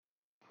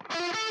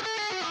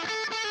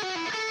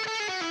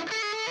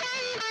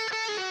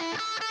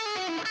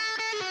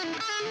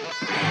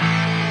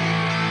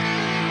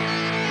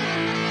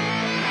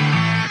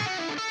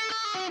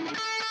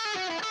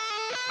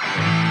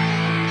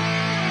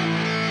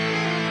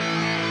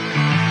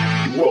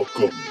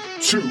Welcome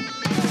to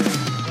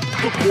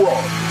the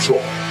Grog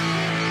Talk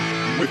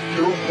with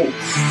your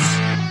hosts,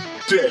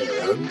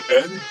 Dan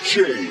and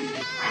James.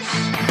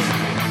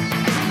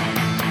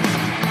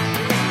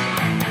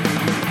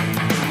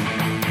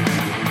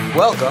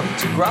 Welcome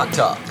to Grog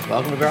Talk.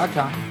 Welcome to Grog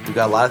Talk. We've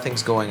got a lot of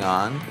things going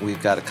on.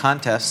 We've got a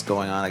contest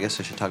going on. I guess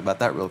I should talk about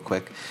that real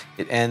quick.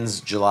 It ends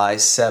July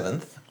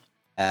 7th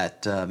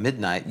at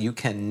midnight. You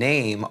can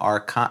name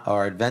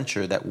our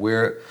adventure that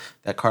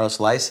Carlos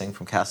Lysing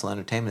from Castle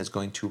Entertainment is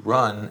going to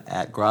run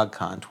at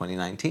GrogCon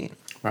 2019.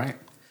 Right.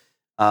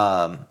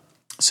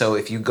 So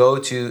if you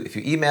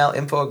email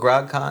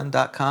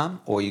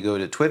info@grogcon.com, or you go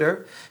to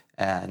Twitter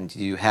and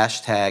you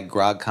hashtag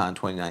GrogCon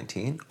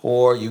 2019,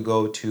 or you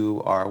go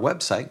to our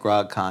website,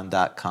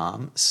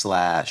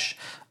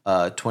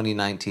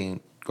 grogcon.com/2019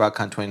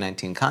 GrogCon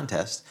 2019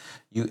 contest,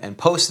 and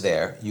post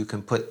there. You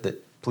can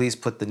please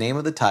put the name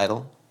of the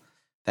title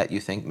that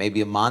you think,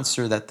 maybe a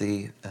monster that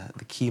the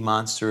key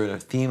monster or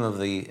theme of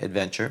the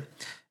adventure.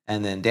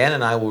 And then Dan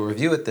and I will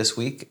review it this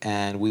week,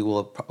 and we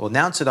will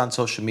announce it on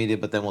social media,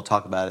 but then we'll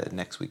talk about it in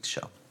next week's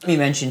show. Let me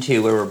mention,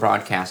 too, where we're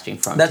broadcasting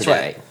from That's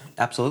today. Right.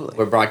 Absolutely.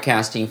 We're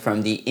broadcasting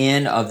from the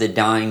Inn of the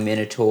Dying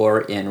Minotaur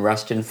in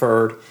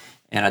Rustinford,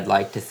 and I'd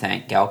like to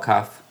thank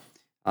Gelcuff,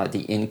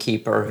 the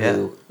innkeeper,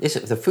 who...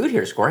 The food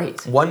here is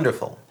great.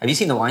 Wonderful. Have you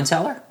seen the wine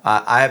cellar?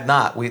 I have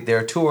not. There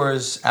are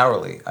tours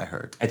hourly, I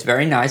heard. It's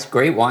very nice,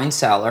 great wine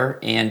cellar,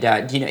 and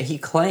he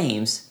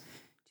claims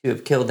to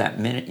have killed that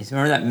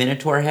remember that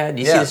Minotaur head?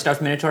 Do you see the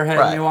stuffed Minotaur head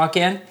when you walk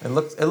in? It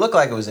looked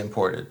like it was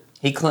imported.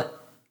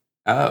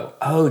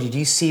 Oh, did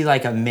you see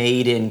like a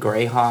made in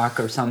Greyhawk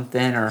or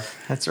something? Or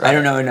that's right. I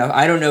don't know enough.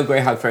 I don't know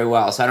Greyhawk very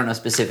well, so I don't know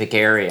specific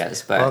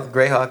areas. But well,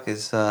 Greyhawk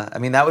is.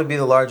 That would be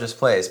the largest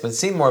place, but it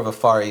seemed more of a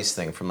Far East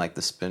thing from like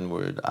the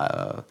Spinwood,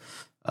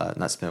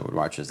 not Spinwood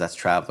Marches. That's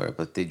Traveler,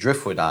 but the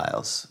Driftwood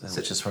Isles,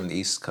 which is from the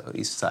east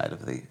side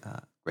of the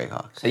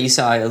Greyhawk. So you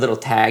saw a little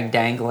tag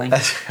dangling.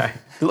 That's right.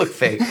 It looked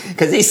fake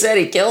because he said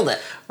he killed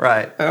it.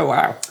 Right. Oh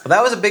wow. Well,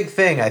 that was a big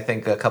thing, I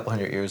think, a couple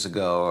hundred years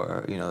ago,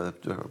 or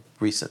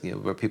recently,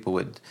 where people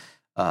would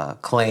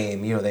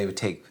claim, they would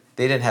take.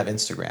 They didn't have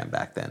Instagram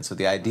back then, so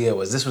the idea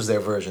was this was their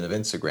version of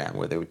Instagram,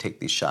 where they would take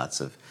these shots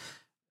of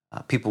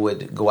people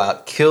would go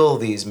out, kill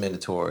these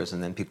minotaurs,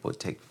 and then people would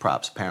take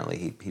props. Apparently,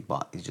 he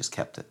just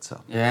kept it.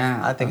 So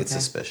yeah, I think it's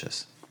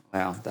suspicious.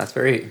 Well, that's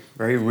very,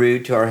 very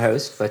rude to our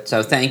host, but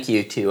so thank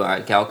you to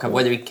Gelcuff,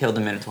 whether he killed the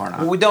Minotaur or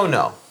not. Well, we don't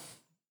know.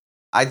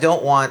 I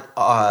don't want,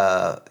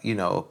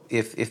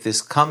 if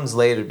this comes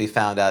later to be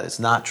found out it's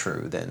not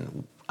true,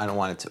 then I don't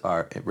want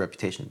our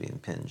reputation to be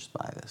impinged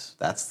by this.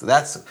 That's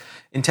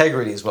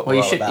integrity is what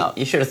we're all about.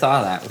 You should have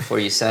thought of that before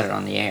you said it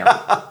on the air.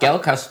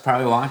 Gelcuff's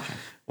probably watching.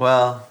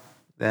 Well,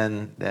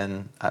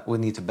 then we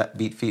need to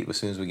beat feet as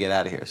soon as we get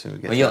out of here.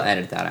 You'll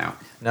edit that out.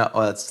 No,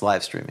 it's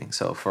live streaming.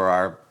 So for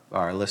our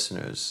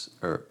listeners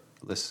or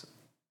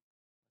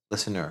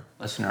listener.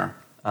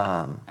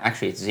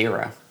 Actually, it's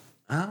zero.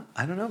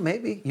 I don't know.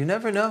 Maybe you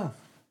never know.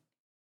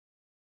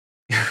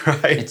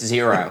 Right? It's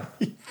zero.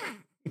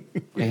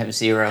 We have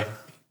zero.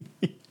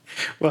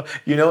 Well,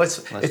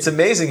 it's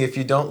amazing if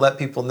you don't let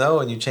people know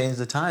and you change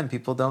the time.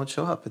 People don't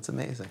show up. It's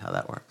amazing how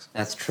that works.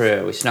 That's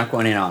true. We snuck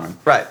one in on them.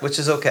 Right, which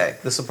is okay.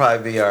 This will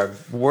probably be our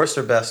worst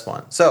or best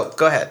one. So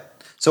go ahead.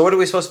 So what are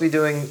we supposed to be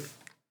doing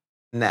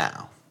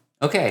now?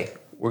 Okay.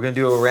 We're going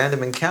to do a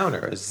random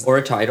encounter. Or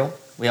a title.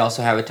 We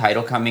also have a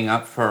title coming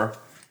up for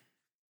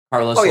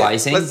Carlos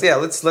Lysing.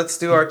 Let's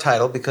do our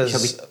title because...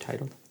 Shall we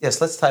title?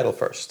 Yes, let's title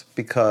first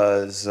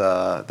because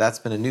that's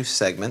been a new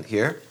segment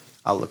here.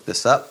 I'll look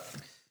this up.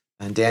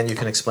 And Dan, you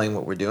can explain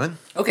what we're doing.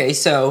 Okay,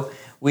 so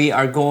we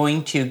are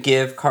going to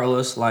give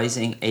Carlos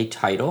Lysing a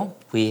title.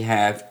 We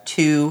have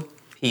two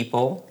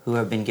people who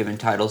have been given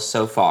titles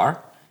so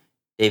far,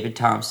 David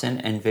Thompson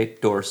and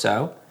Vic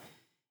Dorso.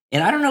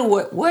 And I don't know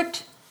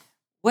what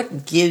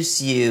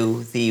gives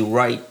you the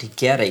right to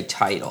get a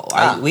title.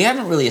 We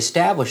haven't really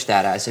established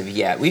that as of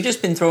yet. We've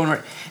just been throwing...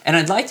 And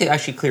I'd like to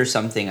actually clear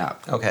something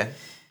up. Okay.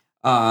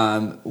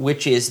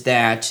 Which is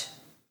that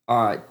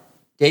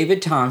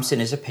David Thompson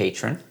is a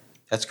patron.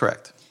 That's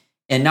correct.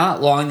 And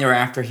not long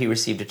thereafter, he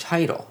received a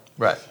title.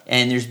 Right.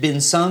 And there's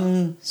been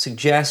some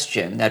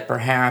suggestion that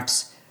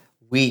perhaps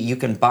you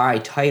can buy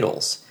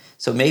titles.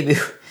 So maybe...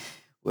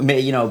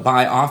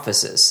 buy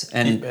offices,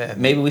 and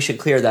maybe we should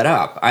clear that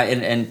up.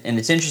 And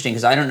it's interesting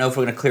because I don't know if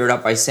we're going to clear it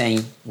up by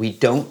saying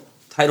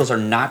titles are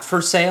not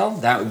for sale.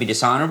 That would be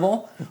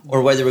dishonorable,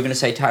 or whether we're going to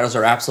say titles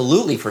are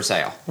absolutely for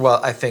sale. Well,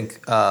 I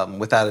think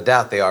without a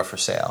doubt they are for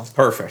sale.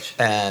 Perfect.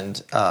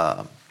 And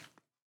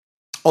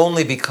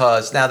only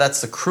because now that's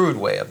the crude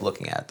way of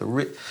looking at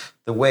it.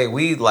 The way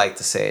we like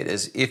to say it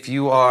is if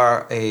you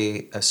are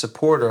a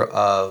supporter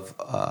of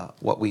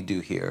what we do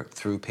here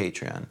through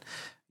Patreon,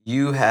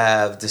 you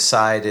have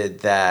decided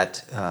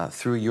that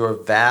through your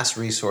vast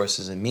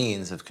resources and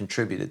means have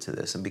contributed to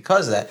this. And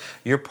because of that,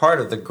 you're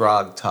part of the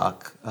Grog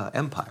Talk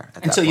empire.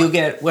 And so you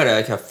get,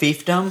 like a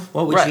fiefdom?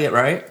 What would you get,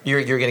 right?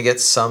 You're going to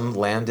get some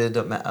landed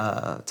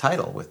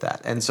title with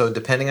that. And so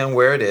depending on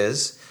where it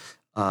is,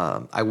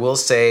 I will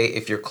say,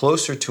 if you're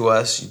closer to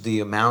us, the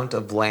amount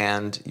of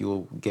land you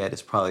will get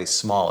is probably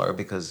smaller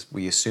because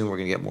we assume we're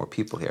going to get more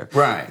people here.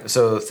 Right.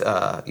 So,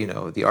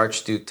 the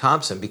Archduke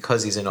Thompson,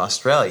 because he's in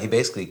Australia,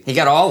 He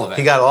got all of it.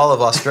 He got all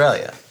of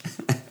Australia.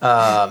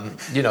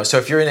 So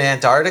if you're in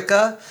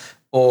Antarctica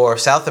or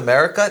South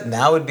America,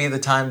 now would be the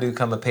time to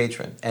become a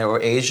patron.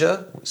 Or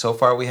Asia. So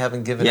far, we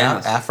haven't given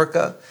out.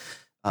 Africa.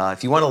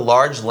 If you want a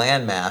large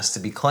landmass to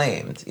be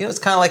claimed, it's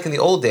kind of like in the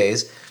old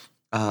days.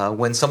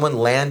 When someone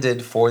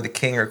landed for the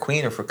king or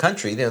queen or for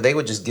country, they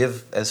would just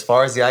give as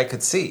far as the eye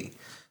could see.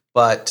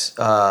 But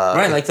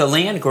like the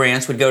land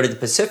grants would go to the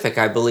Pacific,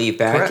 I believe,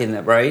 back in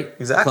the right.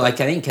 Exactly. Like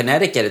I think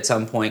Connecticut at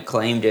some point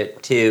claimed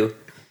it too.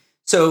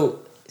 So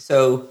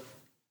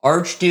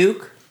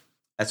Archduke.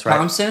 That's right.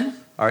 Thompson.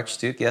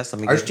 Archduke, yes.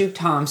 Archduke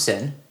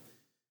Thompson.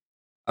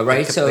 All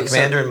right. The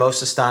commander and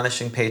most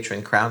astonishing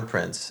patron, Crown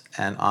Prince,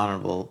 and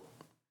honorable.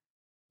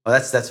 Well,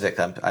 that's Vic.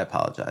 I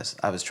apologize.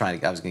 I was going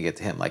to get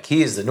to him. Like,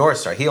 he is the North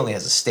Star. He only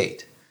has a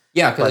state.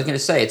 Yeah, because I was going to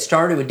say, it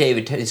started with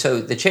David.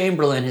 So the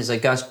Chamberlain, his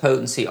august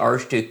potency,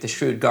 Archduke, the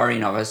shrewd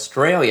guardian of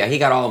Australia. He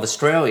got all of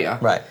Australia.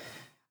 Right.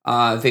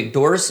 Vic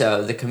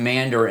Dorso, the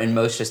commander and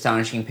most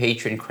astonishing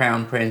patron,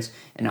 Crown Prince,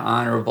 and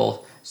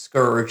honorable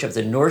scourge of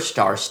the North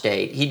Star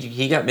state.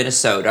 He got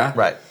Minnesota.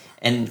 Right.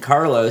 And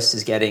Carlos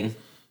is getting...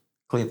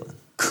 Cleveland.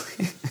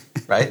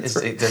 Right?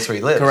 That's where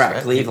he lives. Correct,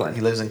 right? Cleveland.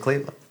 He lives in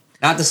Cleveland.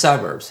 Not the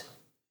suburbs.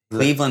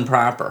 Cleveland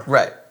proper.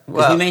 Right.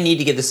 Because we may need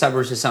to give the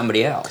suburbs to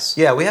somebody else.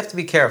 Yeah, we have to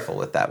be careful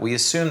with that. We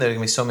assume there are going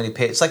to be so many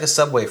It's like a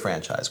Subway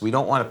franchise. We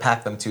don't want to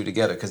pack them two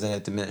together because then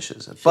it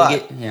diminishes. We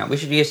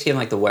should just get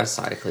like the west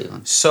side of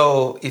Cleveland.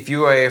 So if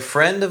you are a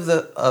friend of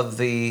the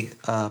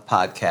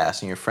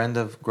podcast and you're a friend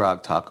of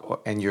Grog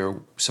Talk and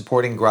you're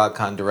supporting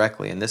GrogCon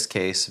directly, in this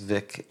case,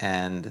 Vic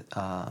and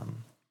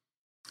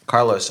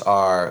Carlos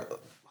are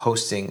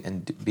hosting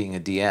and being a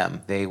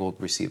DM, they will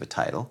receive a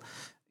title.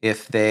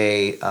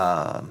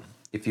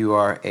 If you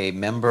are a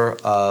member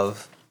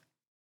of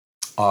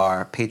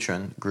our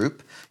patron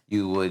group,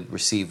 you would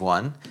receive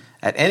one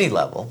at any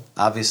level.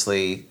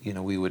 Obviously,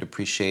 we would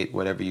appreciate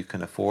whatever you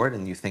can afford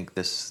and you think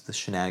the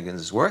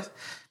shenanigans is worth.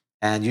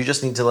 And you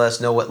just need to let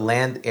us know what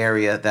land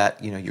area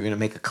that you're going to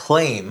make a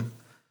claim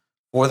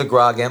for the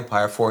Grog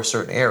Empire for a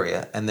certain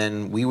area, and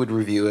then we would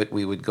review it.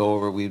 We would go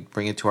over. We'd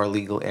bring it to our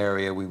legal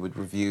area. We would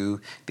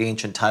review the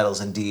ancient titles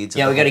and deeds.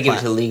 Yeah, we got to give it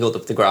to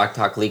the Grog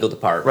Talk legal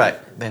department.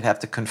 Right. They'd have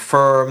to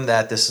confirm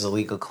that this is a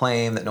legal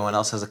claim, that no one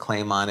else has a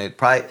claim on it.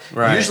 Probably.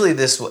 Right. Usually,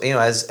 this,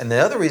 and the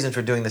other reason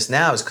for doing this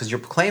now is because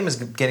your claim is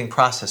getting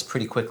processed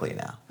pretty quickly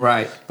now.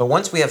 Right. But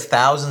once we have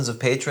thousands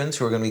of patrons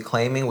who are going to be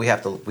claiming, we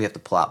have to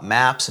pull out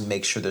maps and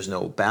make sure there's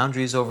no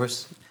boundaries over.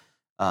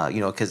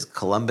 Because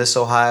Columbus,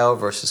 Ohio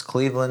versus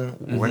Cleveland,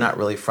 we're not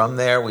really from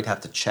there. We'd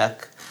have to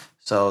check.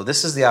 So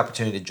this is the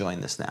opportunity to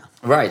join this now.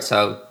 Right.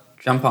 So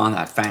jump on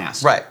that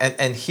fast. Right.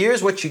 And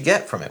here's what you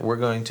get from it.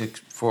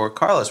 For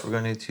Carlos, we're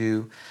going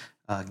to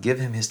give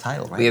him his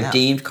title right now. We have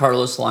deemed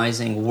Carlos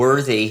Lysing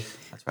worthy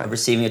of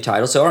receiving a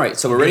title. So, all right.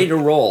 So we're ready to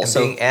roll. And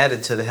being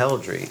added to the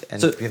heraldry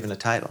and given a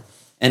title.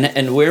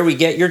 And where we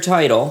get your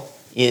title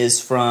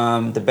is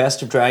from the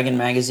Best of Dragon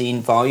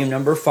magazine, volume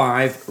number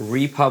 5,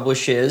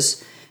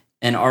 republishes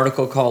an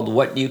article called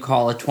What Do You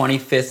Call a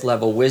 25th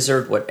Level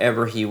Wizard?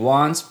 Whatever He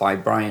Wants by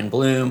Brian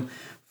Bloom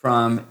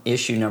from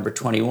issue number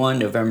 21,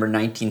 November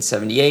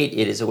 1978.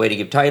 It is a way to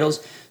give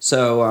titles.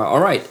 So, all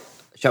right.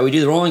 Shall we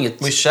do the rolling?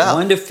 We shall.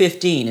 1 to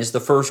 15 is the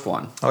first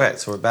one. Okay,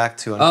 so we're back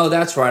to... Oh,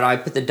 that's right. I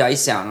put the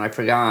dice out and I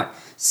forgot.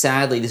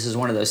 Sadly, this is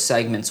one of those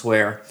segments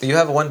where... You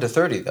have a 1 to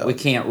 30, though. We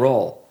can't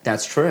roll.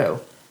 That's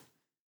true.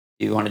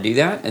 Do you want to do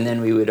that? And then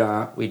we'd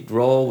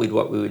roll, we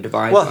would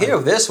divide. Well, here,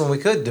 this one we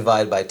could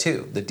divide by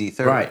 2, the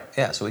D30. Right.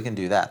 Yeah, so we can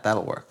do that.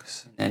 That'll work.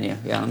 And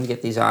let me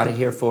get these out of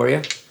here for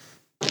you.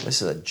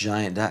 This is a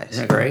giant dice.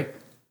 Isn't it great?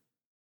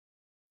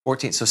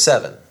 14, so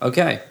 7.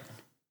 Okay.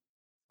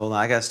 Well,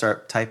 I got to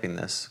start typing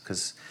this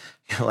because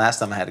last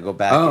time I had to go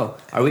back. Oh,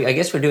 are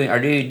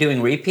you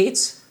doing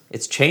repeats?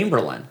 It's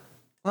Chamberlain.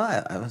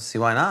 Well, I don't see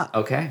why not.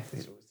 Okay.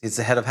 He's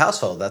the head of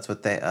household. That's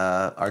what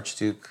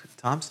Archduke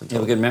Thompson told You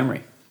have a good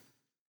memory.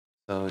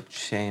 So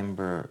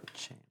Chamberlain.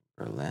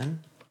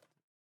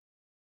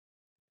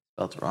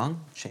 Spelled it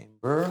wrong.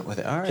 Chamber with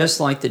it. All right. Just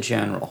like the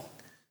general.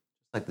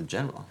 Like the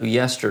general. Who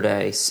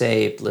yesterday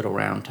saved Little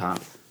Round Top.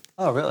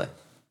 Oh, really?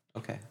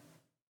 Okay.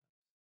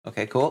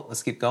 Okay, cool.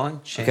 Let's keep going.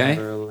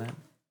 Chamberlain.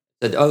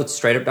 Okay. Oh, it's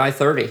straight up die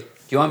 30. Do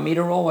you want me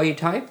to roll while you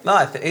type? No,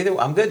 either.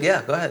 I'm good.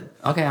 Yeah, go ahead.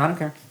 Okay, I don't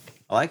care.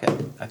 I like it.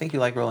 I think you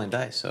like rolling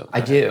dice. So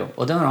I do.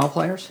 Well, don't all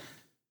players?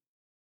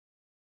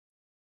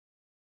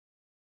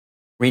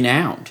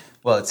 Renowned.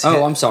 Well, it's.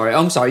 I'm sorry.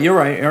 You're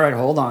right.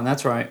 Hold on.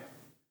 That's right.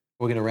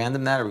 We're going to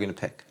random that, or we're going to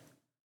pick?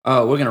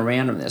 Oh, we're going to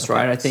random this,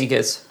 right? I think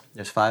it's.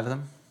 There's 5 of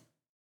them.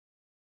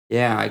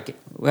 Yeah.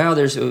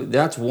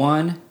 That's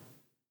 1,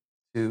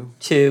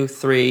 2,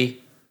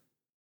 3,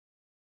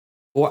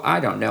 4. I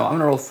don't know. I'm going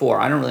to roll 4.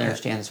 I don't really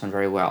understand this one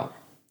very well.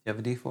 You have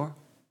a D4?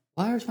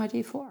 Where's my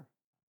D4?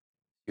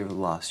 You've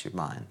lost your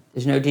mind.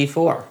 There's no D4.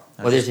 Well,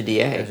 there's a D8.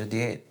 There's a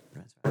D8.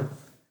 That's right.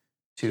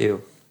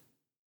 2.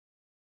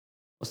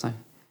 What's that?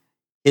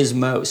 His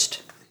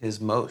most.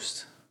 His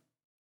most.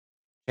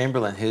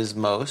 Chamberlain, his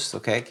most.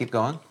 Okay, keep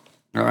going.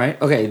 All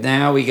right. Okay,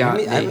 now we got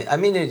I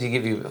need to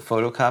give you a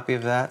photocopy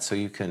of that so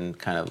you can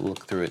kind of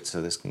look through it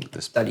so this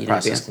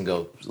process can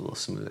go a little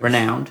smoother.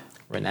 Renowned.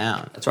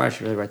 Renowned. That's why I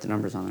should really write the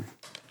numbers on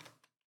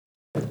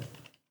there.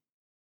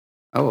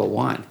 Oh, a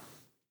 1.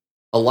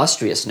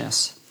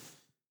 Illustriousness.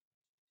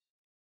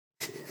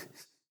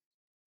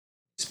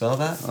 Spell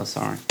that? Oh,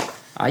 sorry.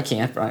 I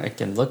can't, but I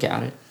can look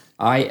at it.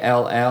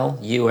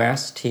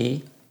 ILLUST.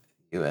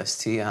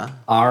 UST, huh?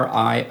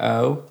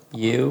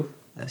 RIOU.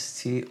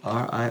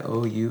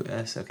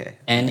 STRIOUS. Okay.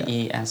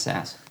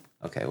 NESS.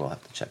 Okay, we'll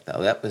have to check that.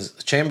 That was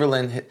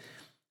Chamberlain.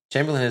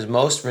 Chamberlain, his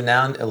most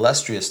renowned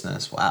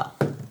illustriousness. Wow.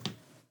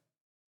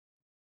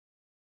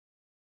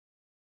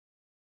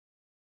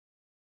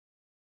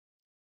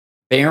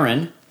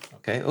 Baron.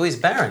 Okay. Oh, he's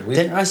Baron.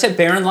 I said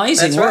Baron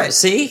Lysing. That's right.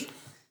 See?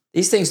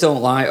 These things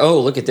don't lie.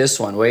 Oh, look at this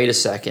one. Wait a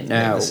second.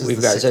 No, this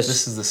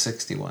is the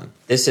 60 one.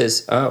 This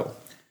is,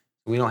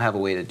 We don't have a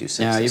way to do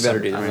 60. No, you better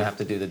do that. I'm going to have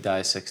to do the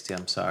die 60.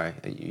 I'm sorry.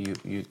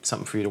 You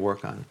something for you to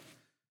work on.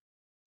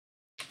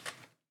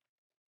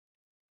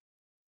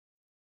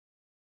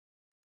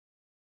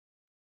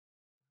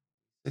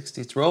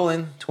 It's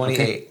rolling.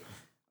 28.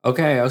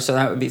 Okay. Oh, so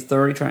that would be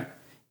 30.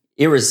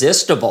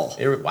 Irresistible.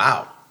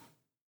 Wow.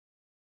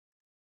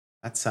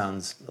 That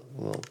sounds a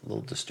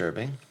little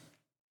disturbing.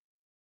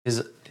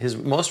 His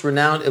most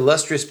renowned,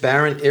 illustrious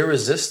baron,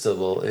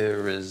 irresistible.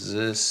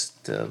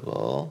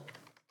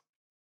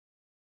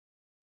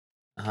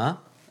 Uh-huh.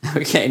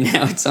 Okay,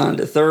 now it's on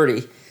to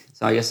 30.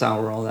 So I guess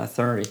I'll roll that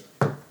 30.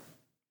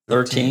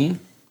 13.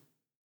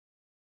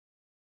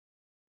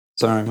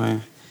 Sorry,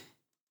 my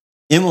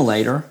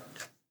immolator.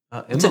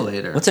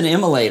 Immolator. What's an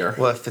immolator?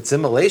 Well, if it's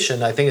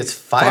immolation, I think it's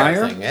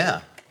fire? Thing.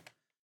 Yeah.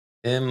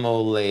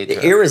 Immolator.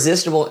 The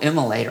irresistible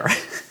immolator.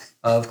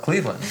 Of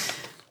Cleveland.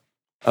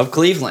 Of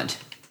Cleveland.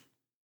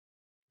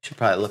 Should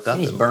probably look up.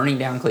 He's burning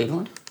down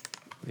Cleveland?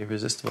 The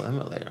irresistible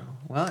immolator.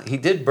 Well, he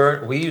did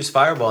burn. We used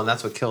fireball, and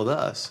that's what killed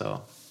us.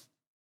 So,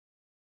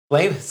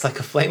 it's like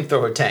a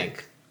flamethrower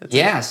tank.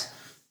 Yes.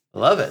 I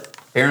love it.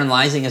 Baron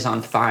Lysing is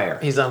on fire.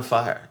 He's on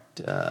fire.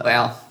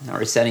 Well,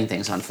 already setting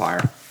things on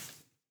fire.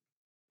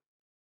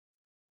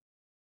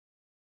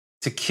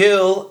 To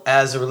kill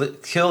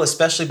kill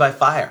especially by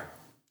fire.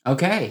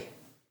 Okay.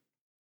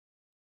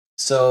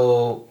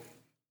 So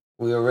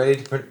we are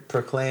ready to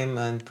proclaim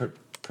and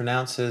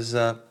pronounce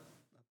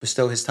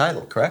bestow his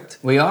title, correct?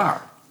 We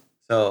are.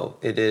 So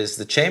it is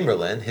the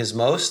Chamberlain, his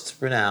most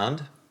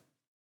renowned,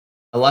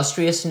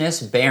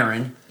 illustriousness,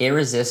 baron,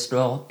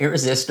 irresistible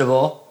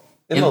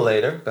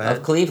immolator Go ahead.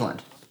 Of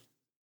Cleveland.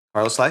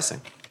 Carlos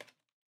Lysing.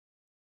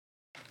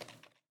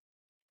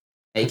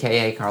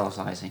 AKA Carlos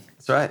Lysing.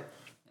 That's right.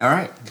 All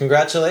right.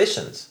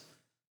 Congratulations.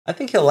 I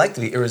think he'll like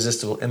the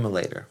irresistible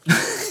immolator.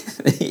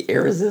 The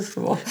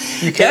irresistible.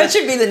 That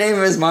should be the name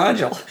of his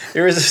module.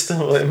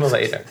 Irresistible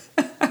immolator.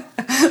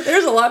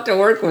 There's a lot to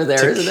work with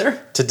there, isn't there?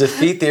 To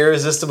defeat the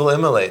irresistible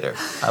immolator.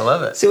 I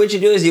love it. See, what you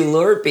do is you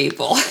lure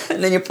people,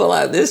 and then you pull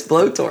out this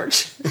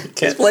blowtorch,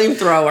 this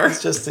flamethrower.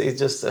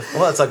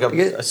 It's like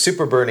a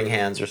super burning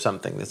hands or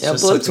something. It's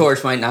just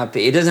blowtorch might not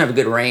be. It doesn't have a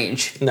good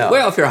range. No.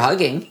 Well, if you're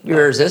hugging,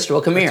 you're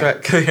irresistible. Come here.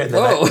 That's right. Come here.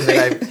 Whoa.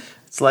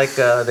 It's like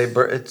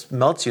it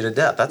melts you to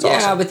death. That's awesome.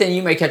 Yeah, but then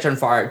you may catch on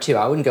fire too.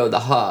 I wouldn't go with the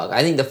hug.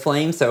 I think the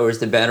flamethrower is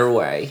the better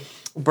way.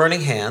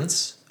 Burning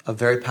hands. A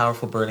very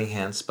powerful burning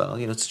hand spell.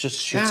 It just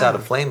shoots out a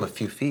flame a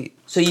few feet.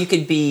 So you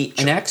could be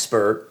an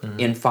expert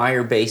in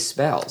fire-based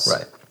spells.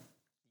 Right.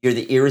 You're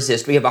the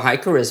irresistible. You have a high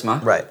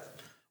charisma. Right.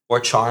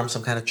 Or charm,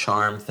 some kind of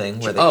charm thing.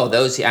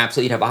 Those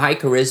absolutely. You have a high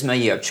charisma.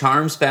 You have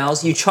charm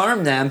spells. You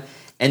charm them,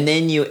 and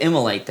then you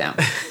immolate them.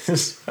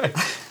 Right.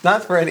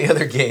 Not for any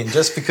other game,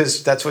 just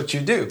because that's what you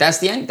do. That's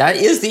the end. That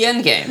is the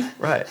end game.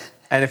 Right.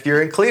 And if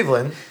you're in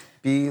Cleveland,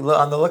 be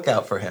on the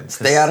lookout for him.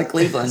 Stay out of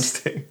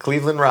Cleveland.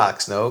 Cleveland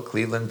rocks. No,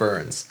 Cleveland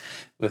burns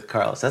with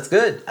Carlos. That's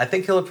good. I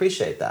think he'll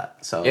appreciate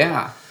that. So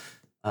yeah.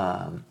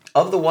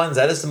 Of the ones,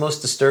 that is the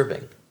most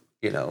disturbing.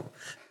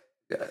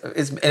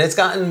 It's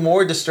gotten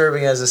more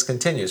disturbing as this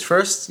continues.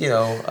 First,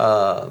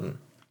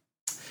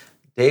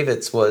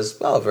 David's was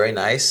very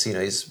nice.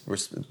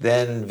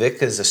 Then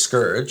Vic is a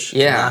scourge.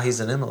 Yeah. Now he's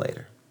an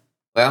immolator.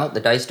 Well, the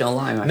dice don't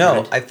lie, my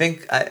friend. I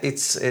think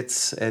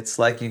it's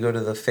like you go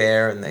to the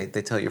fair and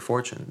they tell your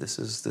fortune. This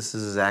is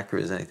as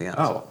accurate as anything else.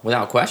 Oh,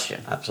 without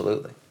question.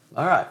 Absolutely.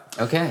 All right.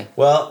 Okay.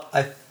 Well,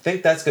 I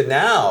think that's good.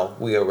 Now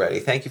we are ready.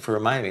 Thank you for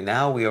reminding me.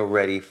 Now we are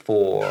ready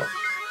for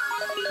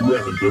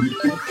random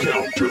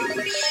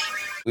encounters.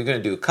 We're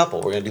going to do a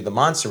couple. We're going to do the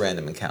monster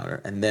random encounter,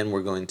 and then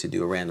we're going to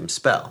do a random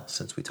spell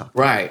since we talked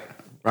about Right.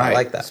 I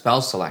like that.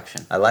 Spell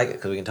selection. I like it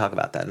because we can talk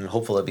about that, and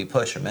hopefully it'll be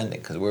push or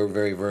mending because we're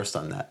very versed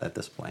on that at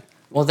this point.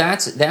 Well,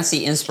 that's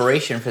the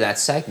inspiration for that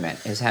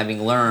segment is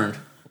having learned.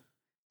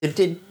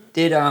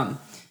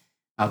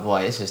 Oh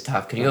boy, this is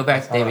tough. Could you go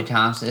back to David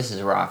Thompson? This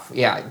is rough.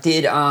 Yeah.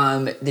 Did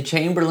the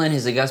Chamberlain,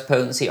 His August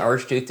Potency,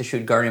 Archduke, the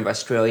Shrewd Guardian of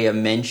Australia,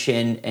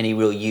 mention any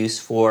real use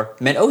for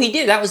men? Oh, he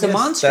did. That was the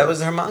monster. That was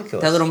the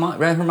homunculus. That little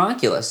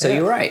homunculus. So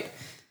you're right.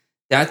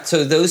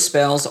 So those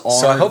spells are.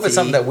 So I hope it's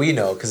something that we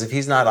know, because if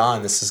he's not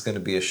on, this is going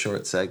to be a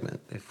short segment.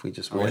 If we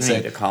just want to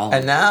say, to call him.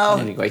 And now,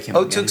 We need to wake him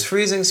up Otuk's again.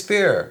 freezing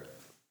spear.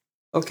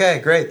 Okay,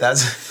 great.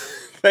 That's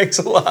thanks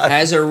a lot.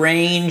 Has a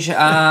range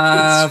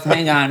of.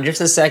 Hang on,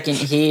 just a second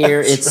here.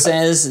 It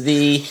says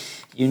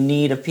you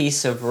need a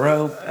piece of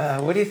rope.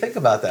 What do you think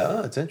about that?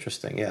 Oh, it's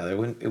interesting. Yeah, it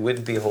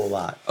wouldn't be a whole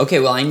lot. Okay,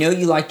 well, I know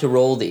you like to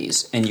roll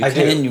these, and you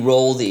can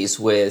roll these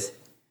with.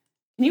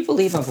 Can you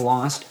believe I've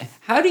lost?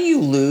 How do you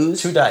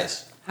lose 2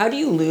 dice? How do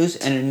you lose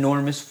an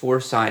enormous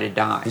 4-sided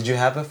die? Did you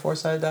have a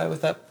 4-sided die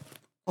with that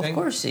thing? Of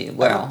course you.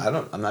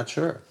 Well, I'm not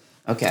sure.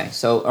 Okay,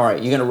 so all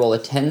right, you're going to roll a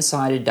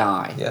 10-sided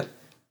die. Yep. Is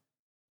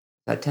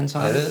that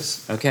 10-sided? It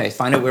is. Okay,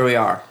 find out where we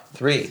are.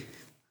 3.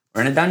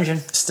 We're in a dungeon.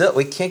 Still,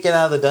 we can't get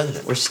out of the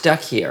dungeon. We're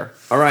stuck here.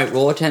 All right,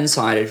 roll a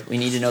 10-sided. We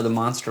need to know the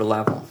monster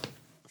level.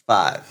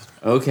 5.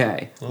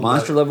 Okay,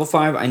 monster level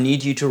 5. I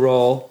need you to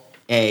roll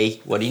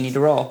what do you need to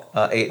roll?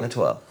 8 and a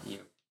 12.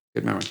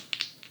 Good memory.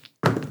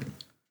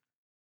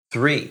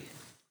 3.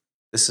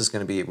 This is going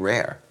to be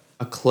rare.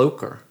 A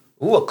cloaker.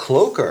 Ooh, a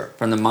cloaker.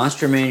 From the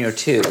Monster Manual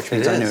 2, which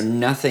means I know is.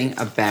 nothing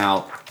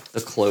about the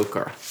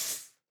cloaker.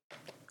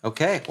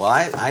 Okay, well,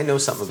 I know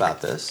something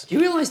about this. Do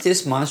you realize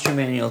this Monster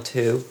Manual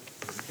 2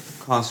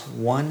 costs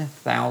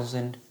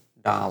 $1,000?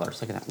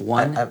 Look at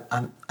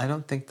that. I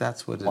don't think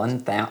that's what it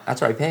 1,000.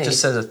 That's what I paid.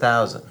 just says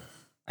 1,000.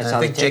 And saw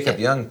I think the ticket.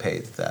 Jacob Young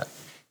paid that.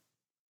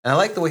 And I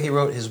like the way he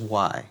wrote his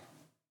why.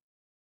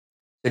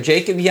 So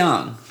Jacob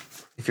Young.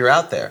 If you're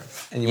out there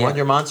and you Yeah. want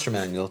your Monster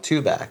Manual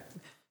 2 back,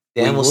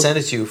 Dan will send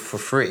it to you for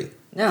free.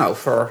 No,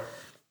 for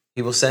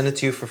He will send it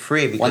to you for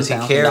free because he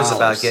cares $1,000.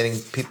 about getting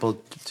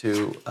people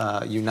to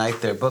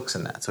unite their books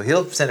in that. So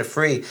he'll send it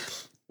free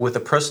with a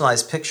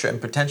personalized picture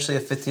and potentially a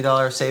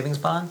 $50 savings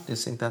bond. Do you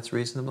think that's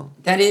reasonable?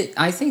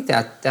 I think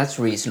that's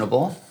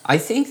reasonable. I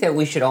think that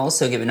we should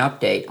also give an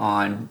update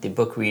on the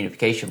book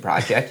reunification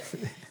project.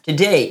 To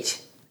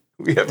date,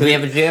 do you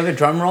have a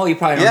drum roll? You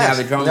probably don't have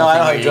a drum roll. No, I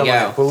don't have a ready drum to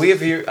roll. go. But we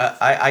have.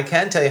 I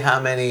can tell you how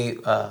many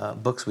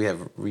books we have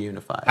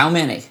reunified. How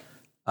many?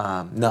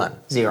 None.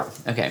 0.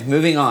 Okay,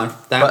 moving on.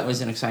 That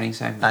was an exciting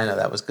segment. I know,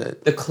 that was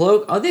good. The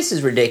cloak. Oh, this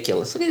is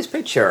ridiculous. Look at this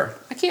picture.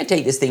 I can't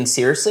take this thing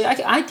seriously.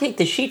 I take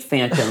the Sheet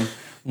Phantom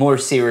more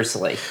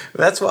seriously.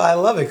 That's why I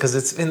love it, because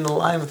it's in the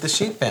line with the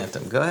Sheet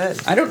Phantom. Go ahead.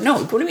 I don't know.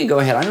 What do you mean, go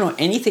ahead? I don't know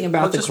anything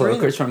about the just read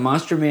cloaker. It's from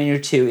Monster Manual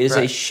 2. It is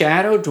a Right.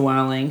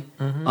 shadow-dwelling,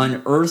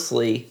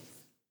 unearthly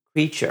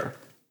creature.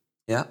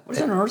 Yeah. What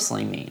does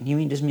unearthly mean?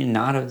 You just mean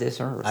not of this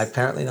earth.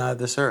 Apparently not of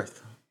this earth.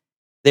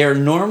 They are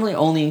normally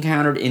only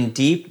encountered in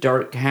deep,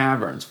 dark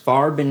caverns,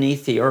 far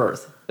beneath the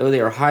earth. Though they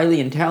are highly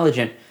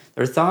intelligent,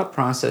 their thought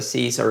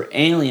processes are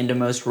alien to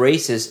most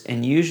races,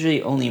 and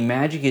usually only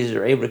magic users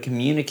are able to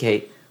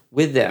communicate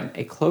with them.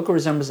 A cloaker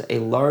resembles a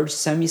large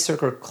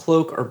semicircular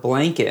cloak or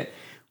blanket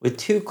with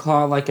 2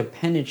 claw-like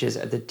appendages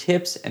at the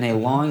tips and a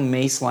long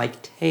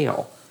mace-like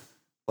tail.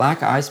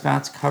 Black eye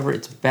spots cover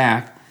its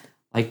back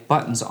like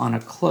buttons on a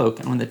cloak,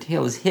 and when the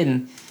tail is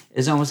hidden, it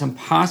is almost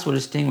impossible to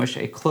distinguish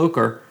a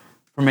cloaker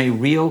from a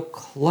real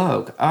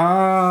cloak.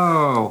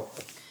 Oh.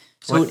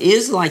 So it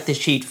is like the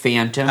Sheet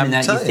Phantom, in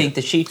that you think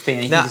the Sheet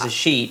Phantom is a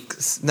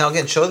sheet. Now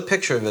again, show the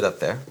picture of it up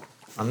there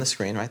on the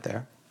screen right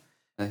there.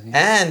 Okay.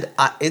 And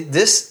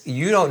this,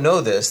 you don't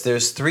know this.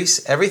 There's 3.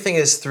 Everything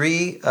is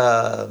 3.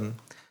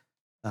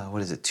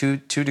 What is it? 2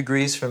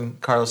 degrees from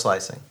Carlos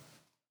slicing.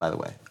 By the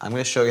way, I'm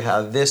going to show you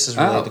how this is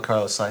related to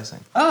Carlos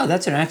slicing. Oh,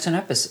 that's an excellent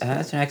episode.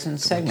 That's an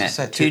excellent segment.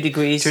 2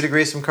 degrees. 2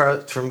 degrees from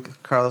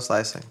Carlos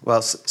slicing.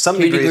 Well, some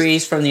 2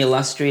 degrees from the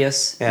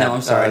illustrious. Yeah, no,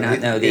 I'm sorry,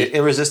 the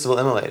irresistible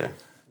immolator.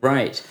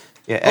 Right.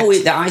 Yeah.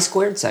 Wait, the I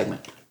squared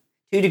segment.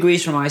 2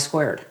 degrees from I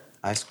squared.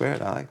 I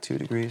squared. I like 2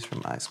 degrees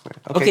from I squared.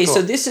 Okay, cool.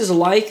 so this is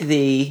like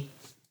the.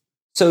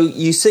 So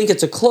you think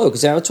it's a cloak?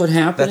 Is that what's what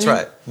happened? That's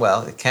right.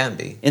 Well, it can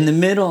be. In the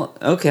middle,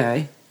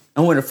 okay.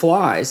 And when it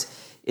flies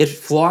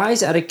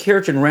out of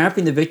character and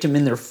wrapping the victim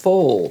in their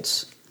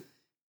folds,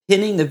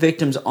 pinning the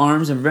victim's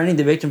arms and preventing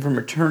the victim from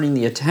returning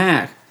the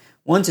attack.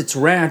 Once it's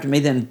wrapped, it may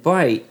then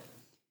bite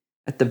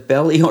at the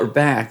belly or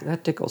back.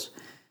 That tickles.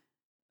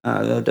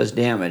 That does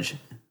damage.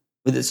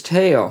 With its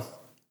tail.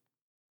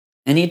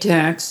 Any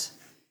attacks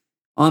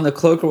on the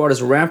cloaker while it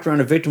is wrapped around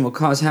a victim will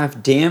cause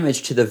half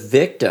damage to the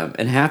victim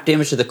and half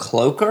damage to the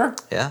cloaker?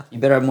 Yeah. You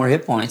better have more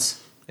hit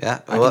points.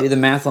 Yeah. I can do the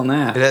math on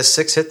that. It has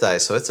 6 hit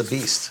dice, so it's a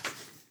beast.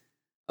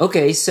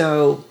 Okay,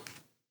 so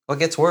What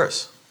gets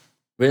worse?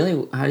 really,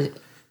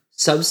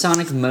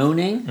 subsonic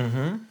moaning.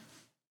 Mm-hmm.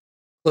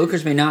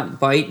 Cloakers may not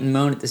bite and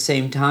moan at the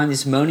same time.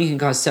 This moaning can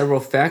cause several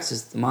effects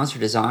as the monster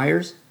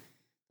desires.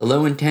 The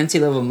low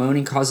intensity level of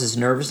moaning causes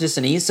nervousness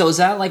and ease. So is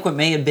that like what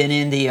may have been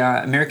in the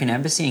American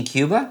embassy in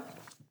Cuba?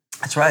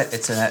 That's right.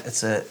 It's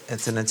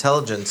an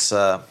intelligence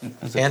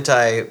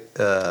anti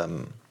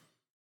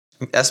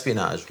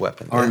espionage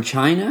weapon. Or in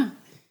China?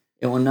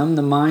 It will numb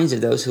the minds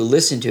of those who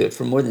listen to it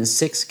for more than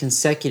 6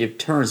 consecutive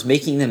turns,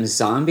 making them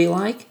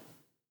zombie-like?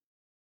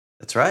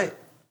 That's right.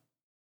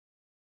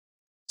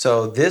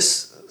 So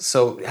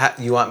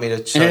you want me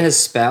to show? And it has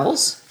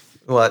spells?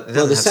 Well, it doesn't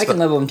Well, the have second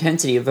level of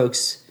intensity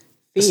evokes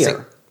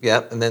fear.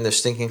 Yep, and then there's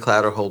stinking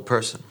cloud or hold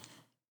person.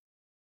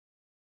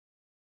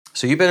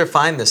 So you better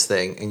find this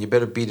thing, and you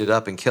better beat it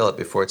up and kill it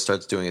before it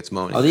starts doing its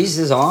moaning. Oh, this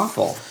is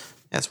awful.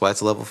 That's why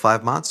it's a level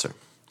 5 monster.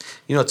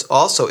 You know, it's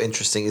also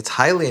interesting. It's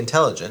highly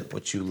intelligent,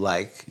 which you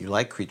like. You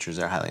like creatures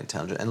that are highly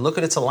intelligent. And look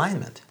at its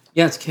alignment.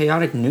 Yeah, it's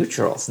chaotic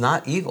neutral. It's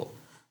not evil.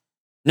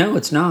 No,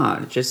 it's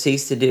not. It just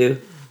seeks to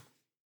do...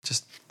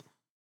 Just...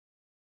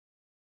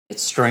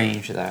 It's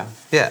strange, though.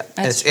 Yeah,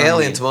 and it's strange.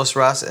 alien to most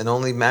Ross, and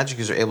only magic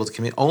users are able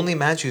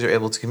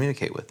to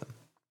communicate with them.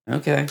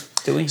 Okay.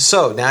 Do we?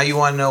 So now you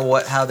want to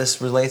know how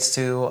this relates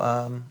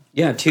to...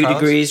 Yeah, 2 Carlos?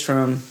 degrees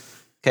from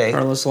Okay.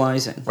 Carlos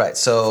Lysing. Right,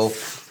 so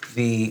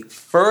the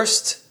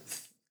first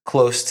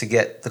close to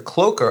get the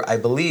cloaker, I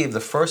believe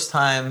the first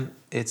time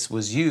it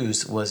was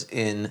used was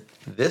in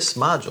this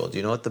module. Do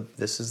you know what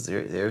this is?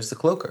 There's the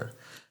cloaker.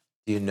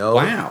 Do you know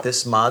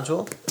this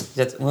module? Is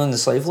that one of the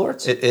Slave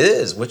Lords? It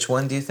is. Which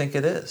one do you think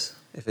it is?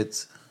 If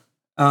it's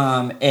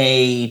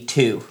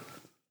A2.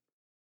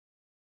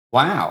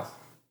 Wow.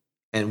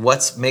 And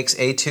what makes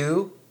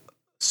A2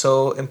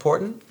 so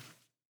important?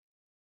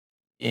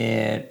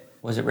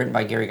 Was it written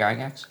by Gary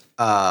Gygax?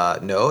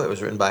 No, it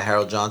was written by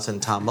Harold Johnson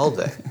and Tom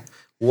Mulvey.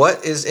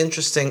 What is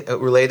interesting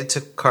related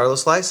to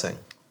Carlos Lysing?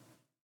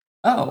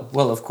 Oh,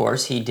 well, of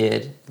course, he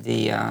did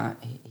the,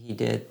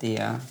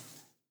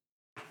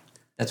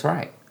 that's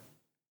right.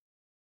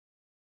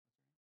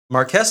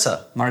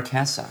 Marquesa.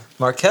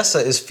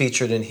 Marquesa is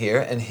featured in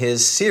here, and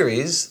his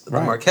series, the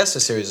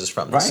Marquesa series, is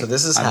from this. Right. So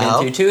this is I've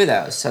been through 2 of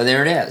those, so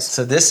there it is.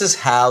 So this is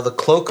how the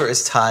cloaker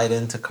is tied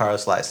into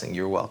Carlos Lysing.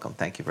 You're welcome.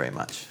 Thank you very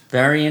much.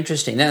 Very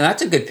interesting. Now,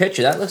 that's a good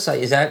picture. That looks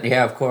like,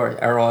 yeah, of course,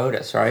 Errol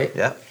Otis, right?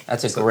 Yeah.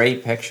 That's a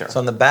great picture. So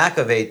on the back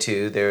of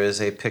A2, there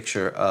is a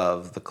picture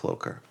of the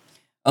cloaker.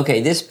 Okay,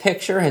 this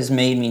picture has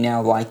made me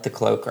now like the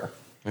cloaker.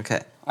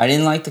 Okay. I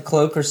didn't like the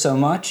cloaker so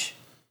much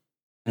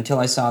until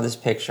I saw this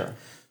picture.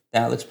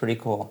 That looks pretty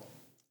cool.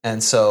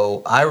 And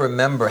so I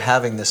remember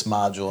having this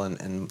module,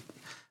 and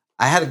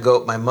I had to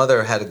go. My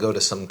mother had to go to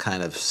some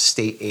kind of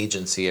state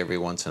agency every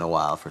once in a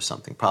while for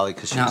something, probably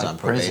because she was on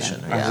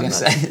probation. I was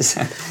going to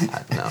say.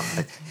 I don't know,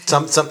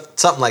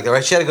 something like that.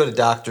 Right? She had to go to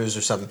doctors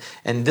or something.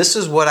 And this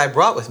is what I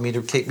brought with me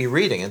to keep me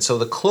reading. And so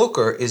the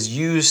cloaker is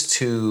used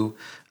to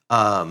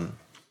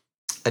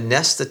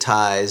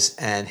anesthetize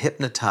and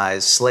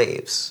hypnotize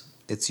slaves.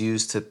 It's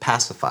used to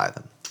pacify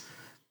them.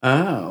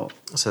 Oh.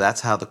 So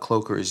that's how the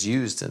cloaker is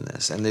used in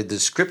this. And the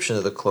description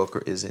of the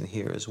cloaker is in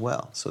here as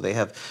well. So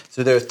there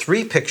are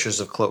 3 pictures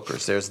of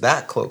cloakers. There's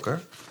that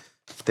cloaker,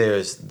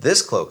 there's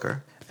this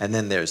cloaker, and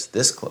then there's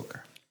this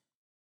cloaker.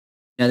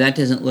 Now that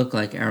doesn't look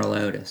like Errol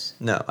Otis.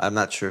 No, I'm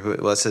not sure who.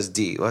 Well, it says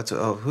D.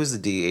 Who's the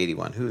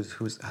D81?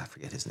 Who's? I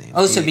forget his name.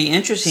 Oh, so it'd be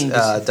interesting.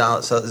 Is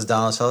Donald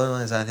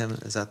Sutherland? Is that him?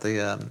 Is that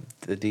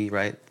the D?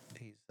 Right?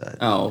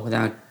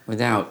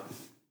 Without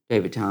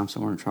David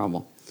Thompson, we're in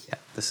trouble. Yeah,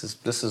 this is.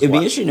 It'd be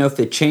interesting to know if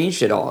it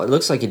changed at all. It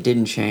looks like it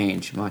didn't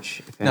change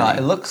much. No,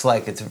 it looks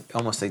like it's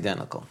almost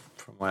identical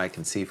from what I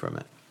can see from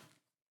it.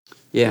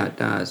 Yeah, it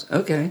does.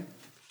 Okay.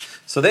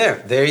 So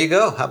there you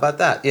go. How about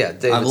that? Yeah,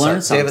 I've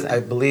learned something. I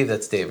believe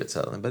that's David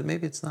Sutherland, but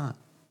maybe it's not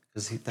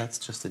because that's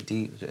just a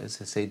D. Does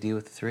it say D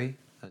with 3?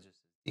 Or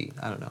just D?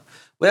 I don't know.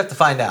 We have to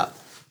find out.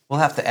 We'll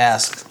have to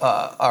ask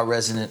our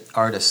resident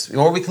artist,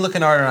 or we can look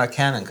in Art and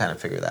Arcana and kind of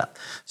figure that.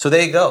 So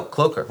there you go,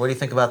 Cloaker. What do you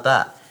think about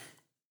that?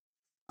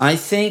 I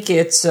think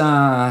it's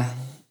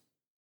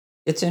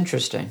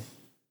interesting.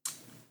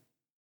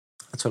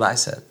 That's what I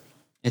said.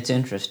 It's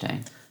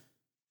interesting.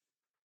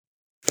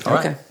 All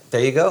right.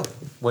 There you go.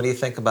 What do you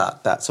think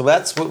about that? So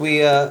that's what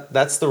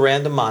that's the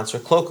random monster,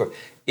 Cloaker.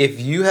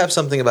 If you have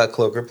something about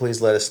Cloaker, please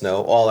let us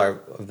know, all our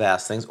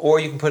vast things. Or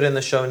you can put it in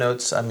the show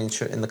notes,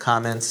 in the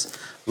comments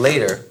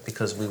later,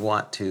 because we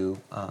want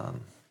to,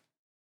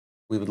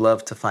 we would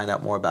love to find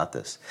out more about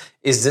this.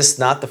 Is this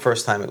not the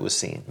first time it was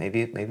seen?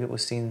 Maybe it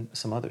was seen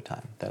some other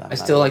time. I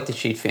still like the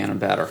Sheet Phantom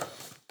better.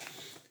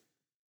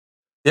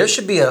 There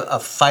should be a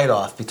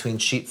fight-off between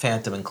Sheet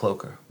Phantom and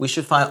Cloaker. We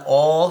should find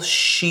all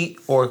sheet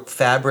or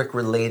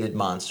fabric-related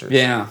monsters.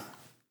 Yeah.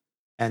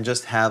 And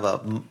just have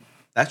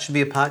that should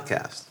be a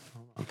podcast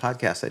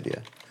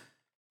idea.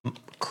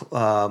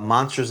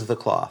 Monsters of the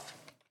Cloth.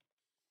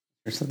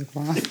 Monsters of the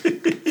Cloth?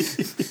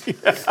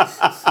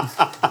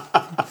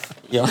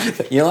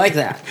 You like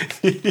that?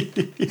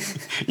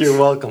 You're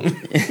welcome.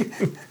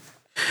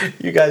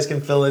 You guys can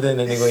fill it in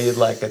any way you'd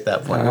like at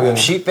that point. We have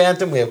Sheet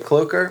Phantom, we have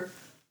Cloaker.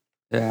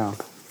 Yeah.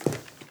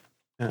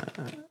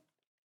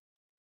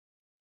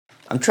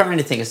 I'm trying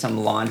to think of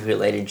some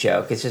laundry-related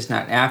joke. It's just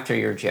not after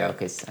your joke.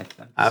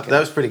 That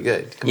was pretty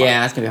good. Come on.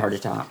 That's going to be hard to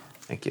top.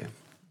 Thank you.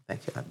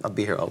 I'll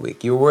be here all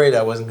week. You were worried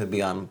I wasn't going to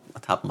be on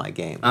top of my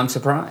game. I'm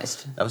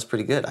surprised. That was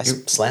pretty good. I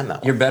slammed that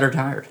one. You're better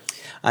tired.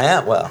 I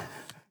am. Well,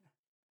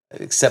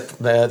 except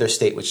the other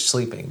state which is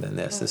sleeping than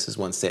this. This is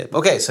one state.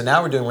 Okay, so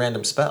now we're doing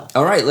random spell.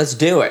 All right, let's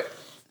do it.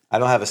 I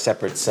don't have a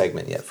separate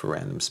segment yet for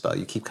random spell.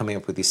 You keep coming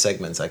up with these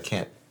segments. I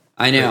can't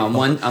I know. I'm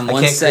one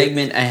can't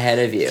segment ahead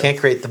of you. Can't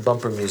create the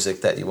bumper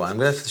music that you want. I'm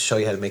gonna have to show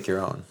you how to make your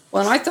own.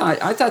 Well, I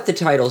thought the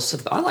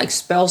titles. I like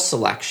spell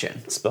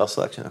selection. Spell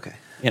selection, okay.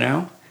 You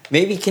know,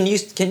 maybe can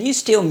you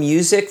steal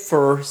music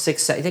for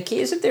 6 seconds? Like,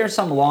 isn't there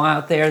some law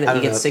out there that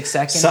you get 6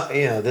 seconds?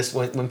 This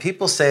when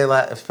people say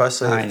that,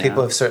 especially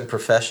people of a certain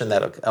profession,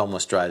 that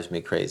almost drives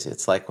me crazy.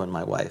 It's like when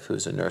my wife,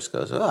 who's a nurse,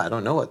 goes, "Oh, I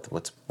don't know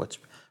what's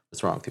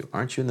wrong with you?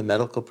 Aren't you in the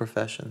medical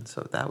profession?"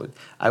 So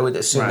I would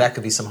assume that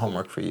could be some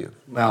homework for you.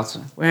 Well,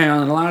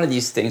 and a lot of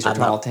these things are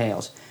tall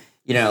tales.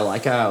 You know,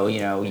 like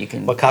you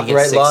can. Well,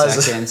 copyright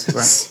laws.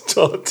 Right.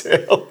 Tall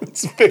tale.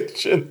 It's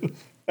fiction.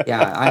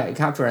 Yeah,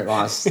 copyright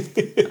laws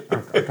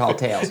are tall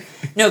tales.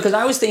 No, because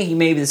I was thinking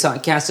maybe this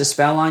cast a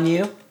spell on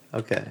you.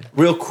 Okay.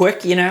 Real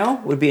quick,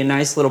 would be a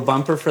nice little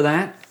bumper for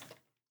that.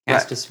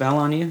 Cast a spell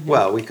on you.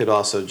 Well, we could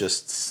also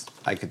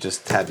I could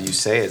just have you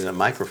say it in a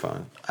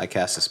microphone. I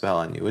cast a spell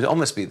on you. It would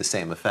almost be the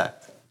same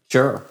effect.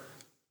 Sure.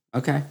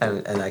 Okay.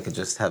 And I could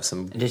just have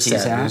some sad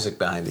sad music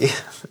behind it.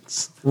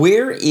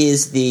 Where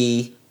is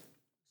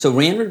so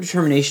random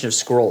determination of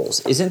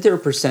scrolls? Isn't there a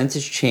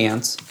percentage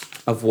chance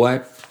of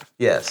what?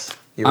 Yes.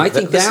 I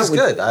think this is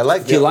good. I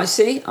like it. Do you like?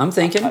 See, I'm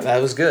thinking.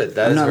 That was good.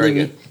 That is very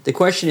good. The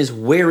question is,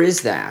 where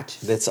is that?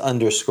 It's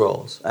under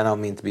scrolls. I don't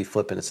mean to be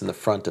flippant. It's in the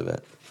front of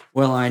it.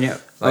 Well, I know.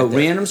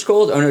 Random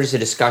scrolls? Oh, no, there's a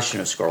discussion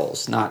of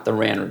scrolls, not the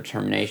random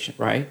determination,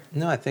 right?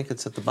 No, I think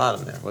it's at the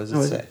bottom there. What does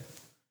it say?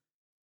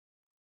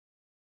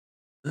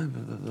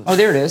 Oh,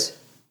 there it is.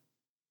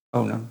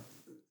 Oh, no.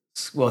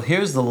 Well,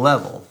 here's the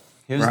level.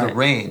 Here's the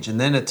range. And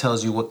then it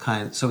tells you what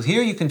kind. So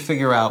here you can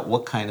figure out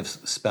what kind of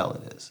spell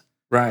it is.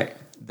 Right.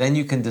 Then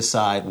you can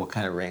decide what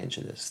kind of range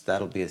it is.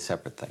 That'll be a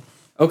separate thing.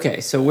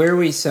 Okay, so where are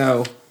we?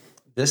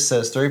 This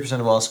says 30%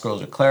 of all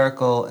scrolls are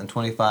clerical and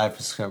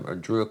 25% are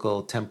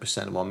druidical,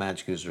 10% of all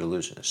magic users are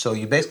illusionists. So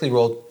you basically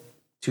rolled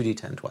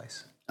 2d10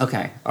 twice.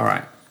 Okay, all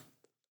right.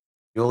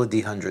 You roll a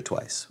d100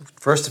 twice.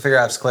 First to figure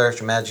out if it's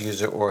cleric or magic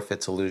user or if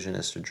it's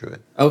illusionist or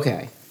druid.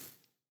 Okay.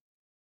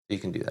 You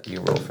can do that. You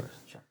can roll first.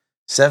 Sure.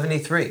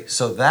 73.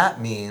 So that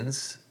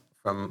means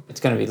it's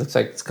going to be, looks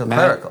like it's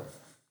clerical.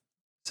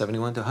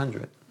 71 to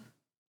 100.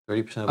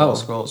 30% of all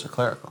scrolls are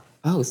clerical.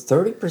 Oh,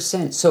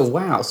 30%. So,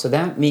 wow. So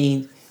that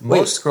means...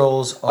 Most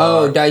scrolls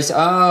are... Oh, dice.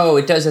 Oh,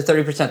 it does a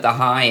 30% the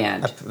high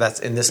end. That's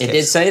in this case. It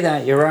did say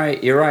that. You're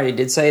right. It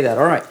did say that.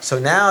 All right. So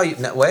now, wait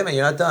a minute,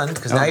 you're not done,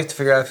 because now you have to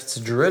figure out if it's a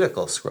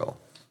druidical scroll.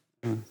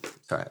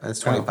 Sorry,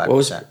 that's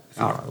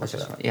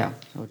 25%. Yeah.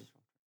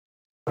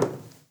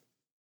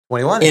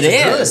 21. It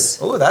is.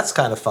 Oh, that's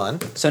kind of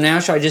fun. So now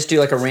should I just do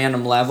like a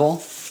random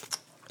level?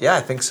 Yeah, I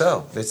think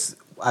so.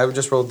 I would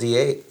just roll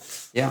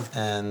D8. Yeah.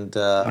 And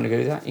want to go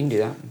do that? You can do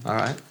that. All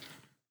right.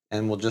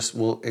 And we'll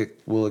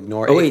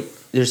ignore 8. Oh wait,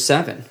 there's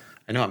 7.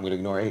 I know. I'm going to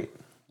ignore 8.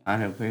 I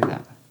don't agree with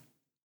that.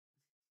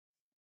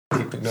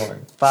 Keep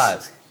ignoring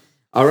 5.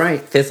 All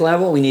right, 5th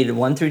level. We needed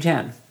 1 through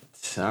 10.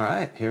 All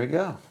right. Here we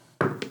go.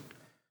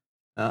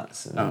 That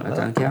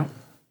doesn't count.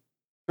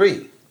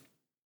 3.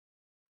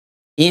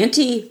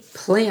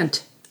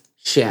 Anti-plant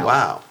shell.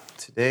 Wow.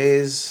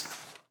 Today's.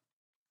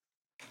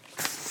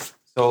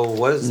 So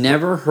what is?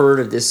 Never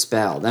heard of this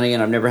spell. Then again,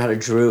 I've never had a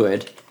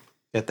druid.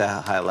 At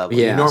that high level.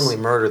 Yes. You normally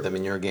murder them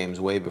in your games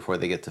way before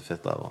they get to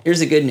 5th level.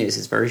 Here's the good news.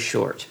 It's very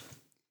short.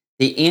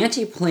 The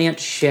anti-plant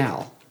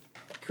shell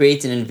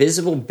creates an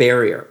invisible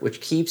barrier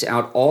which keeps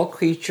out all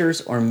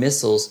creatures or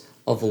missiles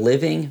of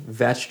living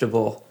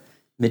vegetable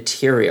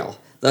material.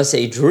 Thus,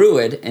 a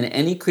druid and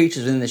any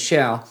creatures within the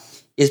shell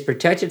is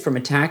protected from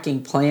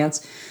attacking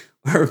plants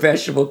or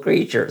vegetable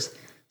creatures,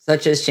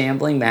 such as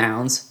shambling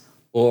mounds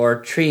or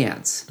tree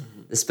ants.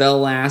 The spell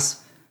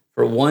lasts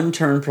for 1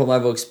 turn per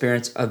level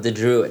experience of the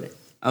druid.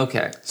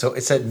 Okay. So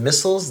it said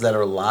missiles that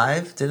are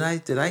alive. Did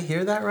I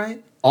hear that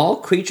right? All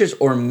creatures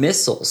or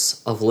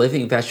missiles of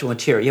living vegetable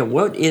material. Yeah,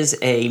 what is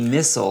a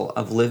missile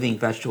of living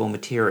vegetable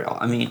material?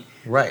 I mean,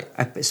 right.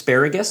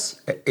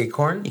 Asparagus.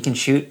 Acorn. You can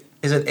shoot.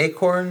 Is it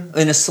acorn?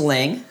 In a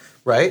sling.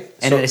 Right.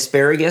 And an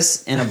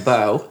asparagus in a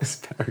bow.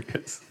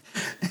 Asparagus.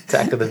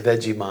 Attack of the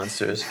veggie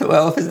monsters.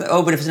 Well,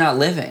 but if it's not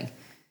living,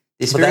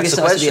 the asparagus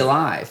has to be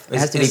alive. It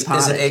has to be potted.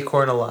 Is an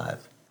acorn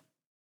alive?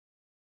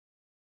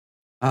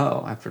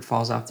 Oh, after it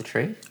falls off the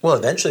tree? Well,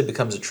 eventually it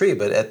becomes a tree,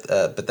 but at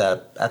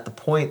the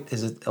point,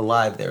 is it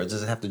alive there, or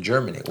does it have to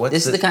germinate?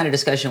 This is the kind of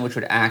discussion which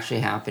would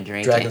actually happen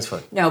during Dragon's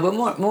Foot. No, but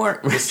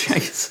more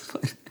Dragon's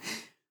Foot.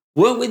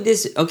 What would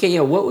this? Okay, yeah.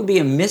 What would be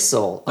a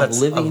missile of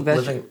living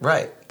vegetable?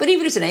 Right. But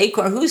even if it's an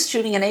acorn, who's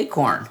shooting an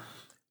acorn?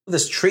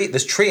 This tree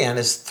ant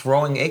is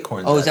throwing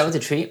acorns. Oh, is that what the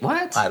tree?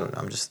 What? I don't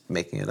know. I'm just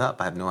making it up.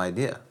 I have no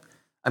idea.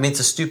 I mean, it's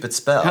a stupid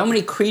spell. How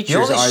many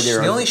creatures are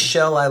there? The only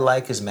shell I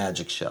like is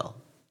magic shell.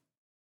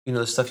 You know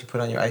the stuff you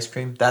put on your ice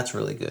cream? That's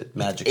really good.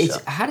 Magic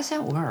shell. How does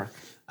that work?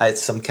 It's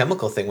some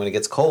chemical thing when it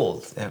gets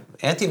cold.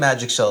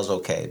 Anti-magic shell is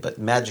okay, but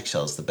magic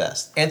shell is the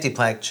best.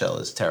 Anti-plant shell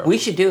is terrible. We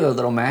should do a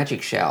little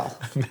magic shell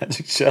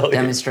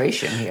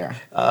demonstration here.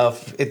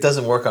 It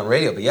doesn't work on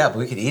radio, but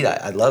we could eat it.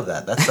 I love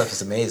that. That stuff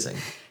is amazing.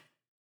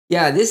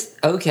 Yeah,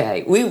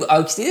 okay.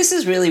 See, this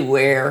is really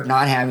where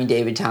not having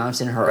David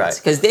Thompson hurts. Right.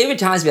 Because David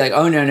Thompson be like,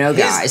 oh, no,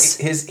 guys.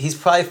 He's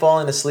probably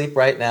falling asleep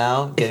right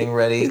now, getting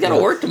ready. He's got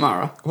to work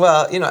tomorrow.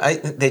 Well,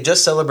 they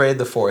just celebrated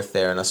the 4th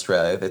there in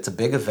Australia. It's a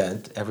big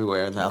event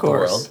everywhere in the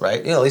world,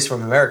 right? At least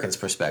from Americans'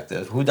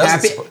 perspective. Who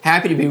doesn't?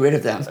 Happy to be rid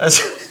of them.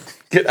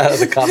 Get out of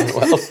the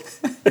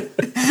Commonwealth.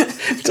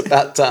 It's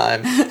about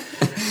time.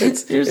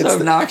 You're so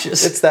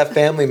obnoxious. It's that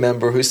family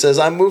member who says,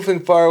 I'm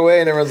moving far away,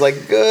 and everyone's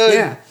like, good.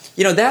 Yeah.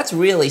 That's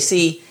really, it's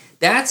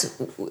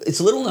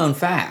a little known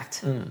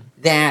fact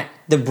that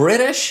the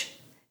British,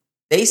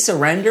 they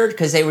surrendered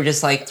because they were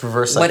just like,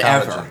 reverse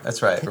whatever. Psychology.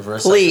 That's right.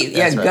 Reverse Please,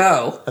 psychology. That's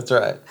go. That's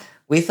right.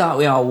 We thought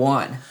we all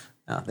won.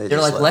 No,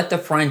 They're like, let the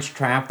French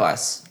trap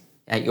us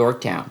at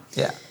Yorktown.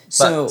 Yeah.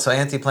 So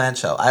anti-plant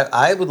shell.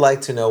 I would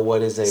like to know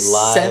what is a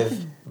live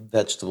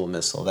vegetable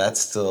missile. That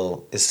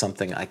still is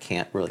something I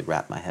can't really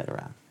wrap my head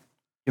around.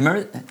 You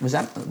remember, was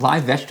that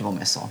live vegetable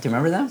missile? Do you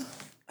remember them?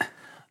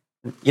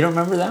 You don't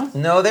remember them?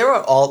 No, they were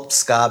an alt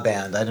ska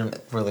band. I didn't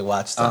really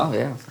watch them. Oh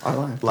yeah, I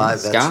like live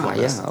ska.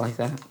 Yeah, I like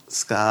that.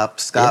 Ska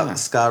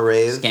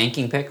rave.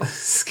 Skanking pickle.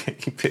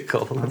 Skanky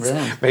pickle. Remember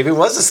them? Maybe it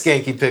was a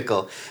skanky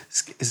pickle.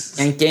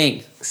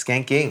 Skanking.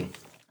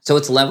 So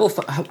it's level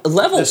 5.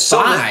 Level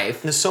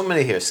 5. There's so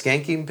many here.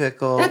 Skanking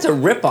pickle. That's a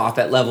ripoff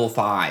at level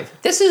 5.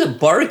 This is a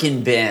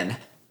bargain bin.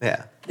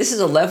 Yeah. This is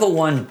a level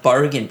 1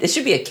 bargain. This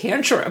should be a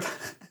cantrip.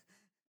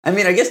 I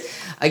mean, I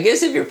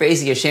guess if you're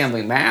facing a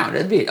shambling mound,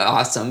 that'd be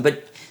awesome.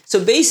 But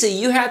so basically,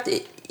 you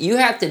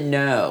have to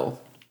know,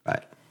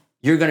 right?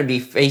 You're going to be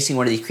facing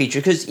one of these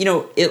creatures because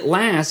it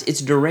lasts.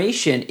 Its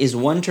duration is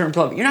 1 turn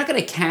plus. You're not going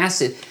to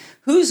cast it.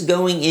 Who's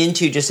going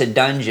into just a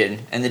dungeon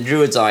and the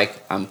druid's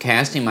like, I'm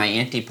casting my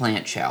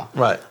anti-plant shell,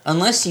 right?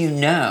 Unless you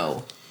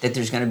know that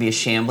there's going to be a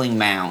shambling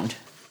mound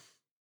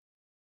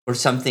or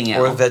something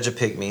else, or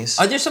vegapygmies.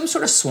 Are there some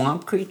sort of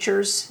swamp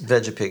creatures?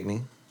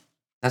 Vegapygmy.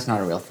 That's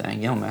not a real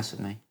thing. You don't mess with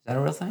me. Is that a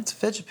real thing? It's a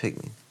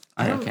vegapygmy.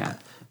 I don't count.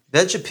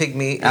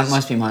 Vegapygmy That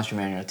must be Monster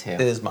Manual 2.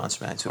 It is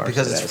Monster Manual 2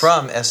 because it's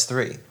from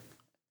S3.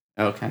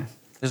 Okay.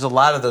 There's a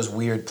lot of those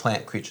weird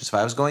plant creatures. If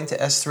I was going to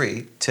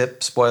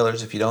S3,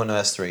 spoilers if you don't know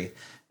S3,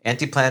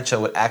 anti-plant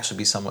shell would actually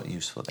be somewhat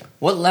useful there.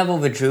 What level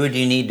of a druid do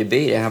you need to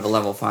be to have a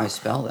level 5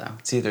 spell, though?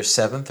 It's either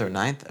 7th or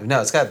 9th.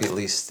 No, it's got to be at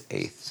least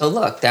 8th. So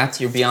look,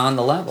 you're beyond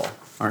the level,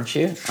 aren't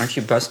you? Aren't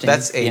you busting?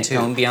 That's A2.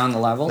 Going beyond the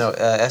level? No,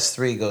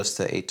 S3 goes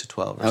to 8 to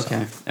 12 or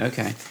something.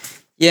 Okay.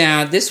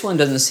 Yeah, this one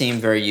doesn't seem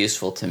very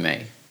useful to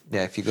me.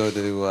 Yeah, if you go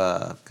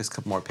to just a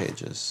couple more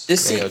pages.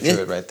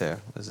 Druid right there.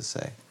 What does it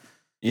say?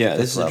 Yeah,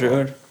 this is a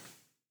druid.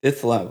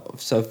 5th level.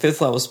 So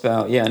 5th level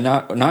spell. Yeah,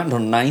 not until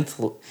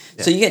 9th.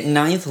 Yeah. So you get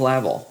 9th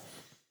level.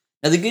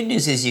 Now the good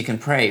news is you can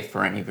pray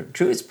for any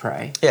druids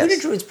pray. Yes. Who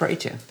do druids pray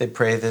to? They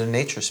pray to the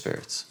nature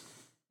spirits.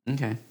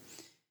 Okay.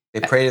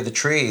 They pray to the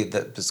tree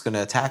that's going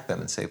to attack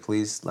them and say,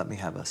 please let me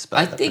have a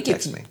spell that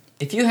protects me.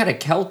 If you had a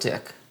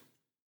Celtic...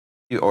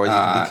 You could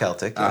be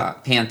Celtic.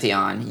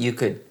 Pantheon, you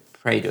could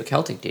pray to a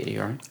Celtic deity,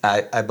 right?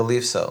 I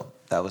believe so.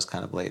 That was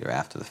kind of later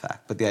after the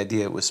fact. But the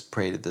idea was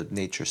pray to the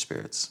nature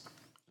spirits.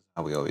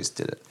 How we always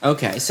did it.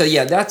 Okay, so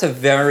yeah, that's a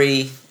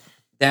very...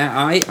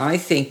 I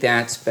think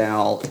that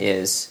spell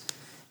is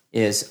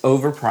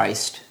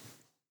overpriced.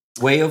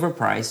 Way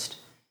overpriced.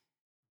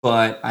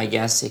 But I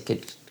guess it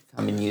could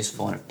come in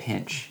useful in a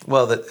pinch.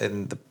 Well,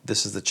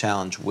 this is the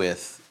challenge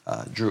with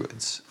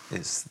druids.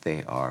 Is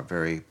they are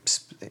very,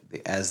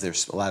 as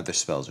a lot of their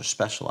spells are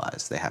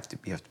specialized. You have to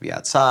be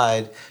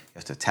outside. You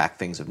have to attack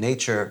things of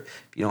nature.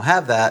 If you don't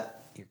have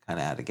that, you're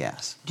kind of out of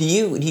gas. Do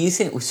you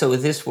think so?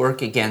 Would this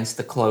work against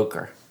the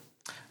cloaker?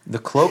 The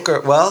cloaker?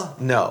 Well,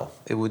 no,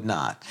 it would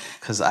not,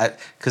 because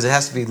it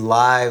has to be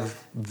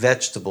live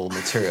vegetable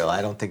material.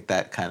 I don't think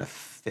that kind of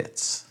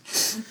fits.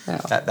 No.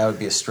 That would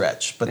be a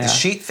stretch. But the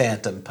sheet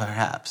phantom,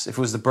 perhaps, if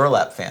it was the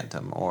burlap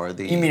phantom or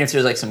the. You mean if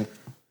there's like some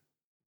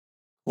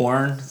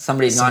corn?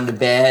 Somebody's gone to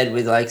bed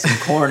with like some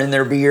corn in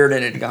their beard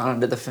and it had gone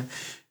into the...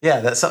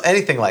 Yeah,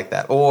 anything like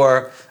that.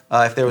 Or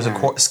if there was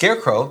a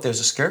scarecrow,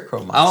 there's a scarecrow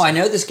monster. Oh, I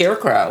know the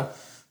scarecrow.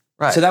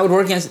 Right. So that would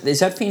work against...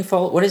 Is that Fiend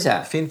Folio? What is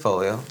that? Fiend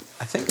Folio.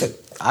 I think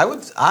I would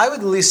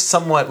at least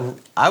somewhat...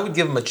 I would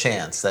give them a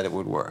chance that it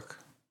would work.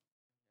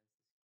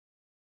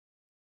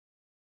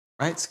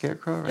 Right?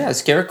 Scarecrow, right? Yeah,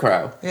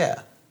 Scarecrow.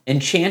 Yeah.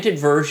 Enchanted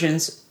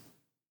versions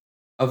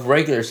of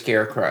regular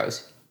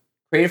scarecrows.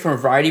 Created from a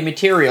variety of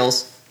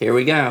materials... Here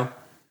we go.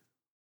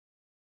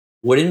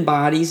 Wooden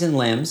bodies and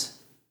limbs.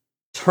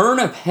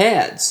 Turnip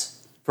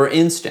heads, for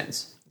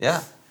instance.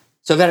 Yeah.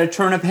 So I've got a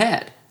turnip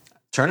head.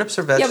 Turnips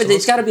are vegetables. Yeah, but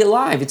it's got to be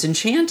alive. It's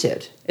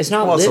enchanted. It's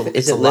not living.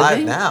 It's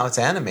alive now. It's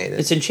animated.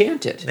 It's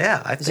enchanted.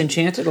 Yeah. It's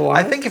enchanted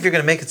alive? I think if you're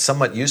going to make it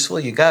somewhat useful,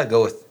 you got to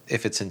go with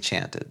if it's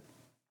enchanted.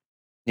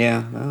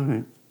 Yeah. All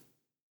right.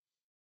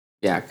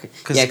 Yeah.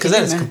 Because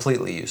then it's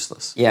completely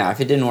useless. Yeah, if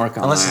it didn't work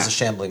on Unless that. it's a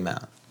shambling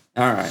mound.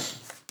 All right.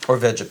 Or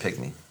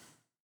vegapygmy.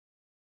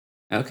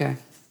 Okay.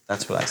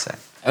 That's what I say.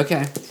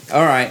 Okay.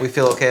 All right. We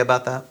feel okay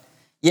about that?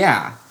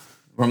 Yeah.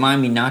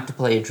 Remind me not to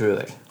play a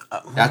druid.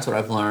 That's what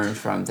I've learned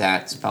from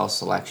that spell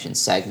selection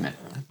segment.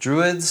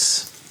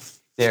 Druids,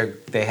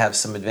 they have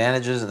some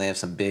advantages and they have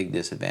some big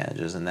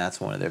disadvantages, and that's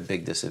one of their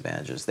big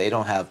disadvantages. They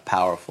don't have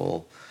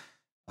powerful.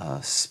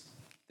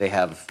 They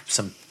have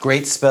some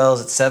great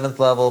spells at 7th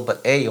level,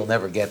 but you'll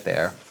never get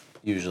there.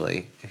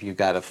 Usually, if you've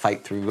got to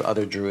fight through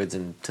other druids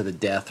and to the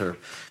death or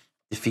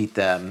defeat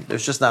them,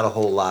 there's just not a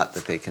whole lot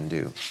that they can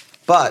do.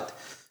 But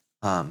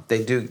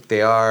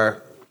they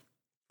are,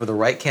 for the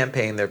right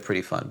campaign, they're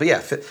pretty fun. But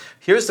yeah,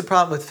 here's the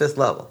problem with 5th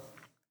level.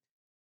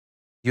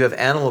 You have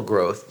animal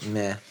growth,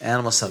 meh.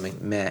 Animal summoning,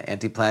 meh.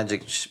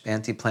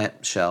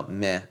 Anti-plant shell,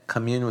 meh.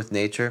 Commune with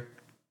nature,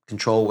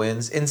 control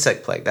winds,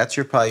 insect plague. That's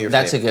probably your favorite.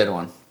 That's a good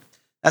one.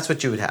 That's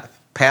what you would have.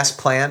 Pass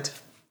plant,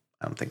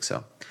 I don't think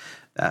so.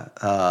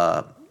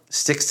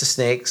 Sticks to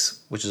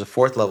snakes, which is a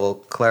 4th level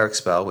cleric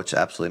spell, which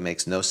absolutely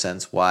makes no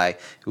sense why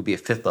it would be a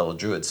 5th level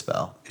druid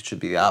spell. It should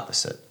be the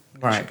opposite.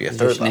 It should be a 3rd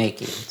level.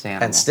 Snaky. It's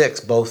animal. And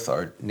sticks, both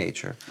are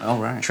nature. Oh,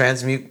 right.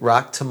 Transmute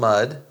rock to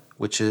mud,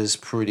 which is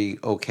pretty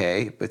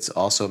okay. It's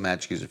also a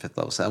magic user 5th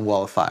level, and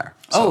wall of fire.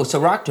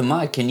 So rock to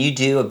mud. Can you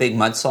do a big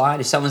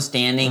mudslide? Is someone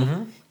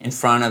standing in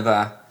front of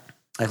a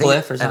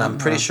cliff or something? And I'm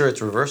pretty sure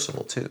it's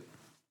reversible, too.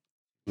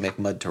 Make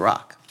mud to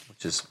rock,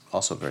 which is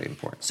also very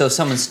important. So if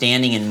someone's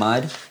standing in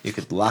mud? You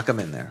could lock them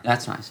in there.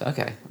 That's nice.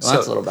 Okay. Well,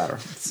 that's a little better.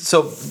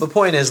 So the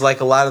point is,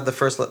 like a lot of the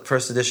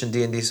first edition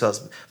D&D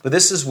spells, but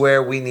this is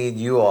where we need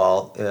you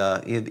all,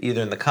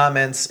 either in the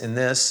comments in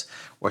this,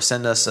 or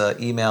send us an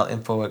email,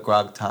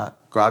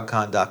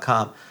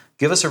 info@grogcon.com.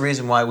 Give us a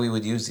reason why we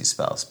would use these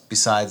spells,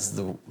 besides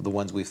the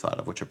ones we've thought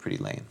of, which are pretty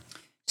lame.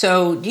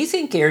 So do you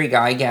think Gary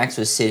Gygax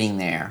was sitting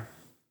there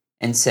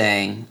and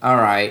saying, all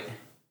right,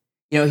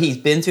 he's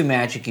been through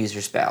magic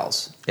user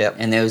spells. Yep.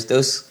 And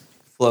those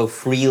flow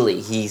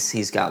freely.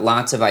 He's got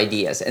lots of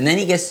ideas. And then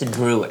he gets to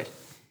druid.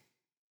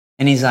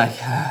 And he's like,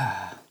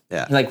 yeah.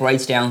 He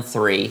writes down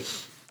 3.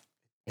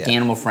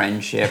 Animal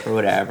friendship or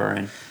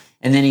whatever.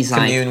 And then he's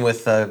commune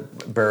with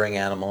burrowing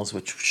animals,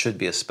 which should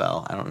be a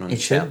spell. I don't know.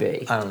 It should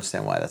be. I don't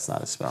understand why that's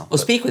not a spell. Well,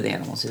 speak with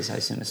animals is, I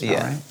assume, a spell,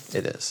 right?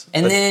 It is.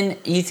 And then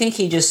you think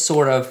he just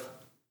sort of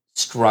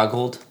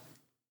struggled,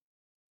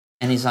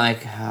 and he's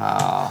like,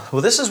 oh.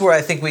 Well, this is where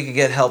I think we could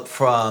get help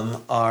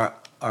from our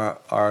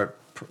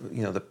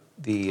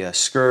the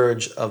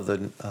scourge of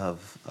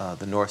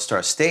the North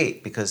Star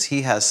State, because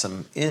he has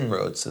some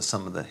inroads to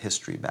some of the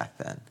history back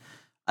then.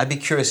 I'd be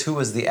curious who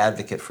was the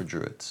advocate for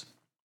druids,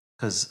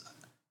 because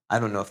I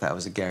don't know if that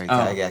was a Gary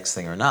Gygax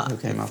thing or not.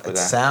 It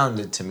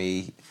sounded to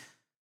me,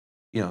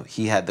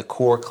 he had the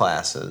core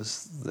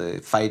classes, the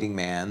fighting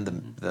man,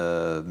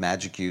 the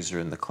magic user,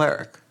 and the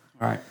cleric.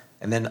 Right.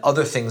 And then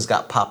other things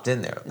got popped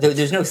in there.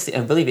 There's no,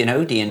 I believe in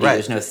OD&D,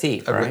 there's no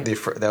thief, right?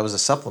 That was a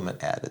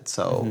supplement added.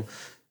 So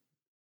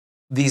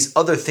these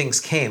other things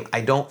came.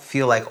 I don't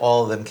feel like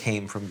all of them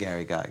came from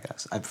Gary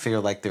Gygax. I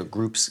feel like they're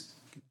groups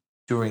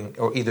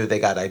or either they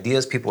got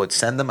ideas, people would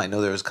send them. I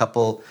know there was a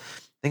couple,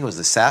 I think it was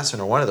the Assassin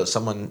or one of those,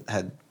 someone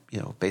had,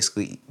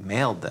 basically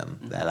mailed them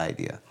that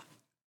idea.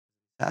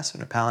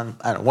 Assassin or Paladin,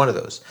 I don't know, one of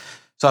those.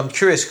 So I'm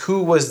curious,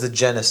 who was the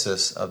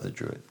genesis of the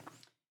druid?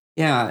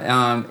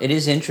 Yeah, it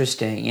is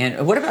interesting.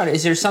 And what about,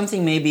 is there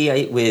something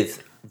maybe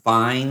with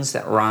vines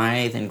that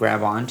writhe and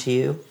grab onto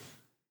you? Is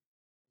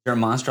there a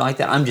monster like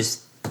that? I'm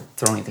just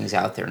throwing things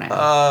out there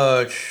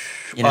now.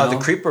 The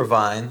creeper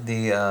vine,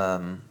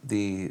 the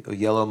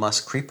yellow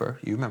musk creeper.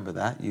 You remember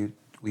that?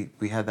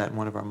 We had that in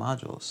one of our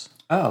modules.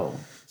 Oh,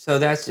 so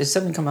is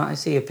something come out? I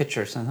see a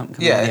picture. Something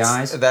come out of the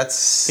eyes.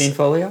 That's Fiend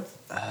Folio.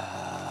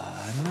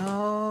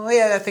 No,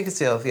 I think it's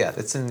yellow. Yeah,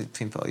 it's in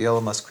Fiend Folio.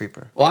 Yellow musk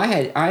creeper. Well,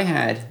 I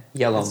had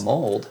yellow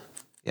mold.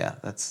 Yeah,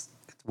 it's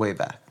way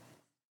back.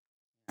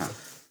 Yeah.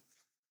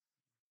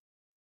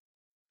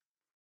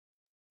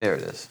 There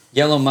it is.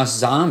 Yellow musk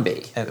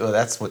zombie. And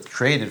that's what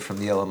created from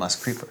the yellow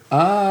musk creeper.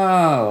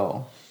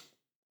 Oh.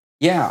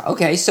 Yeah,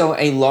 okay. So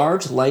a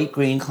large light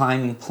green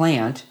climbing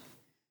plant.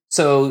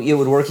 So it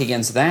would work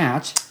against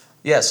that.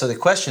 Yeah, so the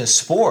question is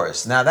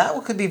spores. Now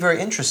that could be very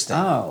interesting.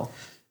 Oh.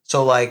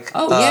 So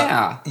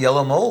yeah.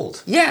 Yellow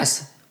mold.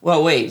 Yes.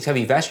 Well, wait, it's got to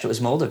be vegetable. Is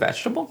mold a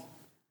vegetable?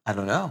 I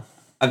don't know.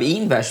 I've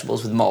eaten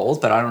vegetables with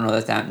mold, but I don't know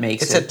that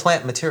makes it. It said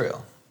plant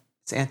material.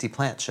 It's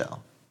anti-plant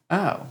shell.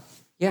 Oh.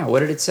 Yeah,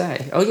 what did it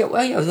say? Oh, yeah,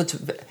 well, it's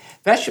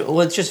vegetable.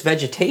 Well, it's just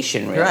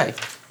vegetation, really.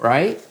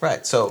 Right?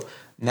 Right. So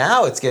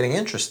now it's getting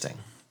interesting.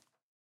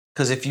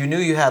 Because if you knew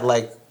you had,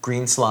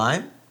 green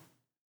slime.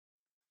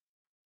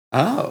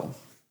 Oh.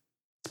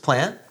 It's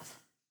plant.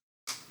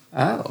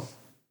 Oh.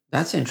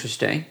 That's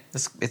interesting.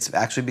 It's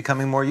actually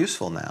becoming more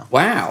useful now.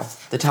 Wow.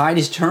 The tide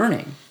is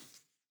turning.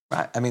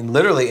 Right. I mean,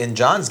 literally, in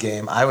John's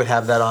game, I would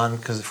have that on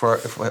because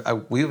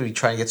we would be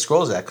trying to get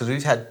scrolls of that because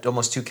we've had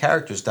almost 2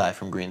 characters die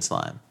from green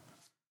slime.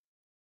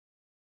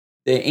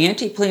 The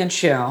anti-plant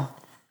shell,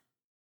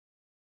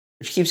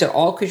 which keeps out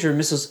all creature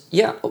missiles,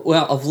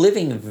 of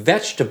living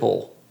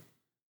vegetable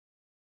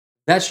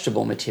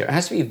material. It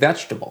has to be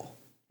vegetable.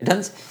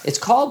 It's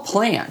called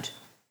plant.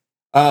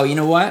 Oh, you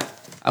know what?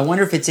 I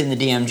wonder if it's in the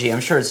DMG. I'm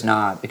sure it's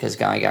not because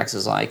Gygax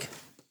is like,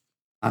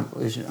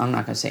 I'm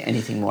not going to say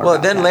anything more Well,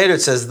 about then that. later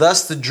it says,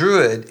 thus the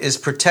druid is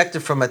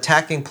protected from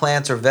attacking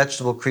plants or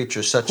vegetable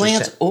creatures such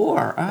Plants as...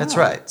 or... Oh. That's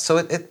right.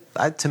 So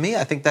to me,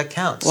 I think that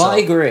counts. Well, so. I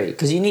agree,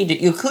 because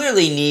you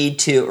clearly need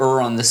to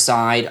err on the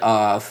side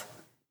of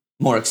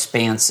more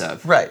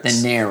expansive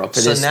than narrow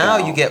for this So now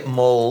spell. you get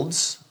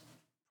molds.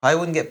 I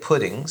wouldn't get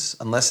puddings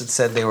unless it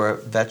said they were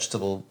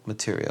vegetable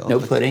material. No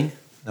pudding?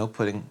 No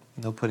pudding.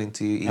 No pudding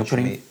to eat No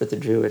pudding meat. with the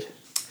druid.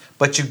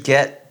 But you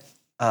get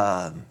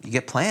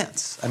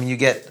plants. I mean, you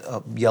get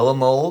yellow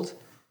mold,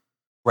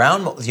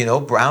 brown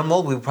mold. Brown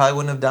mold, we probably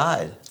wouldn't have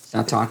died. It's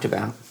not talked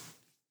about.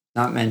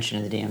 Not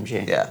mentioned in the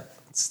DMG. Yeah,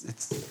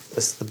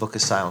 the book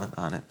is silent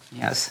on it.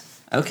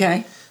 Yes.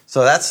 Okay.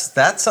 So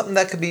that's something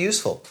that could be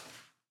useful.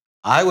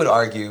 I would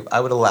argue, I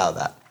would allow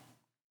that.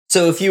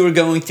 So if you were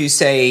going through,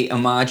 say, a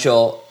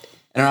module,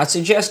 and I'm not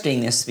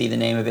suggesting this to be the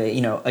name of it,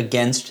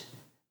 against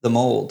the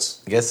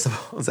molds. Against the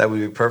molds, that would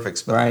be perfect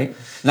spell. Right?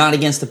 Not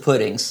against the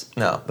puddings.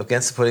 No,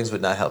 against the puddings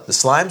would not help. The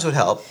slimes would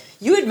help.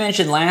 You had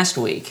mentioned last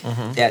week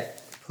that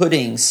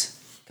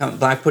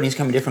black puddings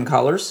come in different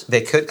colors.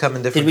 They could come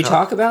in different colors. Did we colors.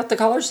 talk about the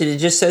colors? It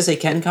just says they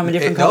can come in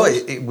different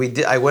colors? No, we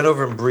did. I went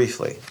over them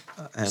briefly.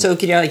 So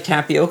could you have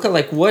tapioca?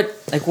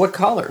 What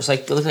colors?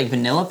 It looks like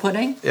vanilla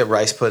pudding? Yeah,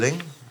 rice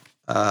pudding.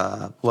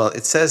 Well,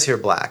 it says here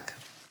black,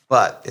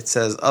 but it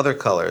says other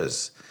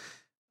colors.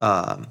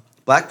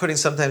 Black puddings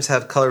sometimes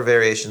have color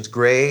variations,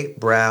 gray,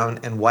 brown,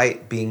 and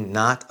white being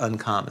not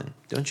uncommon.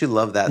 Don't you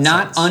love that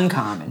Not sentence?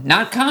 uncommon.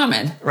 Not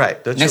common.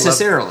 Right. Don't you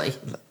necessarily.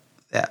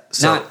 Yeah.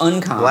 So not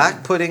uncommon.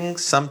 Black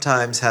puddings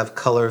sometimes have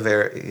color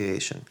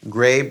variation,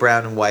 gray,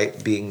 brown, and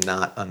white being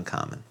not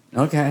uncommon.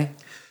 Okay.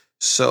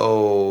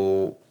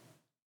 So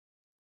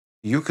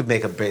you could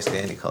make them basically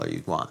any color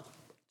you'd want.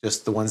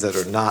 Just the ones that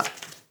are not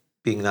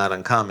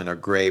uncommon are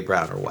gray,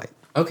 brown, or white.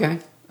 Okay.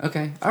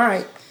 All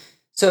right.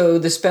 So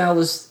the spell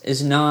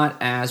is not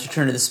as,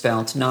 return to the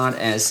spell, it's not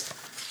as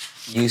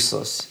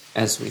useless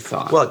as we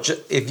thought. Well,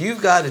 if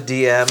you've got a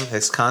DM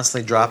that's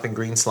constantly dropping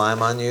green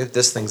slime on you,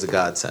 this thing's a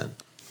godsend.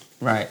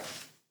 Right.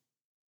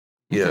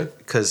 Yeah,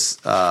 because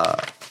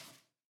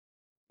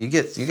you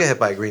get hit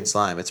by a green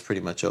slime, it's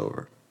pretty much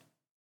over.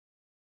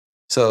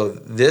 So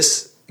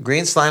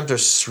green slimes are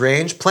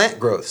strange plant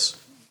growths.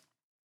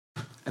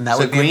 And that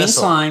would be green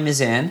slime is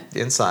in.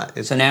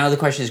 Inside. So now the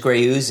question is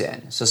gray ooze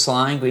in. So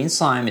green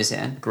slime is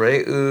in.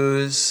 Gray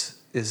ooze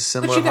is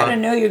similar. But you got to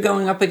know you're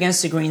going up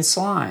against the green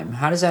slime.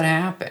 How does that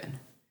happen?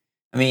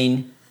 I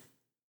mean,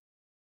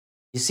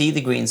 you see the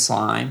green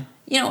slime.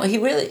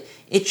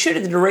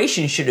 The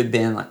duration should have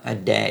been like a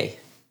day.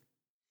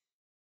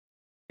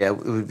 Yeah,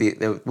 it would be.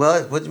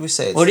 Well, what did we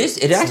say?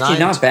 It's actually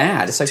not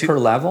bad. It's per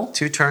level.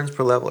 2 turns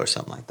per level or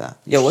something like that.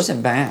 Yeah, it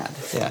wasn't bad.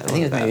 Yeah, I think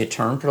it was maybe a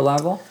turn per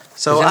level.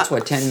 So that's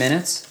 10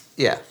 minutes?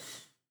 Yeah.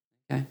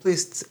 Okay.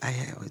 Please,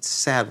 it's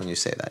sad when you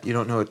say that. You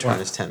don't know a turn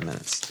is 10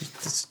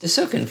 minutes. It's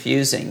so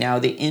confusing. Now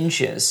the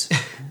inches.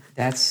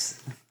 How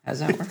does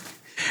that work?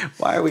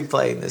 Why are we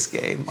playing this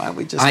game? Why don't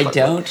we just? I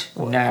don't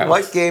know.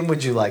 What game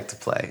would you like to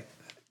play?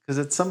 Because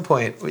at some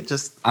point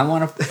I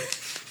want to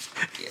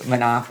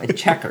Monopoly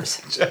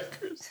checkers.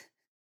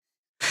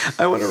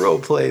 I want to role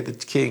play the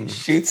king.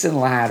 Shoots and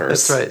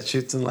ladders. That's right,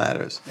 shoots and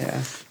ladders.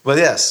 Yeah. But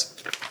yes,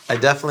 I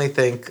definitely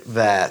think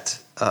that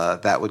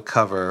that would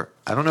cover.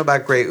 I don't know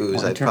about gray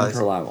ooze. One turn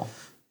per level.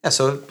 Yeah,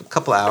 so a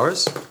couple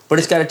hours. But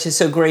it's got to.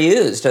 So gray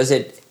ooze, does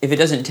it? If it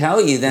doesn't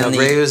tell you, then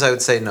gray ooze, I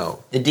would say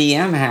no. The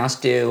DM has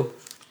to.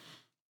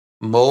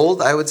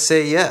 Mold, I would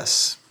say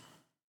yes.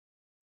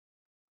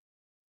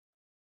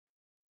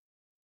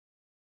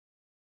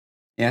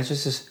 Yeah, it's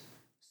just this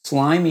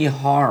slimy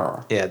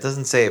horror. Yeah, it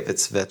doesn't say if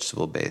it's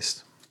vegetable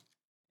based.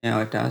 No,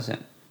 it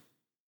doesn't.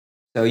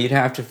 So you'd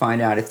have to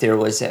find out if there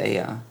was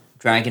a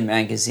Dragon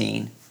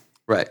magazine.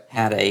 Right.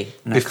 Had an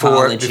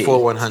before ecology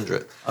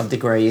 100 of the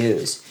gray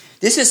ooze.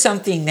 This is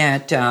something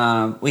that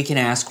we can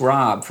ask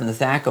Rob from the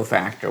Thaco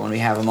Factor when we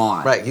have him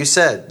on. Right. You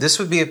said this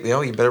would be.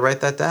 You better write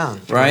that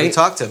down. Right. We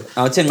talked to him.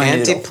 Oh, it's in my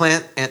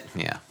anti-plant.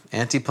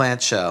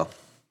 Anti-plant shell.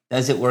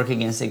 Does it work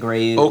against the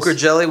gray ooze? Ochre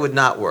jelly would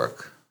not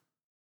work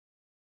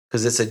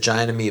because it's a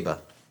giant amoeba.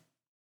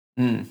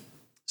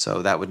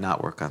 So that would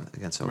not work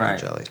against ochre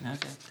jelly.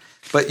 Okay.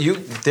 But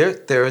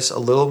there's a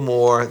little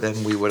more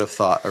than we would have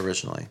thought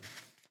originally,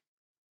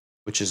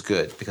 which is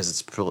good because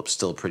it's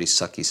still a pretty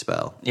sucky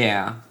spell.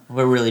 Yeah,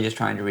 we're really just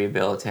trying to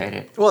rehabilitate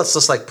it. Well, it's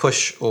just like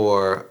push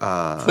or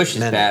push is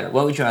mending. bad.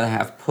 What would you rather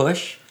have?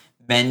 Push,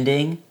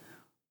 mending,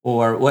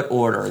 or what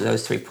order?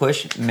 Those three: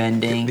 push,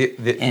 mending,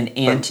 and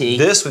anti.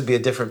 This would be a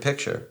different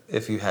picture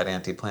if you had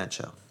anti-plant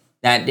shell.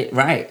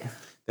 Right.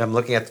 I'm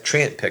looking at the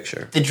treant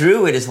picture. The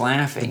druid is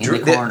laughing in the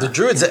corner. The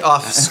druid's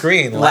off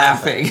screen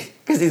laughing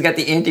because he's got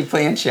the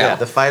anti-plant shell. Yeah,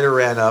 the fighter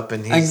ran up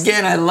and he's...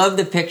 Again, I love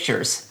the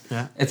pictures.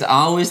 Yeah. It's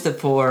always the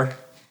poor...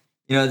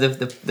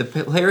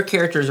 the player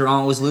characters are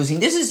always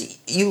losing.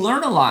 You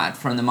learn a lot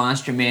from the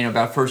Monster Manual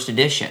about first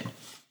edition,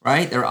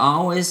 right? They're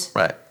always...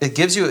 Right. It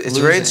gives you... It's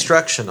losing. very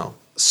instructional.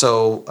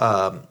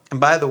 And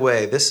by the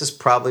way, this is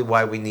probably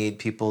why we need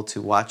people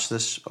to watch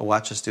us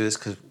do this,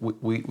 because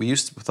we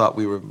used to thought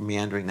we were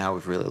meandering. Now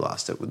we've really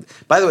lost it.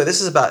 By the way,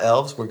 this is about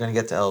elves. We're going to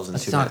get to elves in 2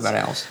 minutes. Let's talk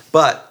about elves.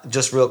 But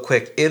just real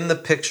quick, in the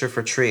picture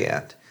for Tree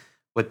Ant,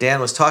 what Dan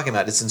was talking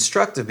about, it's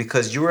instructive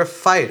because you're a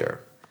fighter,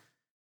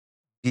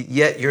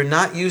 yet you're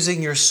not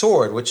using your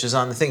sword, which is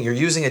on the thing. You're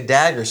using a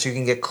dagger so you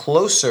can get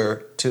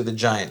closer to the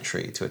giant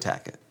tree to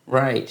attack it.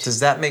 Right. Does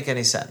that make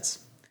any sense?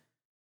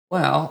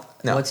 Well,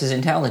 No. What's his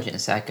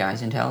intelligence? That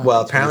guy's intelligence.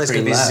 Well, apparently it's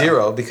going to be low.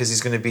 0 because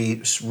he's going to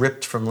be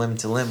ripped from limb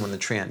to limb when the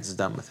tree ant is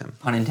done with him.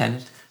 Pun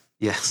intended.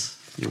 Yes,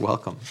 you're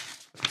welcome.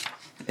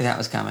 That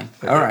was coming.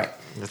 All right.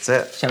 That's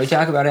it. Shall we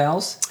talk about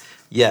elves?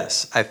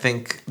 Yes, I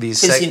think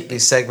these 'Cause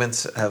these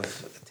segments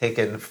have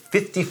taken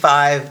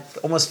 55,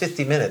 almost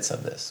 50 minutes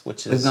of this,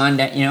 which is... We've gone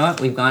down. You know what?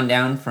 We've gone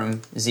down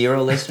from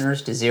 0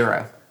 listeners to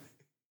 0.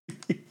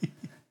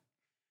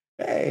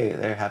 Hey,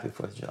 they're happy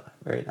 4th of July.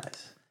 Very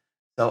nice.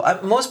 So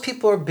most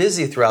people are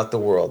busy throughout the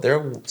world.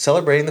 They're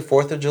celebrating the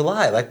 4th of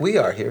July like we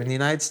are here in the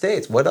United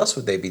States. What else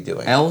would they be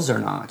doing? Elves are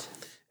not.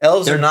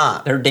 Elves are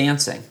not. They're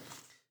dancing.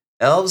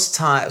 Elves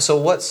time.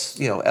 So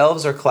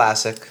elves are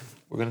classic.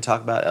 We're going to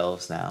talk about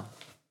elves now.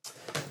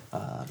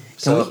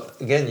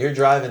 Again, you're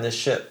driving this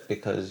ship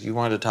because you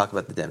wanted to talk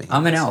about the Demi.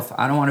 I'm an elf.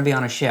 I don't want to be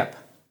on a ship.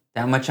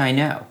 That much I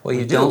know. Well,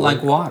 you don't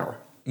like water.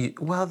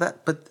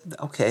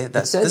 Okay.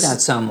 It says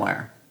that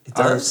somewhere. It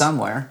does. Or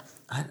somewhere.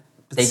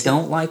 They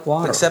don't like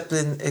water. Except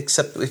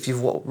if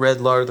you've read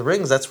Lord of the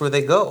Rings, that's where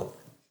they go.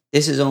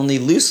 This is only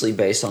loosely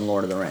based on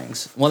Lord of the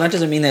Rings. Well, that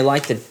doesn't mean they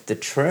like the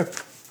trip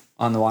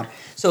on the water.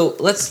 So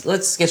let's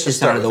get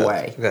this out of the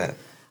way. Go ahead.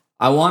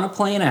 I want to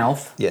play an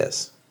elf.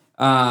 Yes.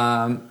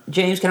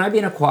 James, can I be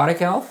an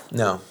aquatic elf?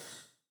 No.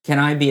 Can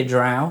I be a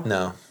drow?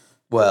 No.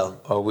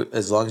 Well,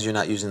 as long as you're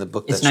not using the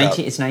book It's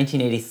that's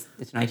 1980.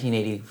 It's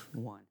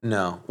 1981.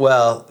 No.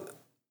 Well,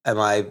 am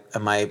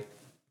I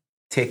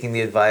taking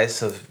the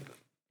advice of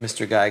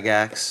Mr.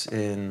 Gygax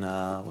in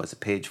was it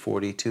page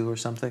 42 or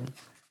something?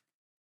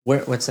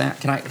 What's that?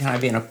 Can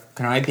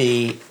I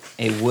be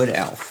a wood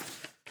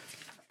elf?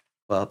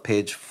 Well,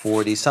 page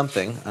 40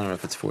 something. I don't know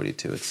if it's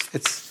 42.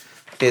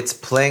 It's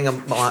playing a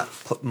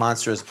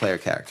monster as a player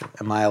character.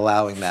 Am I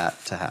allowing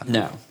that to happen?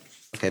 No.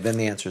 Okay, then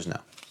the answer is no.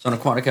 So an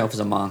aquatic elf is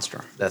a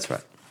monster. That's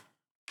right.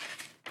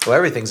 Well,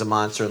 everything's a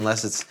monster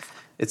unless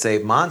it's a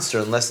monster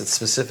unless it's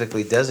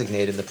specifically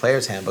designated in the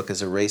player's handbook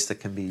as a race that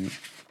can be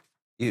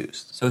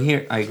used. So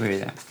here, I agree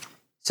with that.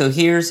 So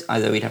here's,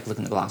 although we'd have to look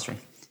in the glossary,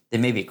 they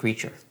may be a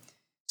creature.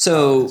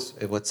 So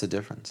what's the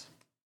difference?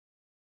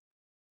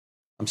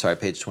 I'm sorry,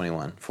 page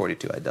 21,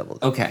 42. I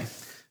doubled. Okay.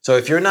 So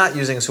if you're not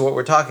using, so what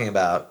we're talking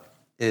about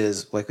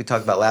is like we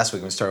talked about last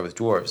week when we started with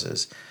dwarves.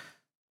 Is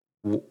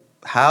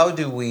how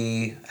do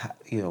we?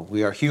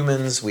 We are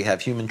humans. We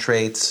have human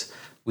traits.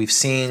 We've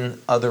seen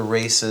other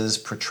races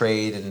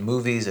portrayed in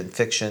movies and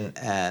fiction,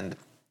 and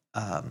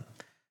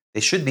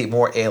they should be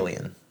more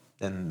alien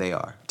than they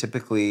are.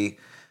 Typically,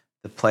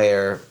 the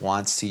player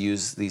wants to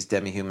use these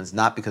demi-humans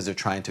not because they're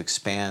trying to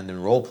expand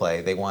and role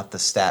play. They want the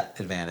stat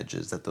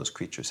advantages that those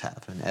creatures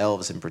have. And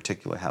elves in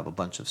particular have a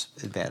bunch of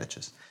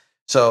advantages.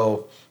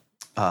 So,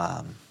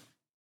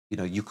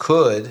 you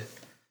could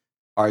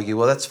argue,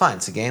 well, that's fine.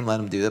 It's a game. Let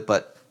them do it.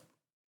 But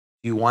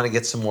do you want to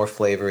get some more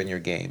flavor in your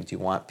game? Do you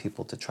want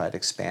people to try to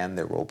expand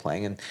their role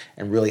playing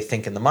and really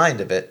think in the mind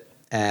of it?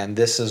 And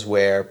this is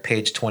where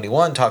page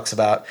 21 talks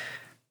about,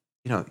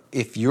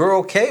 if you're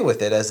okay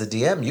with it as a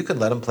DM, you could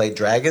let them play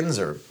dragons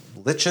or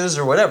liches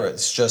or whatever.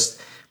 It's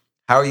just,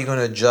 how are you going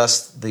to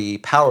adjust the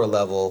power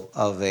level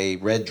of a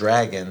red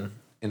dragon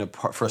in a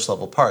first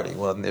level party?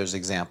 Well, there's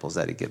examples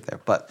that he gives there.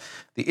 But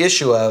the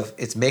issue of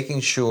it's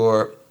making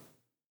sure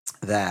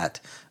that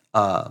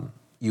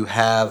you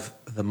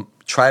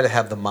try to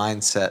have the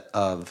mindset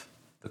of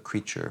the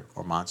creature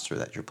or monster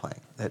that you're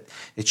playing. That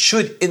it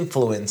should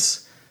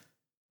influence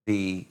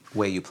the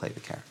way you play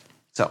the character.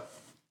 So,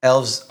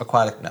 elves,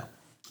 aquatic, no.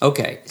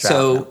 Okay,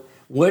 so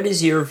what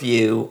is your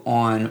view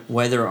on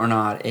whether or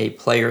not a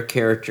player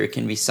character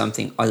can be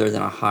something other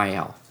than a high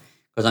elf?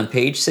 Because on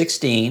page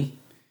 16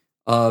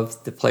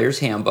 of the player's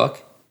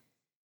handbook,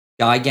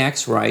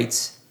 Gygax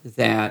writes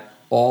that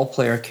all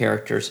player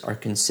characters are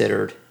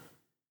considered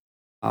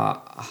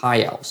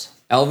high elves.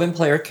 Elven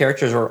player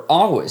characters are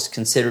always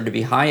considered to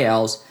be high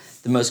elves,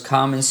 the most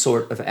common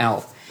sort of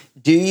elf.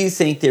 Do you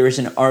think there is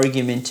an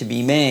argument to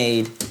be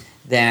made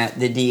that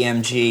the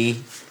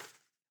DMG...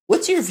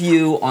 What's your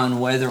view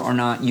on whether or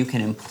not you can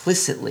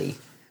implicitly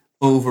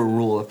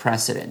overrule a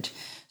precedent?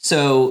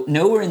 So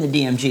nowhere in the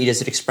DMG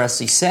does it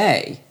expressly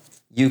say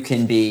you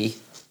can be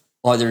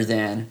other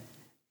than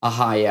a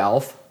high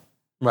elf.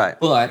 Right.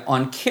 But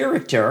on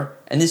character,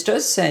 and this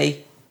does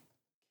say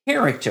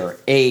character,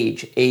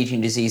 age, aging,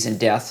 disease, and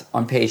death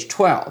on page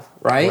 12,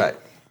 right? Right.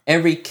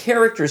 Every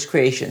character's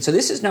creation. So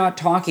this is not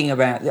talking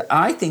about,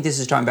 I think this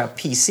is talking about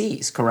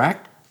PCs,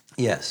 correct?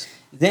 Yes.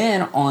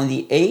 Then on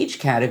the age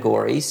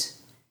categories,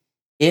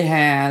 it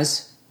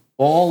has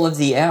all of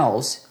the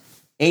elves'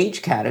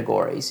 age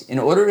categories. In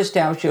order to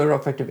establish the overall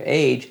effective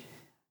age,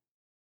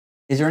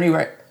 is there any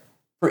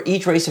for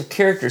each race of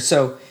characters.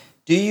 So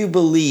do you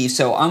believe,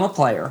 so I'm a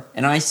player,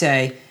 and I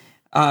say,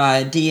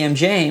 DM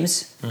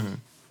James,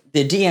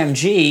 the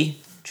DMG,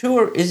 true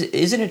or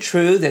isn't it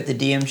true that the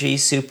DMG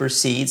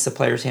supersedes the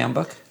player's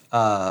handbook?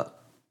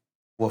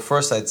 Well,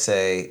 first I'd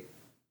say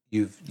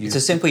you've It's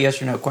a simple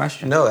yes or no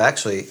question. no,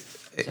 actually,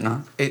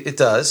 it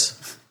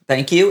does.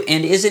 Thank you.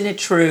 And isn't it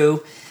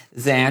true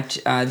that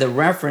the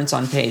reference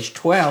on page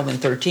 12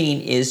 and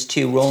 13 is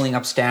to rolling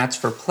up stats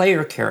for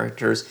player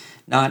characters,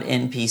 not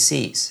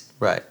NPCs?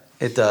 Right.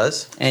 It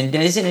does. And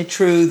isn't it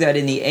true that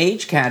in the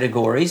age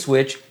categories,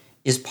 which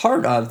is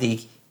part of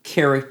the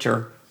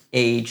character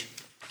age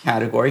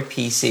category,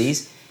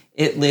 PCs,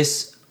 it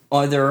lists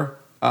other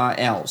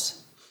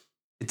elves?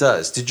 It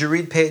does. Did you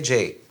read page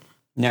 8?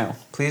 No.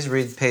 Please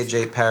read page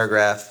 8,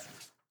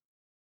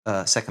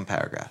 second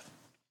paragraph.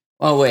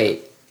 Oh,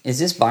 wait. Is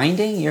this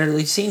binding?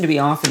 You seem to be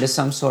off into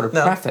some sort of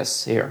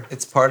preface here.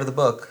 It's part of the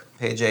book.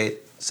 Page 8,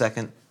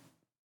 second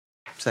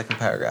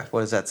paragraph.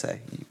 What does that say?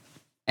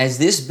 As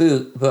this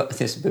book. Is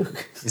this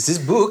book?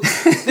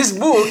 This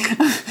book.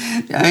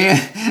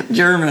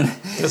 German.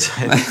 That's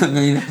right. I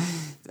mean,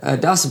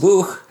 das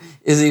Buch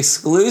is the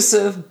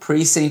exclusive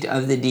precinct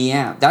of the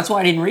DM. That's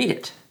why I didn't read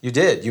it. You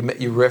did.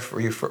 You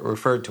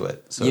referred to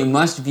it. So. You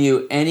must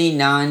view any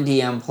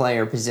non-DM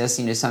player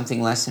possessing to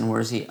something less than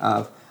worthy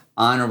of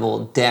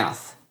honorable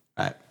death.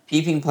 Right.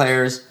 Peeping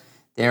players,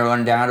 there will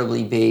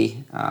undoubtedly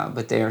be,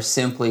 but they are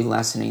simply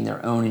lessening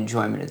their own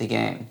enjoyment of the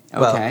game.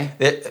 Okay.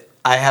 Well,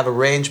 I have a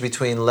range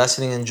between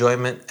lessening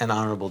enjoyment and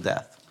honorable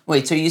death.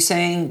 Wait, so you're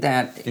saying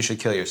that You should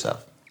kill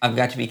yourself. I've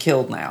got to be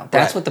killed now?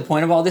 That's Right. what the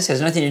point of all this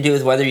has nothing to do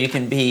with whether you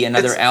can be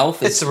another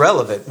elf. It's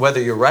irrelevant whether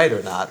you're right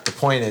or not. The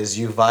point is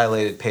you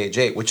violated page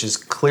 8, which is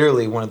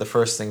clearly one of the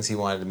first things he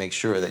wanted to make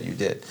sure that you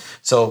did.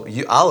 So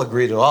I'll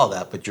agree to all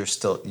that, but you're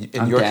still,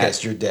 in your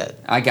case, you're dead.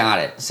 I got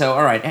it. So,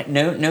 all right,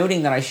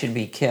 noting that I should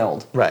be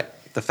killed. Right.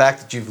 The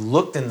fact that you've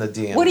looked in the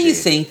DMG. What do you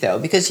think, though?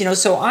 Because,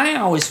 so I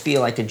always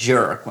feel like a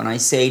jerk when I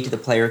say to the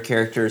player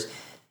characters,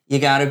 you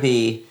got to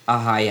be a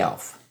high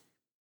elf.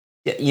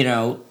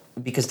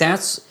 Because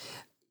that's...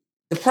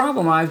 The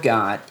problem I've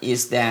got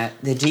is that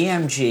the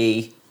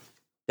DMG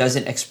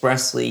doesn't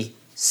expressly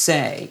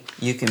say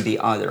you can be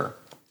other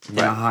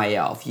than a high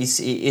elf. You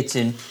see,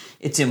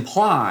 it's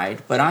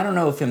implied, but I don't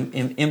know if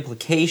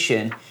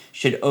implication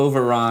should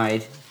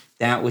override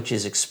that which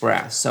is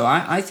expressed. So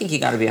I think you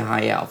got to be a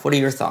high elf. What are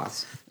your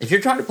thoughts? If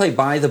you're trying to play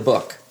by the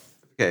book.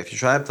 Okay, if you're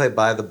trying to play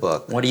by the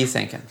book. What are you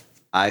thinking?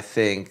 I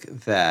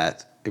think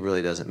that it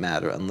really doesn't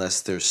matter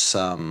unless there's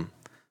some...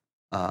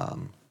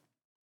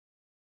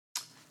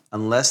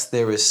 unless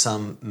there is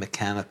some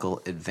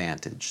mechanical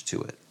advantage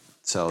to it.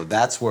 So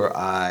that's where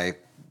I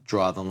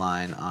draw the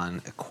line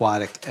on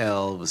aquatic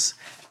elves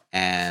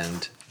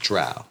and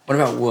drow. What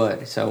about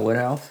wood? So wood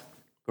elf?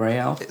 Gray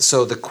elf?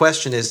 So the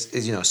question is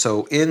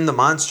so in the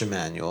monster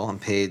manual on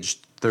page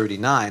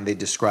 39, they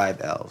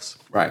describe elves.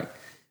 Right.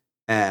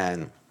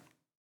 And,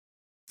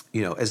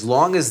 as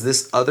long as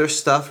this other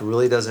stuff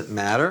really doesn't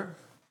matter.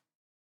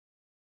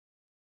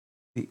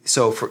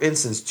 So, for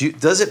instance,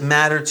 does it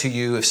matter to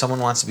you if someone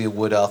wants to be a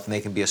wood elf and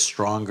they can be a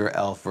stronger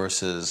elf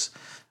versus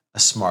a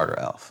smarter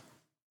elf?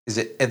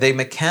 Are they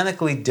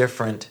mechanically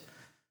different,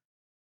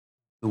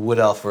 the wood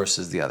elf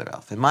versus the other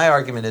elf? And my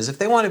argument is if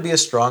they want to be a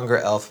stronger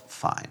elf,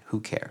 fine, who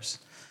cares?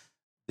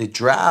 The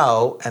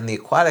drow and the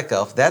aquatic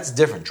elf, that's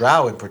different.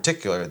 Drow in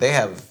particular, they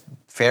have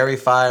fairy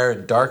fire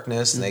and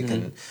darkness, and they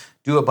can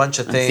do a bunch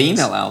of things.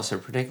 Female elves are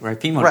particular,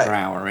 right? Female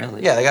drow are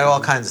really. Yeah, they got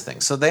all kinds of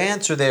things. So the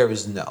answer there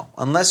is no,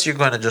 unless you're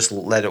going to just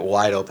let it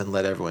wide open,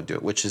 let everyone do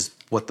it, which is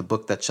what the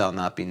book that shall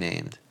not be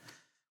named.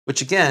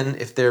 Which again,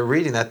 if they're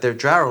reading that, they're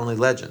drow are only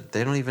legend.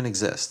 They don't even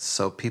exist.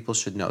 So people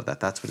should know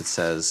that. That's what it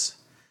says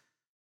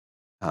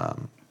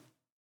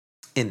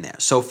in there.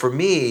 So for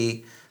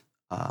me,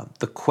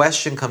 the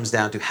question comes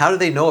down to how do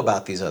they know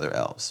about these other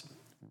elves?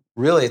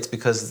 Really, it's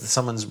because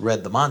someone's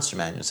read the monster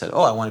manual and said,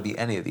 oh, I want to be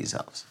any of these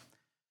elves.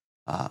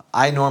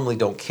 I normally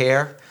don't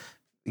care.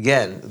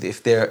 Again,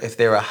 if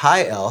they're a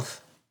high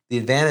elf, the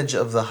advantage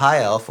of the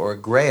high elf or a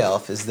gray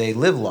elf is they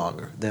live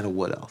longer than a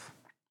wood elf.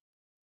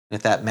 And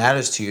if that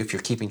matters to you, if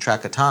you're keeping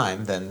track of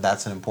time, then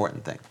that's an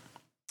important thing.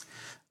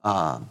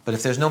 But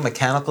if there's no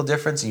mechanical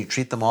difference and you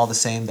treat them all the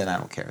same, then I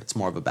don't care. It's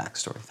more of a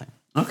backstory thing.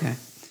 Okay.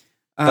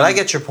 But I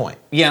get your point.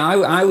 Yeah,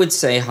 I would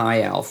say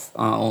high elf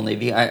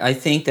only. I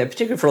think that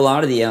particularly for a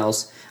lot of the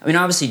elves,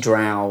 obviously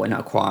drow and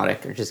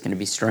aquatic are just going to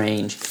be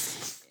strange.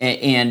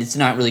 And it's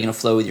not really going to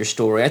flow with your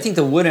story. I think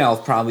the wood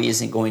elf probably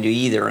isn't going to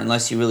either,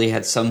 unless you really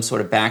had some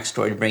sort of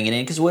backstory to bring it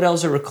in. Because wood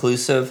elves are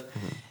reclusive.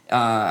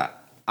 I've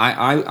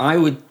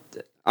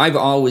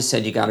always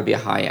said you got to be a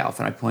high elf,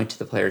 and I point to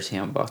the player's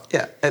handbook.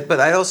 Yeah, but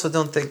I also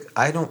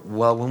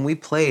when we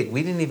played,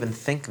 we didn't even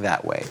think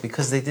that way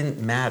because they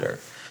didn't matter.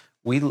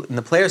 In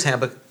the player's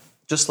handbook,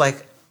 just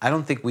like I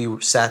don't think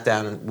we sat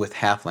down with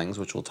halflings,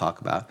 which we'll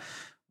talk about.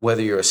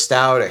 Whether you're a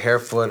stout, a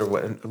harefoot, or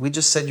what, we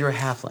just said you're a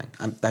halfling.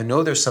 I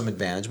know there's some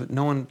advantage, but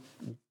no one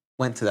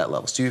went to that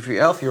level. So if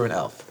you're elf, you're an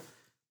elf.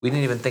 We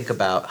didn't even think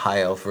about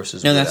high elf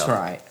versus No, wood that's elf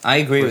right. I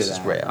agree with versus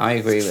that. gray elf. I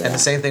agree with that. And the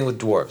same thing with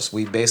dwarves.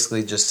 We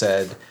basically just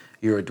said,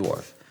 you're a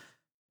dwarf.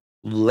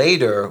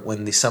 Later,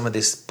 when some of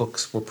these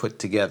books were put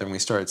together and we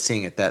started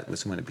seeing it, that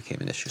was when it became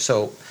an issue.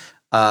 So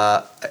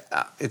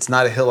it's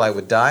not a hill I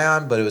would die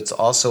on, but it's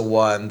also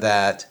one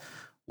that,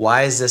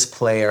 why is this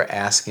player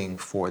asking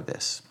for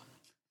this?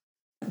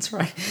 That's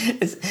right.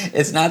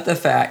 It's not the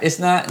fact. It's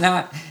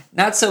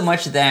not so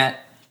much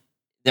that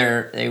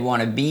they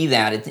want to be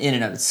that. It in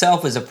and of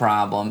itself is a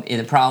problem.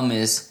 The problem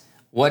is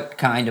what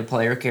kind of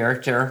player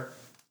character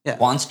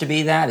wants to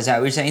be that. Is that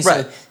what you're saying?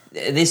 Right. So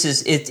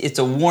it's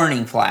a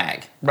warning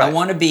flag. Right. I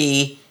want to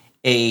be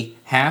a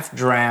half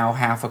drow,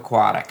 half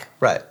aquatic.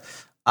 Right.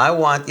 I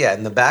want,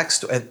 and the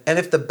backstory, and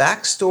if the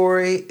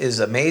backstory is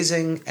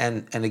amazing,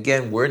 and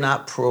again, we're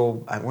not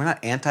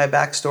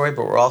anti-backstory,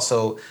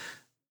 but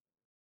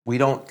we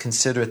don't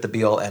consider it the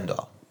be-all,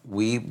 end-all.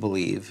 We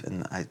believe,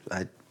 and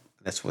I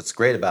that's what's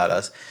great about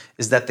us,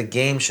 is that the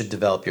game should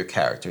develop your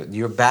character.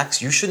 You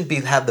shouldn't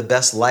have the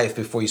best life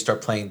before you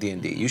start playing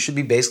D&D. You should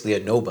be basically a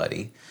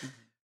nobody.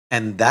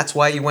 And that's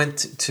why you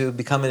went to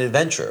become an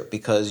adventurer,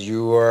 because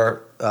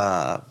your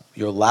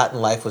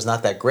Latin life was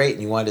not that great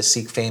and you wanted to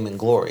seek fame and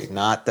glory.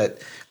 Not that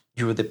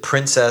you were the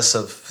princess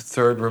of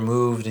third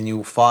removed and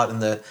you fought in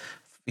the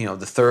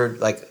third,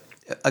 like,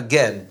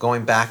 again,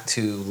 going back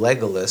to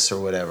Legolas or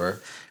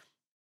whatever.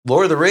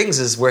 Lord of the Rings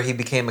is where he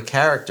became a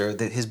character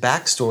that his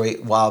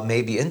backstory, while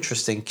maybe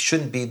interesting,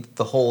 shouldn't be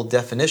the whole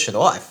definition.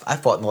 Oh, I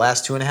fought in the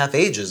last 2.5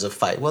 ages of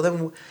fight. Well,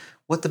 then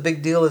what the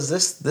big deal is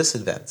this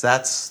event?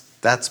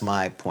 That's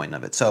my point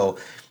of it. So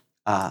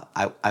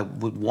I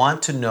would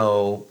want to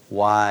know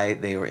why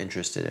they were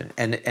interested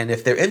in it. And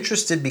if they're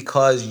interested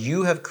because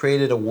you have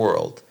created a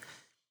world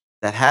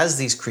that has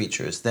these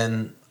creatures,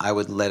 then I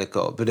would let it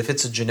go. But if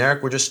it's a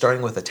generic, we're just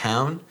starting with a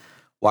town,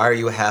 why are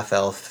you a half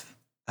elf,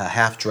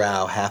 half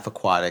drow, half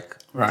aquatic?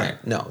 Right.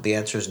 No, the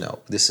answer is no.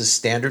 This is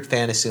standard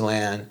fantasy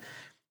land.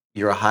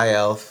 You're a high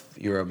elf,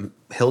 you're a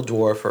hill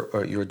dwarf,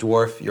 or you're a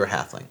dwarf, you're a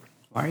halfling.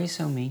 Why are you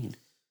so mean?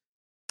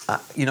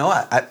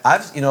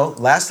 I've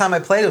last time I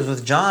played it was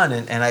with John,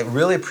 and I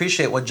really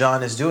appreciate what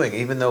John is doing,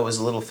 even though it was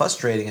a little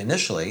frustrating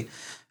initially,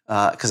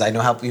 because I know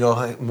how,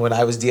 when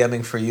I was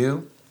DMing for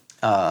you,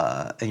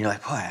 and you're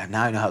like, boy,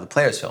 now I know how the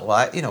players feel.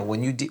 Well,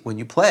 when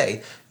you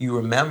play, you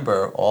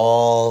remember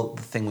all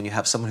the thing when you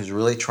have someone who's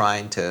really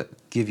trying to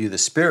give you the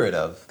spirit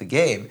of the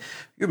game.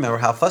 You remember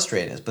how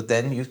frustrating it is, but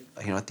then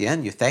at the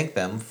end you thank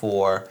them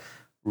for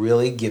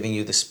really giving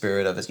you the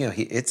spirit of it.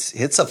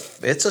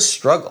 It's a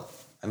struggle.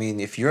 I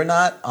mean, if you're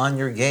not on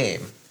your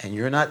game and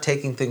you're not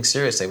taking things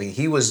seriously, I mean,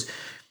 he was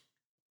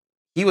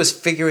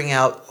figuring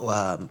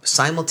out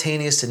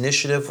simultaneous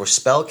initiative or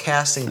spell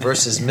casting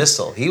versus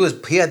missile. He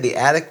had the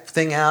attic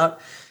thing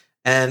out,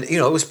 and it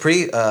was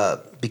pretty.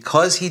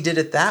 Because he did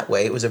it that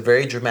way, it was a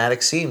very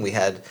dramatic scene. We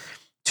had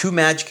 2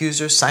 magic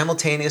users,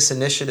 simultaneous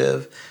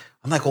initiative.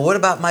 I'm like, well, what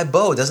about my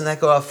bow? Doesn't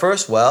that go out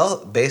first?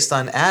 Well, based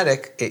on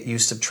attic, you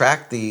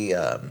subtract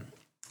the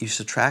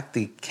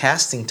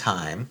casting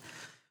time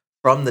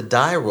from the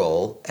die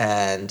roll,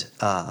 and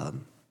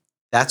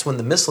that's when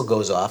the missile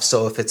goes off.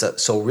 So if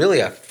it's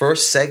really a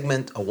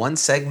one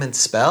segment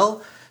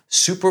spell,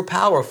 super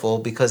powerful,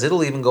 because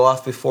it'll even go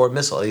off before a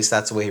missile. At least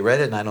that's the way he read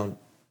it, and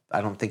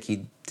I don't think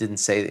he didn't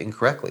say it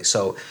incorrectly.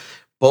 So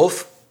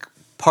both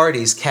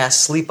parties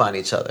cast sleep on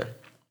each other,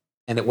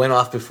 and it went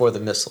off before the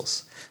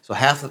missiles. So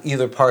half of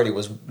either party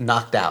was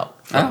knocked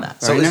out from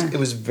that. So it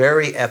was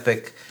very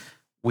epic,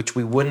 which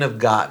we wouldn't have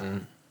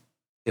gotten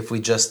if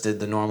we just did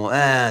the normal,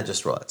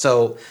 just roll it.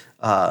 So,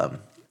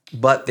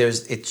 but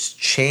it's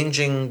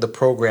changing the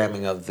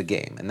programming of the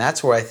game. And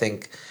that's where I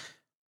think,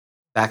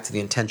 back to the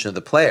intention of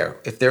the player,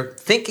 if they're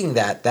thinking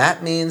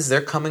that means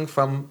they're coming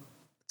from,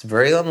 it's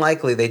very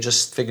unlikely they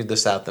just figured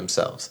this out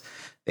themselves.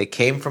 They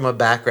came from a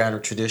background or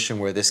tradition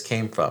where this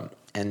came from.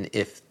 And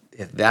if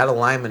that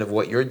alignment of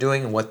what you're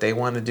doing and what they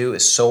want to do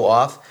is so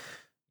off,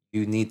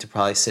 you need to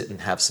probably sit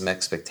and have some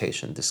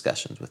expectation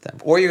discussions with them.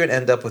 Or you're going to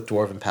end up with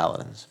dwarven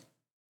paladins.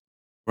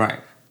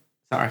 Right.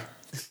 Sorry.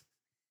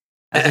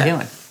 How's he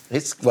doing?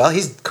 He's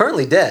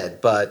currently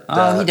dead, but...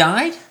 he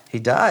died? He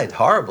died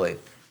horribly.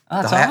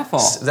 Oh, that's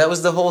awful. That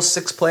was the whole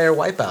 6-player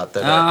wipeout.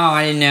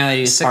 I didn't know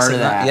he was part of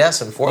that.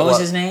 Yes, what was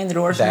his name, the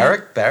dwarf's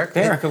name?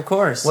 Barrick, of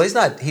course. Well, he's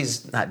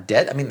not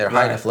dead. I mean, they're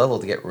high enough level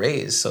to get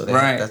raised, so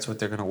that's what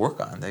they're going to work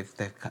on.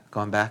 They've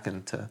gone back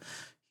and to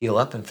heal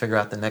up and figure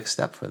out the next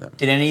step for them.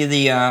 Did any of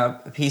the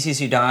PCs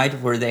who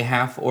died, were they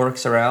half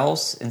orcs or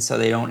elves, and so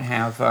they don't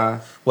have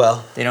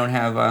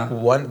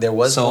one? There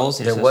was souls.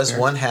 There was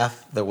one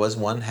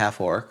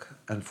half orc.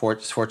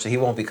 Unfortunately, he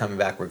won't be coming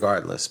back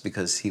regardless,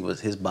 because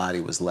his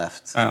body was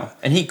left. Oh,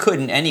 and he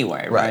couldn't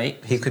anyway,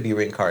 right? He could be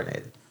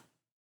reincarnated.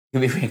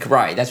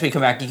 Right. That's where he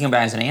come back. He came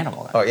back as an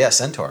animal. Then. Oh yeah,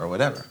 centaur or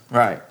whatever.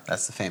 Right.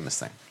 That's the famous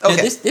thing. Okay.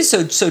 Now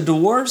so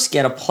dwarves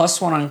get a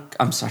 +1 on.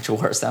 I'm sorry,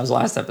 dwarves. That was the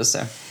last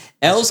episode.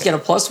 Elves get a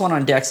 +1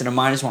 on Dex and a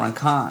 -1 on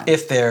Con.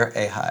 If they're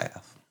a high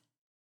elf.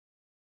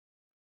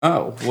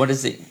 Oh, what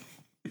is it?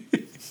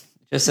 It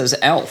just says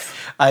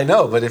elf. I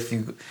know, but if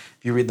you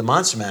If you read the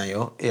monster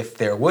manual, if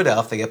they're wood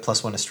elf, they get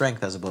 +1 to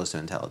strength as opposed to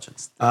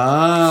intelligence.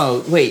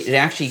 Oh, wait, it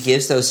actually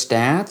gives those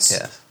stats?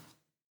 Yes.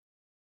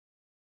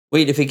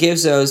 Wait, if it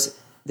gives those,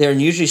 they're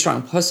usually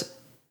strong. Plus,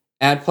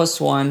 add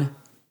 +1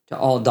 to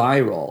all die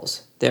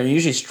rolls. They're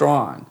usually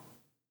strong.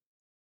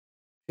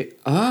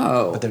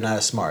 Oh. But they're not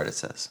as smart, it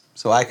says.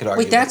 So I could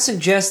argue. Wait, that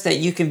suggests that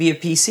you can be a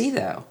PC,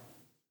 though.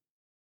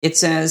 It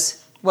says...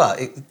 Well,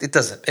 it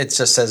doesn't. It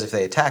just says if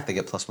they attack, they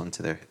get +1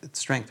 to their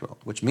strength roll,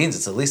 which means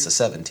it's at least a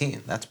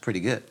 17. That's pretty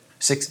good.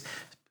 Because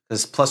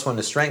 +1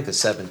 to strength is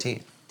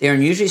 17. They are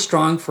unusually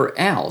strong for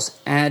elves.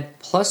 Add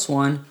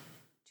 +1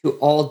 to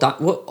all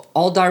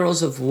die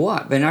rolls of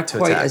what? But not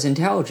quite attack. as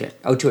intelligent.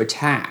 Oh, to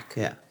attack.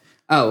 Yeah.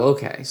 Oh,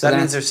 okay. So that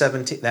means they're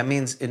 17. That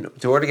means in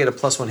order to get a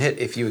 +1 hit,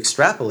 if you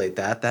extrapolate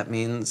that, that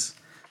means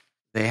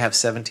they have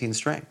 17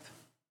 strength.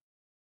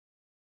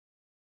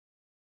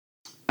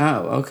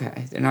 Oh,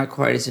 okay. They're not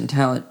quite as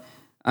intelligent.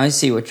 I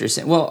see what you're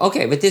saying. Well,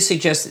 okay, but this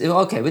suggests...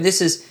 Okay, but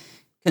this is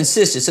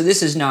consistent. So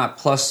this is not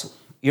plus...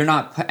 You're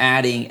not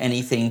adding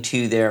anything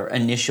to their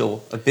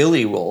initial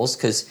ability rolls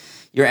because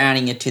you're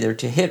adding it to their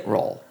to-hit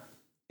roll.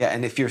 Yeah,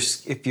 and if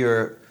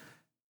you're...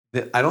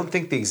 I don't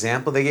think the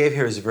example they gave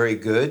here is very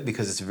good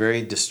because it's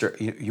very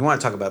you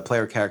want to talk about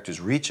player characters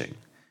reaching.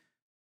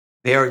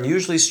 They are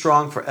unusually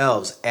strong for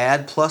elves.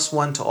 Add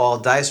 +1 to all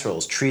dice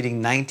rolls,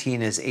 treating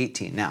 19 as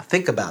 18. Now,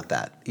 think about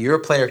that. You're a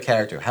player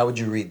character. How would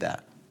you read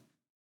that?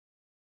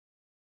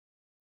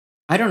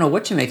 I don't know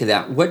what to make of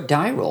that. What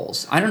die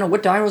rolls? I don't know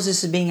what die rolls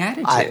this is being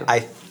added to. I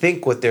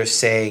think what they're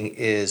saying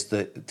is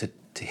to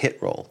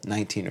hit roll,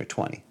 19 or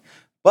 20.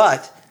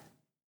 But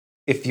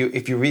if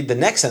you read the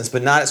next sentence,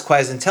 but not as quite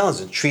as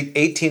intelligent, treat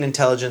 18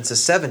 intelligence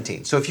as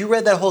 17. So if you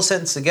read that whole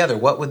sentence together,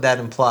 what would that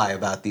imply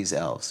about these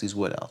elves, these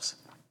wood elves?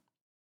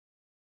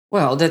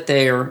 Well, that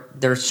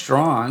they're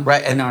strong,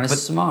 right, and not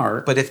as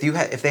smart. But if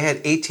they had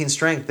 18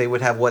 strength, they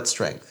would have what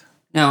strength?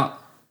 Now,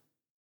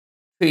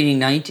 treating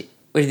 19,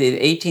 what do they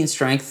have 18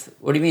 strength?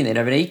 What do you mean they'd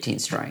have an 18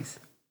 strength?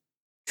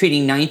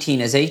 Treating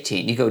 19 as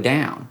 18, you go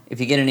down. If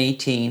you get an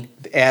 18,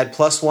 add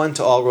 +1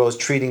 to all rolls,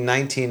 treating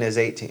 19 as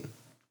 18.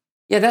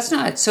 Yeah, that's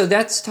not. So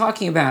that's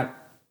talking about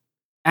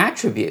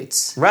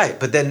attributes, right?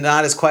 But then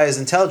not as quite as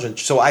intelligent.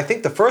 So I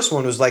think the first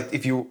one was like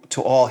if you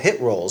to all hit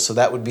rolls. So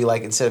that would be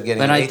like instead of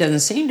getting. But it doesn't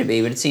seem to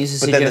be. But it seems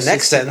to. But then the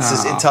next sentence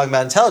is talking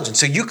about intelligence.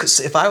 So you could,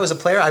 if I was a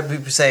player, I'd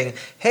be saying,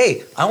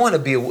 "Hey, I want to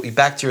be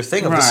back to your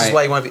thing of this is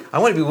why you want to be. I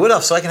want to be wood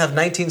elf so I can have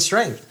 19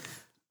 strength.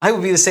 I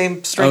would be the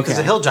same strength as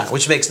a hill giant,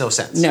 which makes no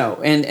sense.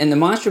 No, and the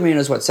monster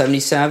manual is what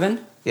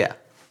 77. Yeah.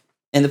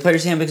 And the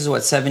player's handbook is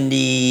what,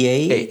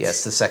 78?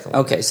 Yes, the second one.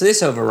 Okay, so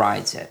this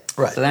overrides it.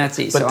 Right. So that's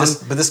easy. But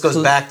this goes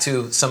back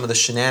to some of the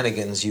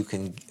shenanigans you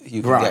can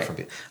get from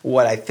people.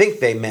 What I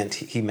think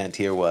he meant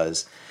here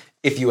was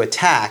if you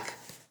attack,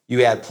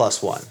 you add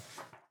 +1.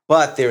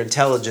 But their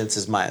intelligence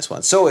is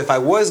 -1. So if I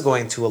was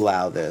going to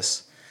allow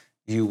this,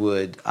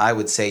 I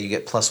would say you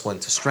get +1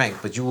 to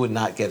strength, but you would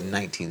not get a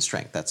 19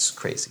 strength. That's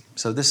crazy.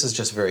 So this is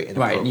just very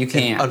right, you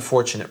can't.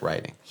 Unfortunate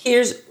writing.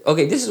 This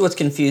is what's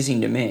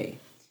confusing to me.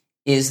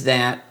 Is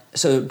that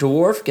so?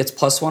 Dwarf gets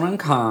 +1 on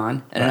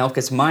con, and an elf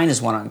gets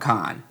 -1 on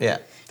con. Yeah.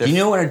 Do you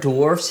know what a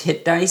dwarf's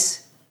hit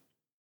dice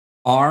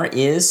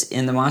is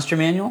in the monster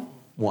manual?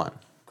 1.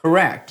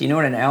 Correct. Do you know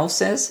what an elf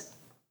says?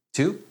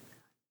 2.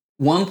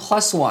 1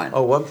 + 1.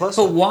 Oh, 1 + 1.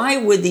 But why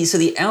would so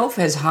the elf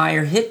has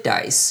higher hit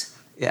dice?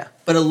 Yeah.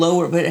 But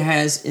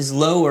it is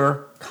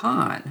lower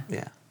con.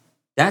 Yeah.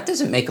 That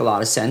doesn't make a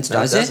lot of sense,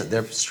 does it? it? Doesn't.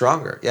 They're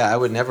stronger. Yeah,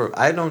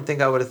 I don't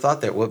think I would have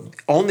thought that. The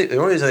only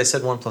reason I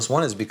said 1 +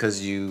 1 is because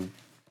you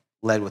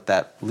led with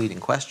that leading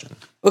question.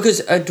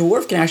 Because a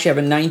dwarf can actually have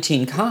a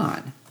 19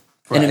 con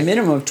and a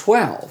minimum of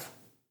 12.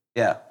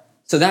 Yeah.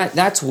 So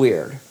that's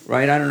weird,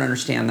 right? I don't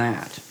understand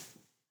that.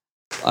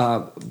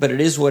 But it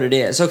is what it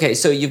is. Okay,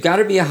 so you've got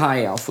to be a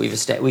high elf, we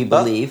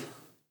believe.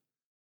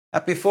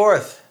 Happy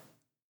 4th.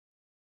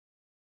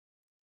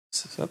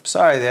 So,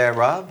 sorry there,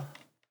 Rob.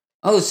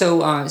 Oh, so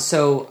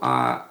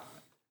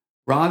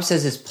Rob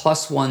says it's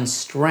 +1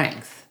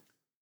 strength.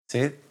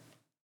 See,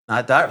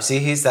 not die.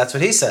 See, that's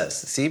what he says.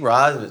 See,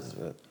 Rob,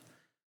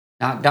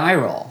 not die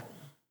roll.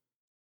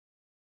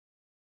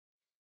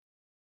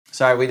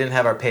 Sorry, we didn't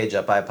have our page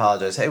up. I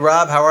apologize. Hey,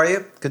 Rob, how are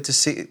you? Good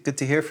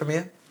to hear from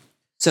you.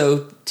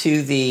 But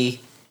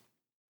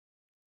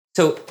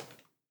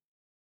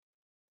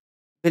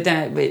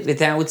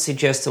that would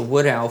suggest a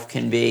wood elf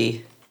can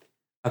be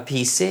a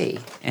PC,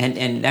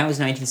 and that was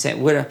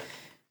 1970.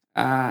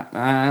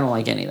 I don't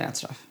like any of that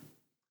stuff.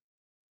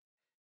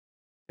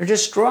 They're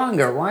just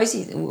stronger. Why is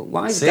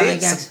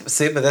Gygax?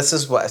 See, but this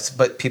is what.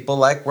 But people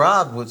like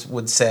Rob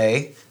would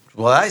say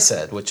what I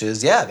said, which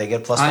is they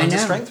get +1 to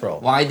strength roll.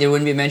 Why there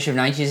wouldn't be a mention of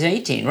 19 to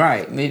 18?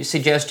 Right, maybe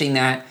suggesting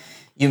that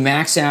you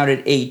max out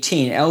at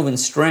 18, elven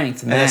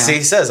strength. And see,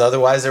 he says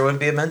otherwise there wouldn't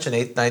be a mention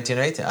 19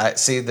 or 18.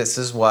 This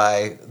is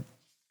why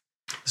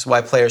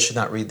players should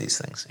not read these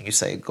things. You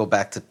say go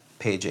back to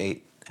page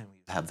 8 and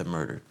we have them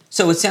murdered.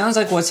 So it sounds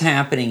like what's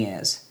happening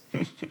is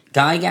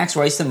Gygax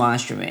writes the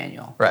monster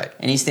manual. Right.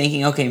 And he's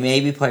thinking, okay,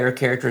 maybe player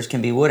characters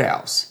can be wood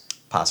elves.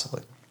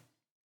 Possibly.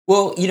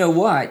 Well, you know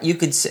what? You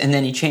could, and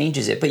then he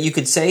changes it, but you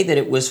could say that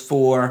it was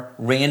for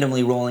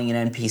randomly rolling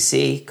an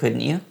NPC, couldn't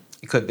you?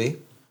 It could be.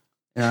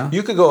 Yeah.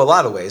 You could go a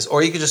lot of ways,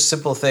 or you could just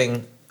simple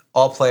thing: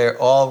 all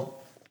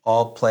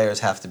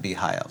players have to be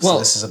high elves. Well, so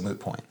this is a moot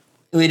point.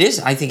 It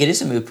is. I think it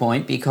is a moot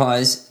point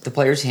because the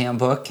player's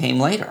handbook came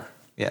later.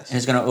 Yes, and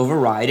it's going to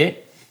override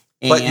it.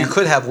 But you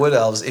could have wood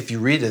elves if you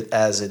read it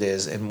as it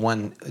is in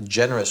one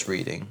generous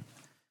reading.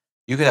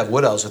 You could have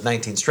wood elves with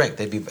 19 strength.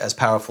 They'd be as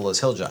powerful as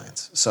hill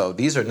giants. So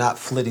these are not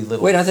flitty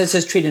little. Wait, I thought it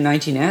says treat a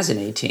 19 as an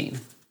 18.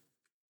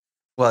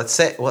 Well,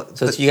 so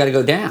you got to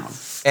go down.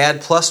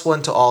 Add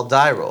 +1 to all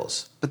die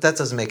rolls, but that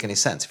doesn't make any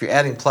sense. If you're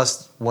adding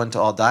 +1 to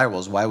all die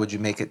rolls, why would you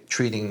make it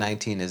treating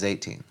 19 as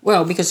 18?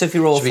 Well, because if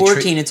you roll a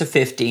 14, it's a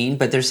 15,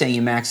 but they're saying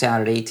you max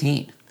out at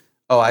 18.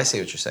 Oh, I see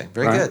what you're saying.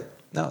 Very good.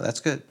 No, that's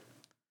good.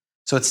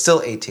 So it's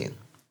still 18.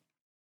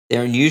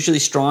 They're unusually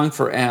strong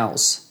for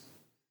elves.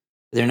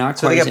 They're not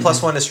so quite. So they get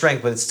 +1 to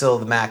strength, but it's still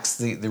the max,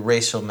 the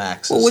racial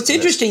max. Well, what's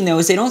interesting, though,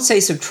 is they don't say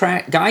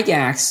subtract.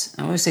 Gygax,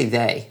 I want to say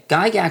they.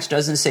 Gygax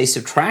doesn't say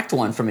subtract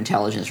 1 from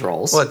intelligence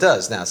rolls. Well, it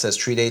does now. It says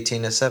treat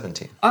 18 as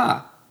 17.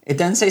 It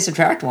doesn't say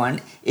subtract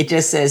 1. It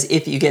just says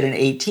if you get an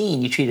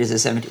 18, you treat it as a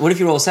 17. What if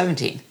you roll a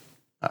 17?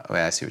 Wait,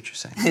 I see what you're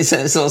saying. It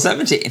says roll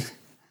 17.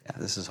 Yeah,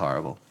 this is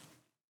horrible.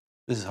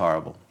 This is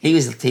horrible. He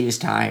was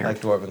tired.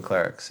 Like Dwarven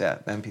clerics, yeah.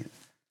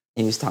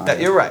 He was tired. Yeah,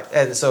 you're right.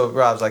 And so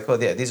Rob's like,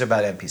 well, yeah, these are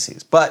about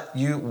NPCs. But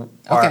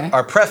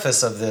our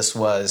preface of this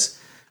was,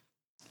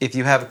 if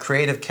you have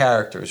creative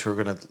characters who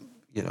are going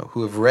to,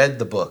 who have read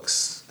the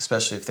books,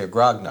 especially if they're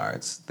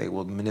grognards, they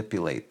will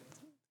manipulate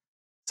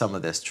some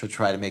of this to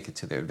try to make it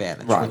to their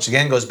advantage. Right. Which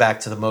again goes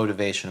back to the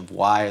motivation of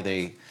why are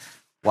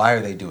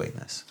they doing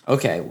this?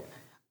 Okay.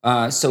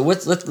 So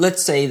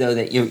let's say though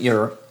that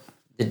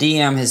the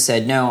DM has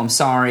said no, I'm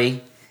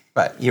sorry.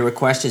 Right. Your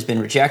request has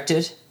been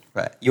rejected.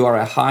 Right. You are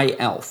a high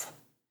elf.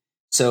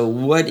 So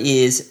what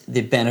is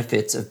the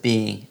benefits of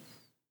being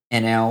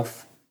an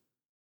elf?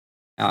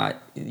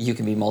 You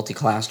can be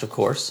multi-classed, of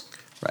course.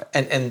 Right.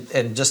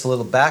 And just a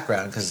little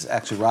background, because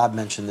actually Rob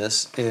mentioned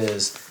this,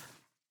 is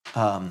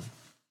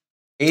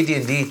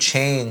AD&D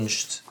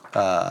changed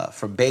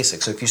from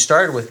basic. So if you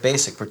started with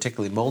basic,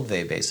 particularly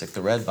Moldvay basic,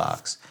 the red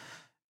box,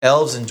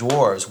 elves and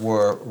dwarves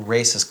were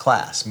race as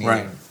class,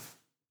 meaning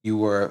you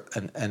were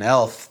an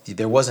elf.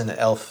 There wasn't an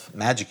elf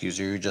magic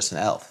user, you were just an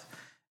elf.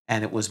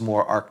 And it was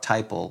more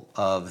archetypal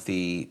of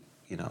the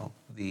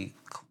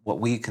what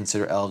we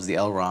consider elves, the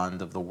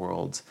Elrond of the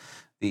world,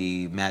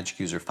 the magic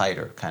user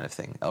fighter kind of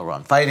thing.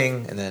 Elrond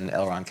fighting, and then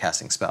Elrond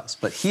casting spells.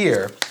 But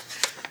here,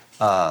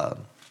 an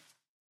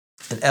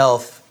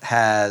elf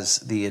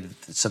has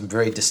some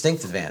very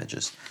distinct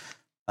advantages.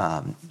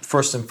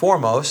 First and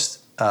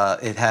foremost,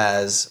 it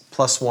has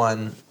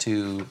 +1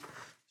 to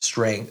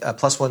strength,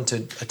 +1 to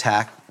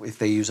attack if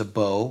they use a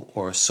bow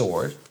or a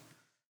sword,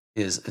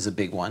 is a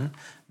big one.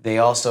 They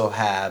also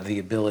have the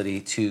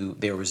ability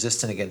they're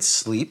resistant against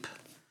sleep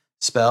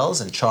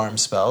spells and charm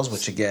spells,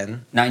 which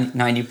again...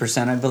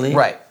 90%, I believe?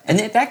 Right. And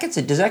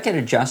does that get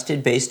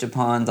adjusted based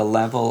upon the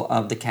level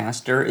of the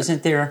caster?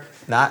 Isn't there...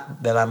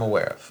 Not that I'm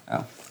aware of.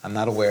 Oh. I'm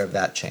not aware of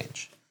that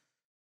change.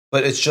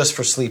 But it's just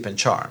for sleep and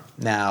charm.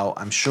 Now,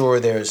 I'm sure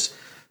there's,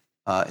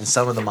 in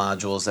some of the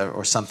modules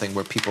or something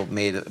where people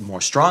made a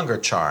more stronger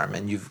charm,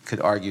 and you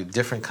could argue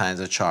different kinds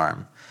of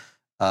charm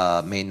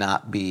may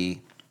not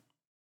be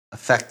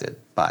affected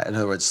by. In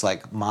other words,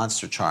 like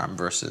monster charm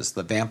versus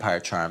the vampire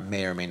charm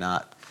may or may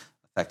not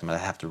affect them. I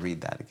have to read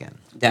that again.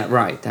 That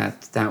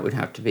would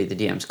have to be the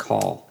DM's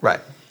call. Right,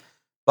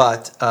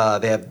 but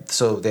they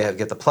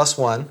get the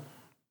 +1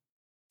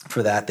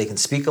 for that. They can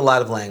speak a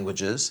lot of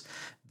languages.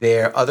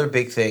 Their other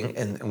big thing,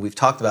 and we've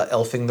talked about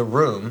elfing the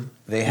room.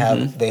 They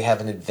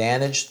have an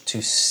advantage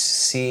to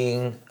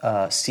seeing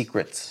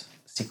secret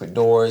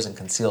doors and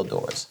concealed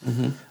doors,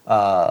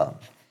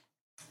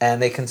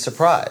 and they can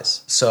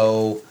surprise.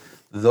 So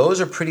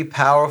those are pretty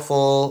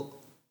powerful.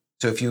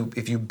 So if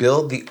you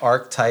build the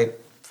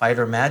archetype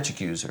fighter magic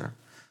user,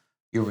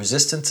 you're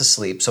resistant to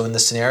sleep. So in the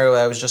scenario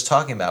I was just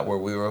talking about, where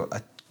we were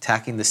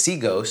attacking the sea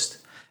ghost,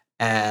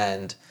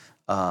 and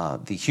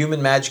the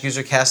human magic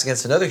user cast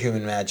against another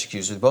human magic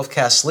user, they both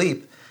cast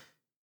sleep.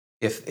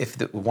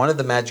 If one of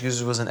the magic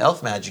users was an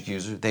elf magic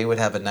user, they would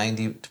have a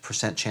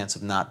 90% chance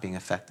of not being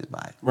affected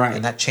by it. Right.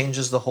 And that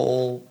changes the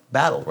whole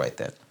battle right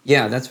there.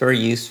 Yeah, that's very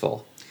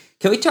useful.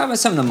 Can we talk about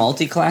some of the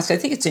multi-class? I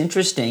think it's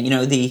interesting.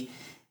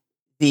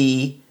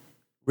 The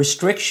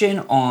restriction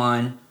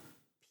on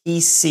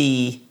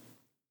PC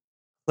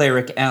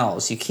cleric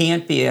elves. You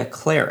can't be a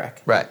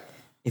cleric. Right.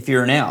 If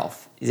you're an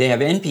elf. They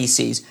have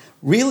NPCs.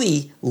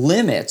 Really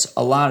limits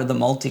a lot of the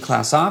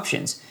multi-class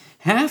options.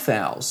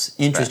 Half-elves,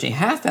 interesting. Right.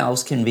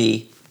 Half-elves can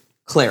be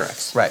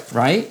clerics. Right.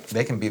 Right?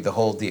 They can be the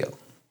whole deal.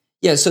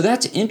 Yeah, so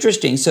that's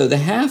interesting. So the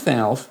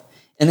half-elf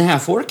and the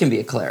half-orc can be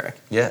a cleric.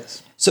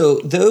 Yes. So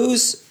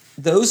those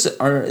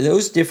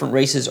different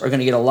races are going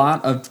to get a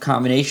lot of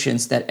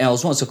combinations that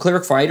elves want. So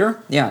cleric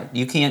fighter, yeah,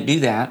 you can't do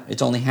that.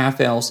 It's only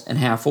half-elves and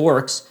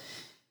half-orcs.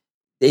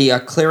 The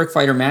cleric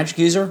fighter magic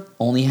user,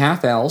 only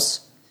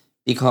half-elves,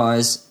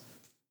 because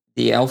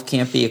The elf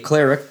can't be a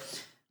cleric.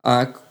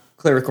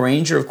 Cleric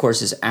ranger, of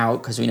course, is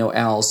out because we know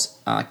elves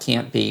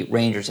can't be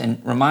rangers.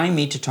 And remind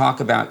me to talk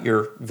about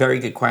your very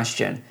good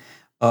question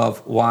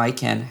of why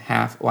can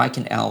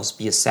elves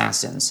be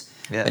assassons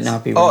but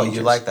not be rangers? Oh,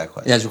 you like that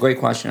question? That's a great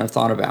question. I've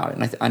thought about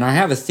it, and I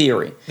have a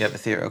theory. You have a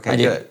theory. Okay,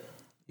 good.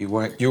 You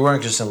weren't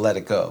just going to let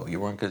it go. You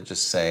weren't going to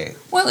just say.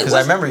 Well, because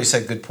I remember you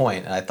said good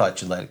point, and I thought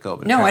you'd let it go.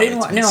 But no, I didn't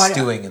want. No,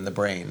 stewing in the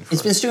brain.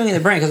 It's been stewing in the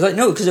brain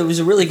because it was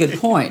a really good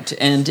point,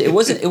 and it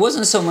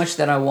wasn't so much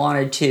that I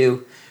wanted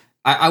to.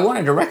 I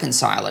wanted to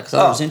reconcile it because I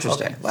thought it was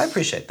interesting. Okay. Well, I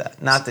appreciate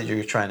that. Not that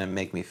you're trying to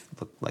make me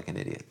look like an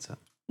idiot. So.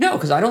 No,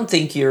 because I don't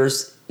think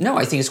yours. No,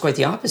 I think it's quite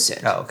the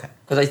opposite. Oh, okay.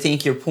 Because I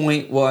think your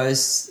point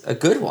was a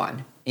good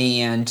one,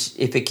 and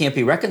if it can't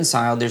be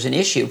reconciled, there's an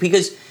issue.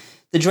 Because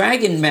the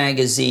Dragon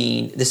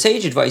magazine, the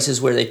Sage Advice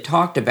is where they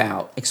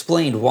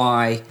explained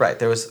why. Right.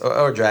 There was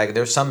Dragon.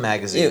 There was some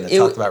magazine that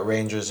talked about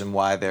rangers and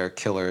why they're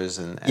killers,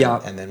 and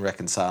then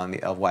reconciling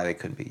why they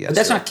couldn't be. Yes, but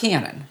that's not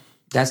canon.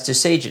 That's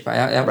just Sage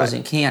Advice. That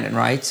wasn't canon,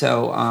 right?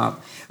 So,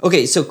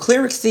 so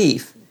cleric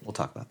thief. We'll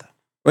talk about that.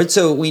 Right.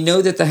 So we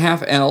know that the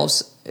half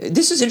elves.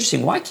 This is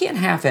interesting. Why can't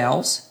half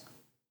elves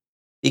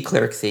be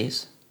cleric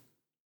thieves?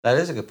 That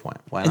is a good point.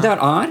 Why not? Isn't that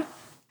odd?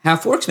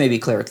 Half orcs may be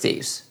cleric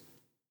thieves.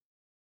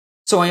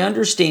 So I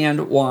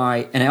understand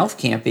why an elf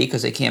can't be,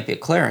 because they can't be a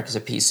cleric as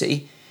a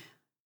PC.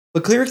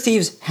 But cleric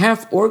thieves,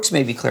 half orcs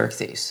may be cleric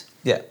thieves.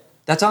 Yeah.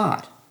 That's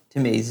odd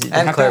to me.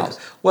 And cleric.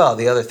 Well,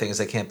 the other thing is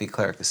they can't be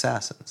cleric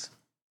assassins.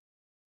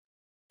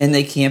 And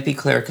they can't be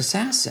cleric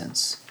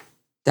assassins.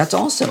 That's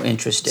also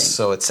interesting.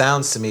 So it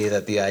sounds to me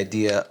that the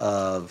idea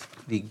of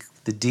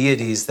the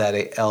deities that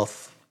a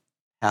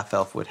half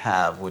elf would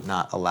have would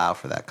not allow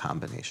for that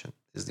combination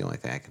is the only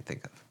thing I can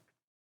think of.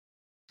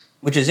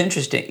 Which is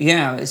interesting.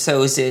 Yeah.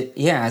 So is it?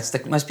 Yeah.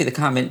 Must be the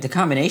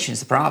combination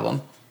is the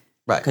problem.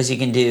 Right. Because you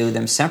can do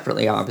them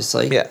separately,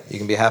 obviously. Yeah. You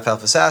can be a half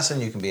elf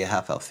assassin. You can be a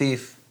half elf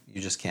thief. You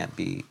just can't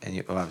be, and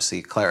you obviously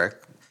a cleric.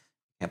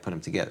 You can't put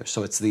them together.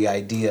 So it's the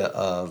idea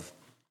of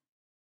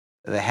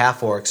the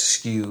half orcs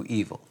skew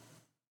evil.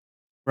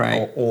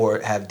 Right. Or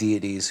have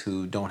deities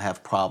who don't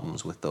have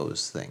problems with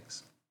those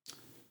things.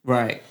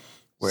 Right.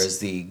 Whereas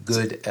the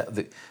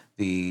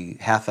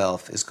half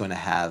elf is going to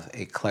have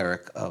a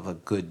cleric of a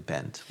good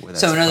bent.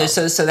 So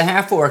the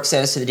half orc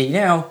says to the deity,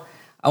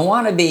 I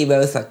want to be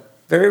both a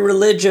very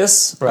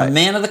religious, a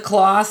man of the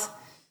cloth,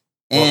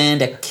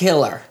 and a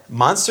killer.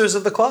 Monsters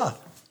of the cloth.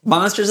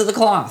 Monsters of the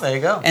cloth. There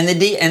you go. And the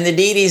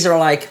deities are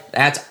like,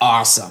 that's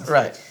awesome.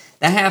 Right.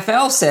 The half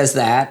elf says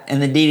that,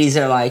 and the deities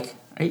are like,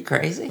 are you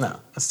crazy? No,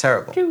 that's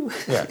terrible.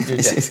 Yeah, you're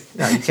dead.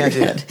 No, you can't do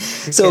that.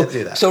 Can't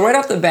do that. So right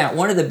off the bat,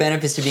 one of the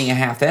benefits of being a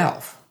half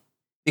elf,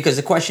 because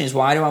the question is,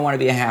 why do I want to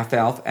be a half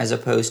elf as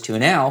opposed to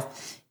an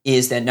elf,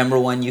 is that number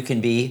one, you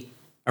can be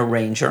a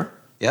ranger.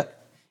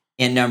 Yep.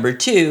 And number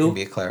two, you can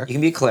be a cleric. You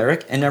can be a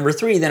cleric. And number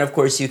three, then of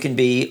course you can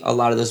be a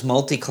lot of those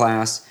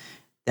multi-class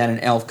that an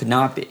elf could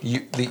not be.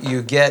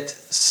 You get,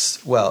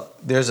 well,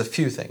 there's a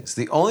few things.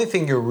 The only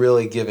thing you're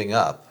really giving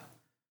up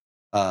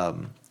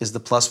is the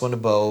 +1 to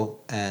bow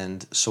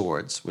and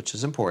swords, which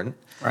is important.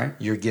 Right.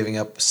 You're giving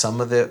up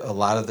a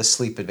lot of the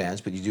sleep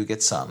advantage, but you do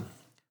get some.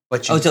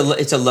 But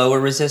it's a lower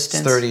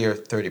resistance? 30 or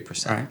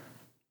 30%. Right.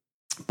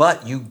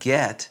 But you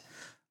get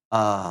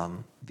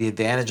the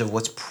advantage of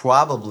what's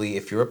probably,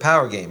 if you're a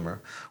power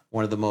gamer,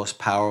 one of the most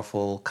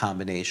powerful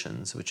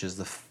combinations, which is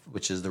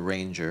the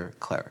ranger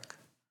cleric.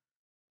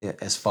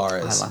 As far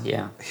as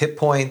hit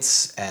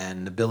points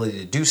and ability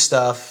to do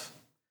stuff.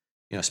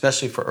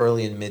 Especially for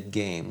early and mid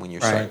game when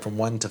you're starting from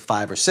 1 to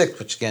 5 or 6,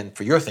 which again,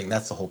 for your thing,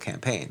 that's the whole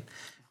campaign.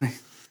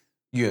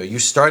 You're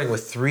starting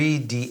with 3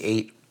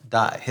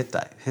 D8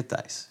 hit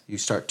dice. You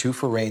start 2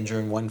 for ranger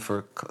and 1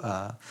 for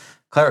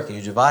cleric, and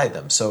you divide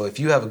them. So if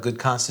you have a good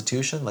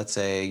constitution, let's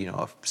say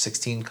a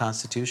 16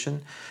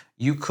 constitution,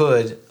 you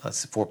could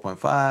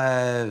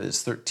 4.5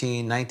 is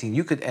 13, 19.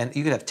 You could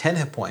have 10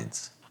 hit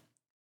points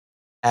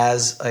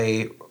as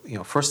a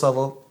first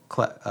level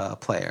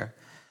player.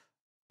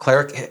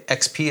 Cleric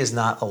XP is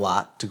not a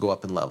lot to go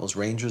up in levels.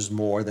 Ranger's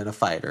more than a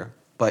fighter,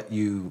 but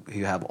you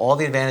have all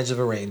the advantage of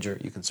a ranger.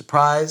 You can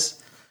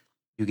surprise,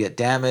 you get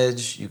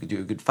damage, you can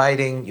do good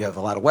fighting, you have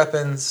a lot of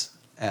weapons.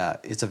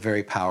 It's a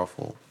very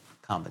powerful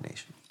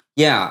combination.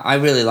 Yeah, I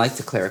really like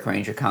the cleric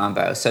ranger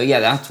combo. So yeah,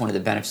 that's one of the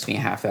benefits of being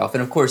a half elf.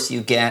 And of course,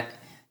 you get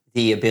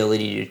the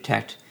ability to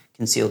detect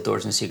concealed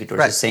doors and secret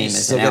doors the same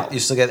as an elf. You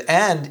still get,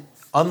 and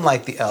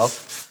unlike the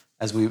elf,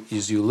 as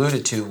you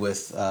alluded to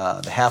with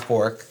the half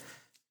orc.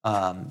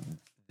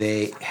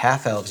 They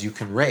half elves you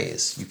can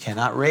raise. You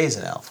cannot raise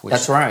an elf.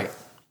 That's right.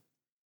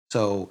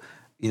 So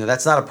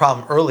that's not a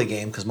problem early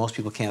game because most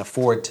people can't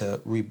afford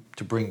to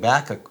bring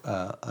back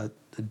a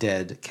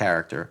dead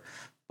character.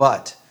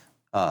 But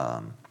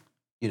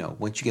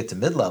once you get to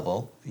mid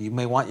level, you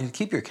may want you to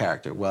keep your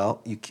character.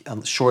 Well,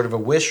 short of a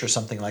wish or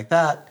something like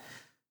that,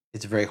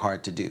 it's very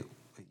hard to do.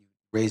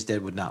 Raise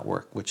dead would not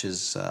work, which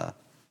is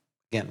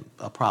again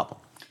a problem.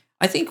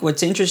 I think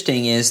what's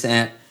interesting is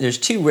that there's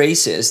 2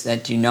 races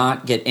that do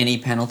not get any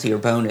penalty or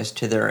bonus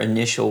to their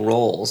initial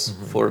rolls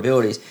for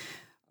abilities.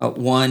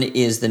 one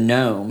is the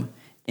gnome,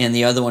 and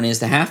the other one is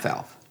the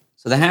half-elf.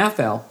 So the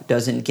half-elf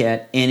doesn't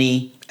get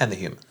any... And the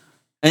human.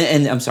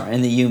 And I'm sorry,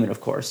 and the human, of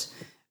course,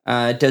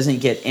 doesn't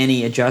get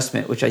any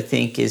adjustment, which I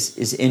think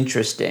is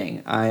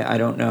interesting. I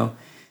don't know.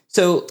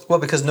 So Well,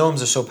 because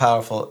gnomes are so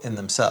powerful in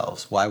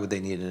themselves, why would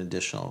they need an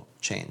additional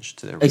change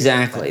to their...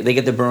 exactly. They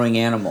get the burrowing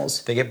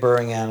animals. They get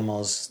burrowing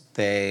animals.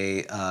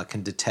 They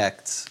can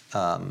detect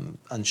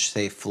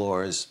unsafe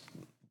floors.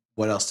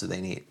 What else do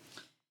they need?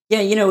 Yeah,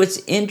 it's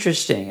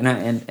interesting,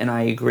 and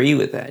I agree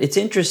with that. It's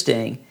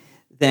interesting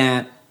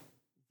that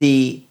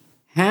the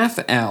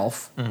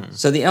half-elf,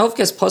 so the elf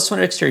gets +1 to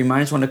dexterity,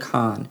 -1 to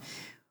con.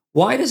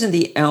 Why doesn't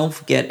the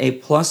elf get a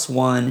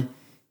 +1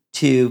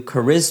 to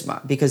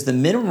charisma? Because the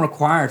minimum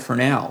required for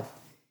an elf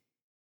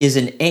is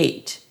an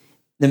 8.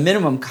 The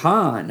minimum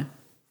con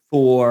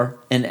for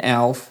an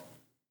elf,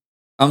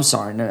 I'm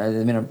sorry, no,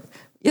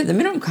 the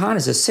minimum con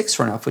is a 6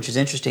 for an elf, which is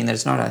interesting that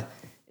it's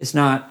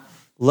not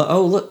low.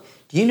 Oh, look.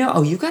 Do you know?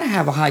 Oh, you've got to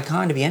have a high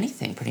con to be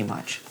anything, pretty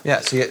much. Yeah,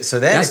 so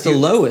then That's the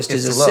lowest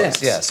is a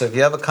 6. Yeah, so if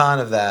you have a con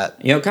of that,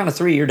 Con of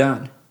 3, you're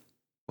done.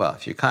 well,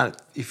 you can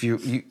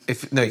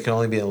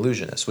only be an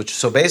illusionist. Which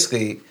so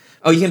basically,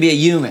 Oh, you can be a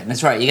human.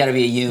 That's right. You got to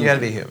be a human. you got to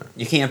be human.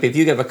 You can't be. If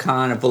you have a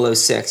con of below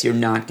 6, you're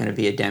not going to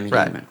be a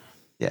demi-human. Right.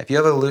 Yeah, if you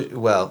have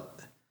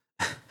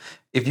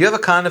if you have a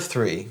con of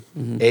 3,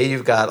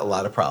 you've got a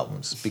lot of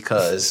problems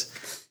because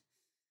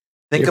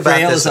think Your about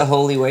frail this. is a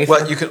holy wafer.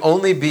 Well, you can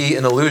only be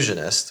an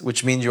illusionist,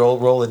 which means you'll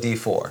roll a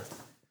d4,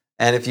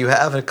 and if you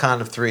have a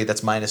con of 3,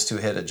 that's -2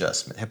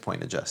 hit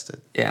point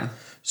adjusted. Yeah.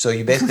 So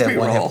you basically have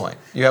 1 hit Reroll. point.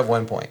 You have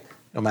 1 point,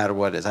 no matter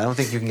what it is. I don't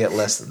think you can get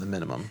less than the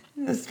minimum.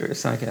 That's true.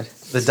 It's not good.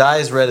 The die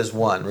is read as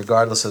 1,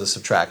 regardless of the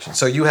subtraction.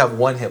 So you have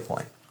 1 hit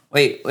point.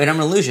 Wait, I'm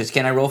an illusionist.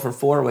 Can I roll for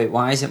 4? Wait,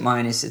 why is it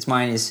minus? It's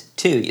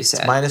 -2, you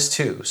said.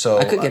 -2. So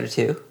I could get a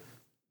 2.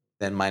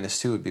 then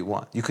 -2 would be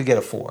 1. You could get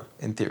a 4,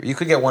 in theory. You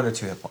could get 1 or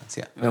 2 hit points,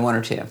 yeah. I mean, 1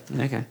 or 2.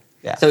 Okay.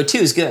 Yeah. So 2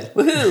 is good.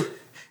 Woohoo!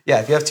 Yeah,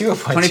 if you have 2 hit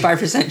points.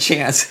 25%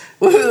 chance.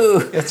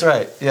 Woohoo! That's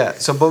right, yeah.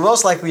 So, but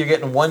most likely you're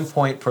getting 1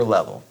 point per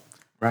level.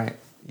 Right.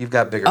 You've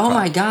got bigger Oh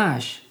my problems.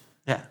 gosh.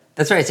 Yeah,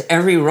 That's right. It's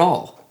every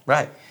roll.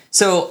 right.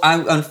 So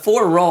on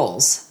 4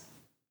 rolls,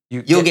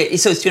 you'll get.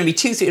 So it's going to be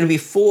 2. So it'll be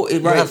 4. You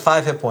Right. have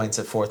 5 hit points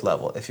at 4th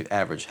level if your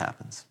average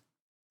happens.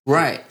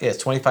 Right. Yeah,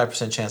 it's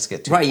 25% chance to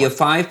get 2 Right. You points.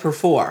 have 5 per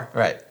 4.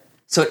 Right.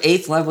 So at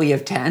 8th level, you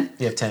have 10.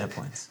 You have 10 hit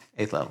points,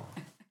 8th level.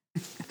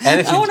 And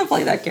if I you, want to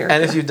play that character.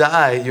 and if you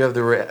die, you have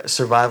the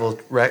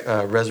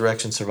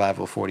resurrection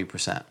survival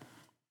 40%.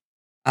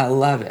 I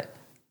love it.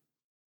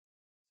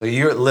 So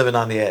you're living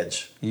on the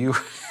edge.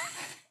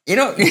 You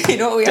know what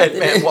we have Dead to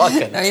man do?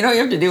 walking. No, you know what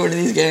you have to do in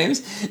these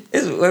games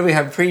is when we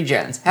have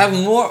pre-gens. Have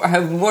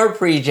more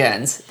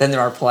pre-gens than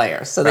there are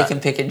players, so they Right. can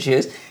pick and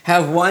choose.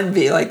 Have one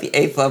be like the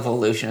 8th level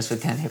illusionist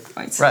with 10 hit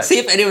points. Right. See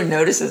if anyone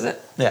notices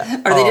it. Yeah.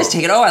 Or they Oh. just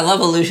take it. Oh, I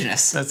love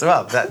illusionists. That's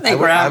well. They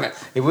grab it.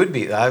 It would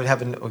be. I would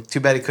have. Too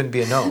bad he couldn't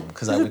be a gnome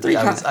because Three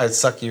cons. I'd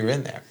suck you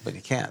in there, but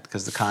he can't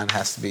because the con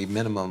has to be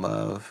minimum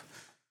of.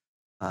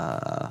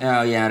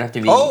 Oh yeah, it'd have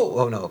to be.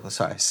 Oh no!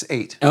 Sorry, it's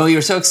 8. Oh, you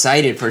were so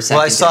excited for a second.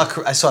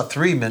 Well, I saw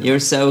 3 minimum. You were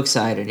so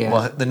excited. Yeah.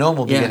 Well, the gnome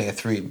will be Yeah. getting a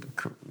 3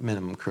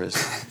 minimum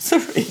charisma,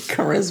 Sorry,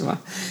 charisma.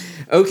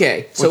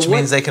 Okay, so which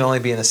means they can only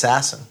be an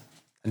assassin,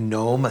 a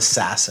gnome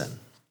assassin.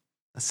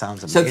 That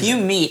sounds So amazing. if you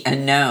meet a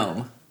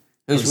gnome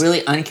who's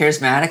really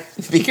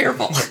uncharismatic, be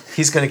careful.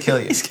 He's going to kill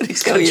you. He's gonna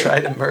He's kill going you. to try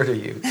to murder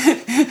you.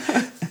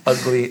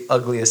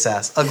 Ugly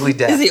assassin, ugly It's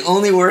death. the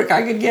only work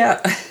I could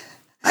get.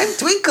 I'm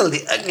Twinkle,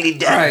 the ugly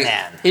death Right.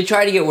 man. He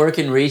tried to get work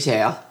in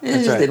retail. It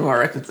just right. didn't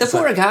work. The That's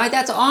poor right. guy,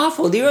 that's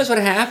awful. Do you realize what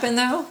happened,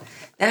 though?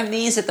 That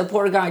means that the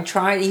poor guy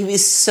tried. He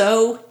was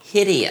so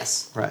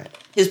hideous. Right.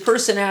 His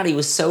personality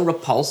was so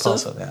repulsive.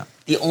 Also, yeah.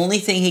 The only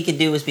thing he could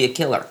do was be a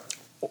killer.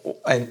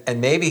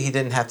 And maybe he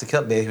didn't have to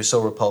kill. Maybe he was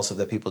so repulsive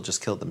that people just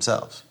killed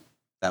themselves.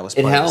 That was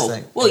It part of his helped.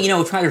 thing.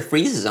 Well, try to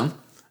freezes him.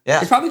 Yeah.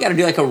 It's probably got to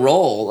do like a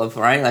roll of,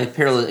 right? Like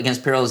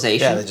against paralyzation.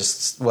 Yeah, they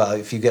just, well,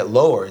 if you get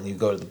lower and you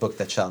go to the book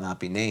that shall not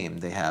be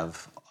named, they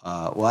have,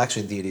 well,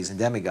 actually, deities and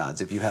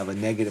demigods. If you have a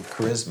negative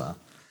charisma,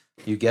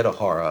 you get a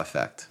horror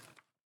effect.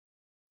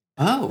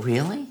 Oh,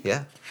 really?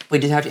 Yeah,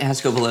 Wait, it has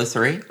to go below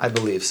 3? I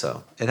believe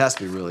so. It has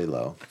to be really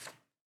low.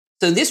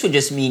 So this would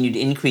just mean you'd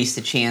increase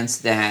the chance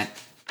that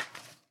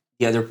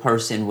the other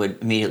person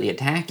would immediately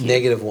attack you.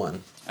 -1.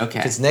 Okay.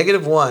 If it's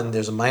 -1,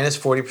 there's a minus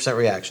 40%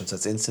 reaction, so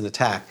it's instant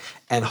attack,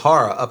 and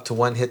horror up to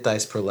 1 hit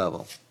dice per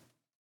level.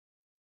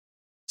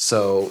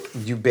 So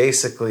you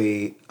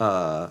basically,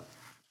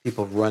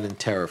 people run in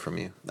terror from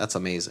you. That's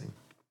amazing.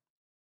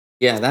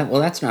 Yeah,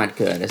 that's not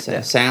good. As an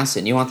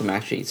assassin, you want them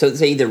actually. So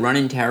they either run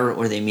in terror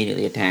or they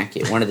immediately attack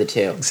you. One of the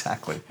two.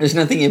 Exactly. There's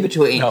nothing in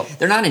between. No.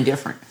 They're not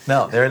indifferent.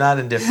 No, they're not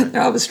indifferent. They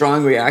have a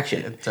strong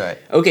reaction. That's right.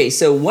 Okay,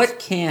 so what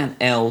can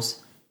elves?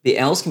 The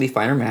elves can be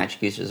fighter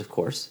magic users, of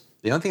course.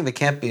 The only thing they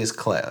can't be is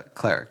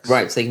clerics.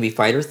 Right, so they can be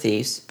fighter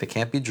thieves. They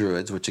can't be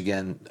druids, which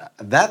again,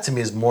 that to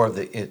me is more of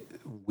the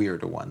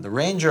weirder one. The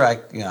ranger,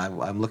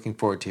 I'm looking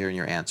forward to hearing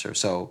your answer.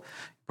 So,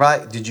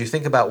 did you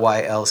think about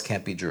why elves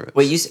can't be druids?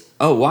 Wait,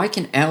 why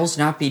can elves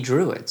not be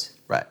druids?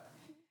 Right.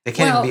 They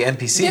can't even be NPC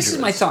This druids. is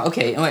my thought.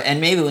 Okay, and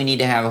maybe we need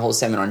to have a whole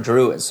seminar on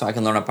druids so I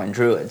can learn up on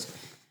druids.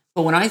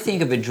 But when I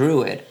think of a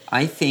druid,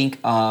 I think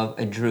of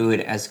a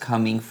druid as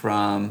coming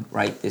from,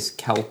 right, this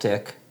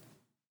Celtic,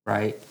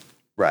 right,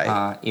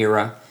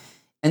 era.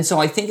 And so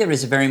I think of it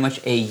as very much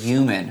a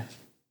human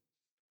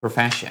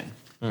profession.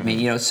 I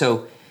mean,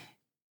 so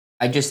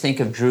I just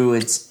think of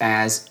druids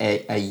as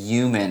a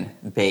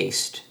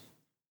human-based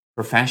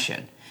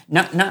profession.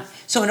 Not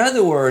so. In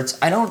other words,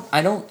 I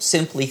don't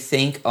simply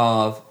think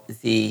of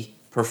the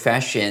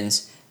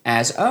professions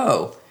as,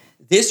 oh,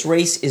 this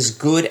race is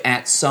good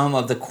at some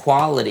of the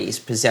qualities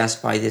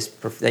possessed by this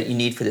that you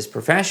need for this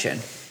profession.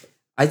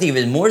 I think of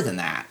it more than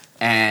that.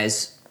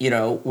 As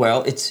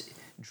it's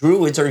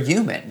druids are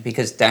human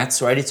because that's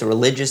right. It's a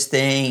religious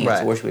thing.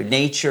 It's a worship of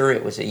nature.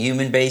 It was a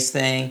human-based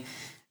thing.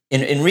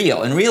 In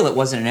real, it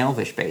wasn't an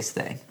elvish-based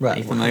thing. Right. Are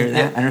you familiar with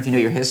that? I don't know if you know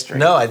your history.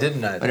 No, I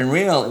didn't know. But in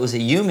real, it was a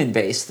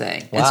human-based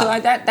thing. Wow. And so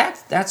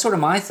that's sort of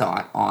my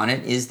thought on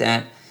it, is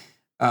that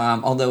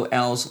although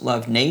elves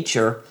love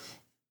nature,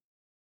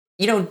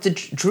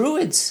 the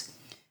druids,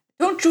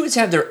 don't druids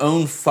have their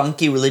own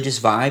funky religious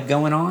vibe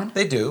going on?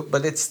 They do,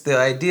 but it's the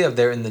idea of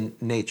they're in the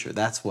nature.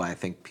 That's why I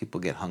think people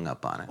get hung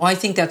up on it. Well, I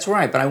think that's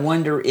right, but I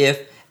wonder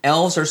if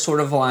elves are sort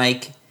of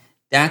like,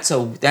 that's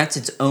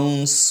its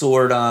own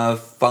sort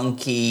of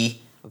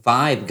funky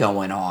vibe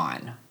going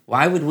on.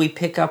 Why would we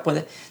pick up with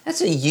it?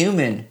 That's a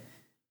human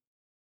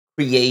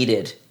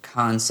created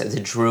concept, the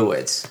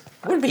druids.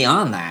 We're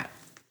beyond that.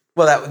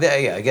 Well,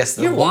 I guess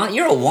you're a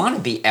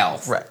wannabe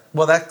elf, right?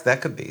 Well,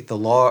 that could be the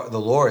lore. The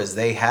lore is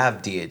they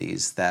have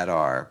deities that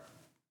are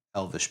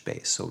elvish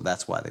based, so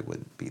that's why they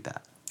wouldn't be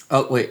that.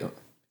 Oh wait,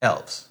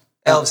 elves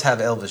have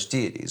elvish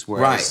deities,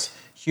 whereas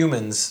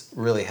humans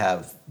really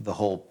have the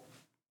whole.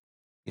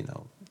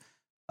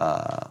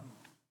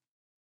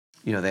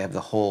 They have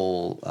the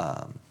whole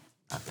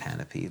not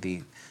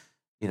panoply,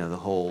 the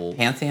whole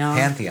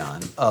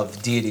pantheon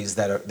of deities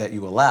that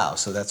you allow.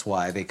 So that's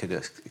why they could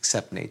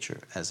accept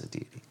nature as a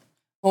deity.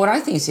 Well, what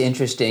I think is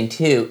interesting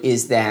too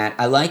is that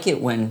I like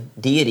it when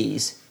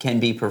deities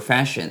can be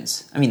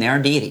professions. I mean, they are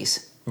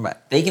deities. Right.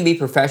 They can be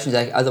professions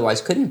that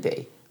otherwise couldn't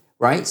be.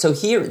 Right. So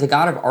here, the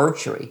god of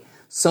archery,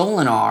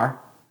 Solinar,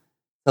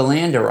 the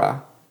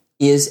Landera,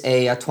 is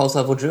a 12th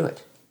level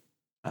druid.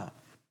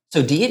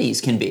 So deities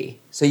can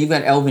be. So you've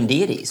got elven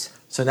deities.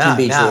 So now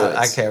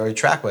I can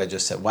retract what I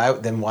just said. Why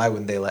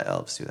wouldn't they let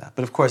elves do that?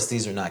 But of course,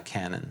 these are not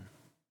canon.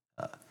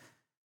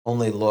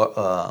 Only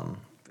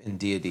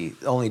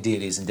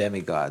deities and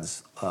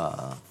demigods.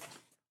 Well,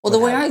 the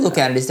way I look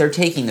at it is they're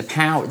taking the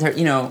power.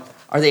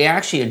 Are they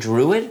actually a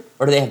druid,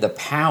 or do they have the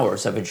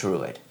powers of a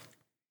druid?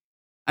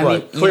 I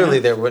mean, clearly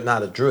they're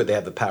not a druid. They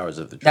have the powers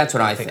of the druid. That's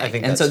what I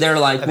think. And so they're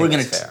like, we're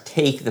going to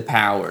take the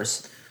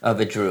powers of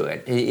a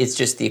druid. It's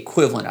just the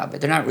equivalent of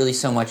it. They're not really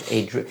so much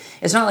a druid.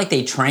 It's not like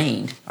they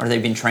trained or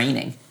they've been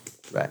training.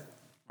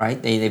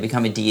 Right? They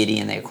become a deity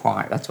and they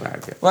acquire. That's what I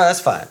would do. Well, that's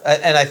fine.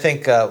 And I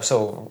think,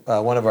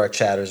 one of our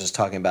chatters is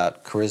talking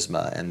about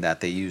charisma and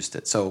that they used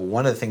it. So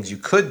one of the things you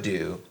could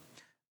do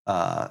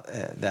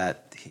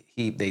that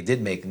they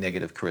did make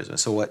negative charisma.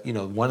 So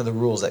one of the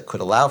rules that could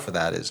allow for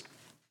that is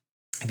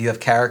if you have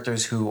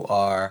characters who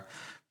are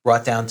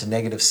brought down to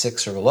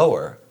 -6 or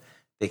lower,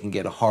 they can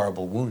get a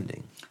horrible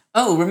wounding.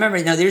 Oh, remember,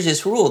 now there's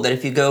this rule that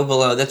if you go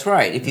below, that's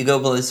right, if you go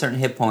below certain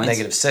hit points.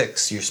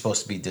 -6, you're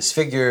supposed to be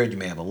disfigured, you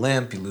may have a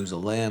limp, you lose a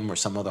limb, or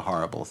some other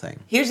horrible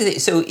thing. Here's the thing,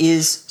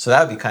 so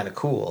that would be kind of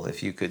cool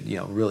if you could,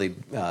 really,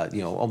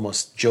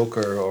 almost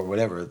Joker or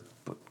whatever,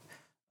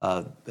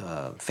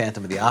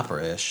 Phantom of the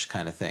Opera-ish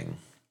kind of thing.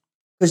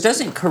 Because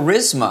doesn't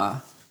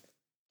charisma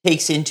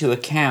takes into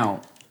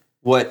account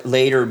what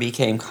later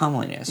became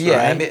comeliness, right?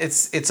 Yeah, I mean,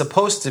 it's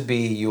supposed to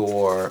be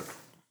your...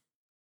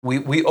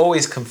 We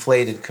always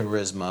conflated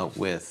charisma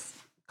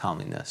with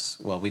comeliness.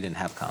 Well, we didn't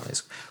have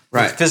comeliness.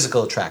 Right. With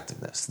physical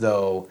attractiveness,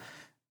 though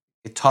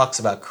it talks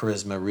about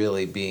charisma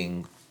really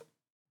being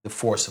the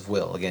force of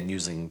will, again,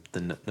 using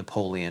the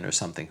Napoleon or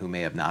something who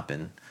may have not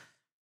been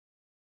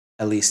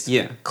at least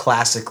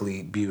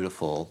classically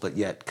beautiful, but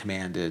yet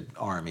commanded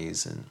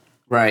armies and...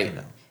 Right.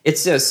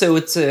 It's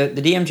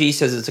the DMG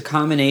says it's a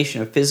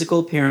combination of physical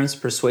appearance,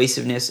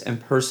 persuasiveness, and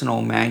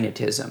personal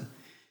magnetism.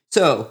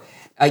 So...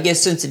 I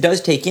guess since it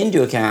does take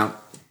into account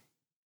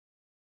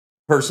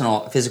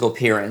personal physical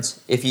appearance,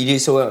 if you do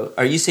so,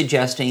 are you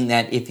suggesting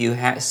that if you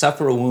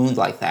suffer a wound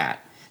like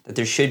that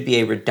there should be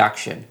a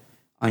reduction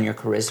on your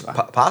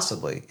charisma?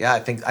 Possibly, yeah. I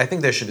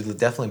think there should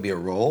definitely be a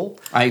roll.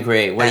 I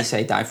agree. What do you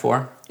say? Die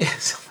 4? Yeah,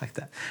 something like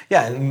that.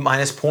 Yeah, and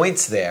minus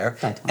points there,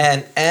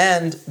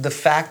 and the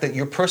fact that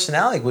your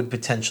personality would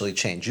potentially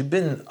change. You've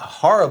been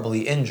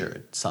horribly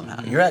injured somehow.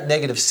 Mm-hmm. You're at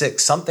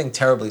 -6. Something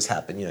terribly has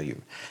happened. Your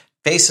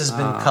face has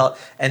been cut,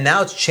 and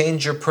now it's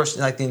changed your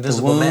person, like the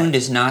Invisible Man. The wound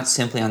is not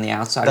simply on the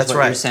outside. That's is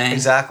what right. You're saying?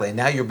 Exactly. And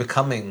now you're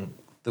becoming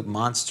the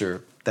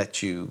monster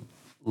that you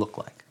look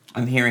like.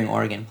 I'm hearing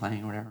organ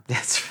playing or whatever.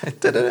 That's right.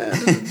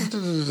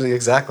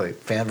 Exactly.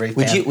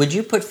 Would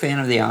you put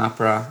Phantom of the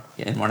Opera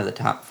in one of the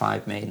top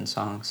 5 Maiden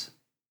songs?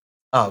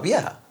 Oh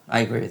yeah. I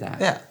agree with that.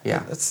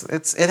 Yeah.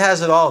 It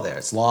has it all there.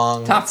 It's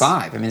long. Top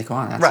 5. I mean, come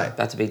on.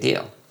 That's a big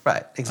deal.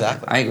 Right.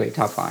 Exactly. I agree.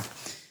 Top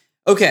 5.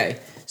 Okay.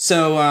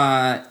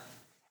 So,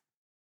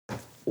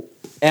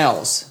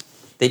 elves,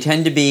 they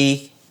tend to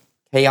be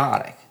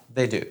chaotic.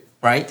 They do.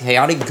 Right?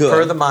 Chaotic good.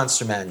 Per the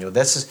monster manual.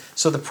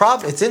 So the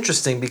problem, it's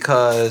interesting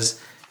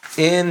because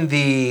in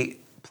the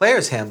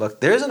player's handbook,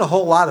 there isn't a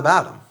whole lot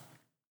about them.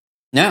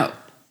 No,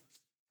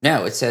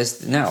 it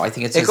says, I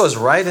think it says. It goes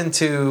right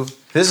into,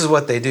 this is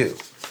what they do.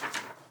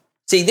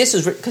 See, this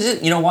is,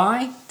 because you know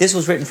why? This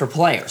was written for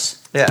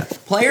players. Yeah.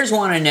 Players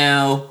want to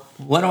know,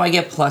 what do I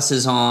get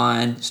pluses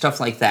on, stuff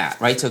like that,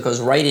 right? So it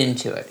goes right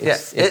into it.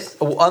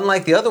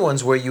 Unlike the other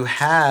ones where you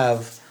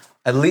have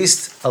at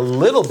least a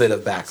little bit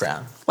of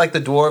background. Like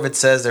the dwarf, it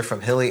says they're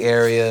from hilly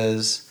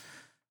areas,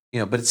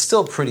 but it's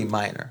still pretty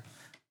minor.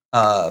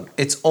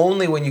 It's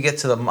only when you get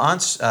to the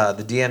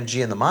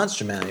DMG and the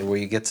monster manual where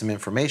you get some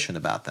information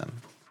about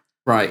them.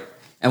 Right.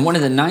 And one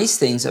of the nice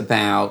things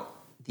about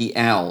the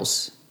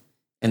elves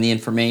and the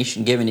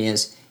information given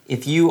is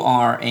if you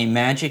are a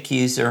magic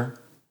user,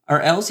 are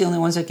elves the only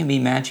ones that can be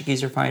magic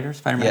user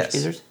fighters, magic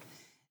users?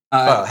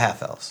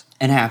 Half elves.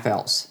 And half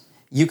elves.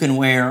 You can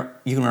wear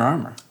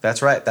armor.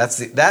 That's right.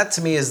 That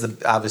to me is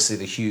obviously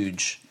the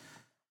huge.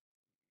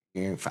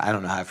 I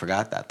don't know how I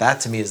forgot that.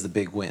 That to me is the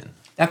big win.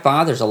 That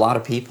bothers a lot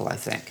of people, I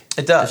think.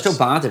 It does. They're still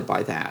bothered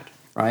by that,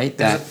 right?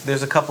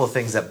 There's a couple of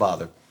things that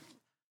bother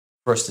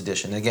first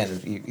edition.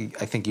 Again,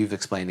 I think you've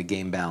explained the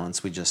game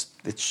balance.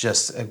 It's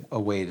just a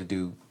way to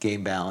do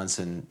game balance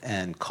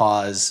and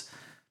cause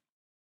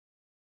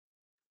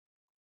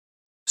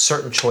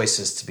certain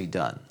choices to be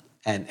done,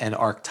 and an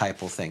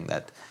archetypal thing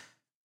that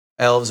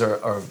elves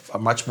are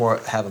much more,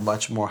 have a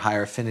much more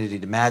higher affinity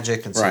to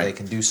magic, and so they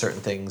can do certain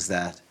things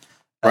that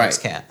elves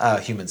can't,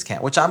 humans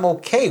can't, which I'm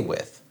okay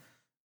with.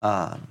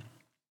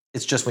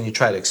 It's just when you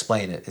try to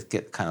explain it,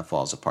 it kind of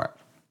falls apart.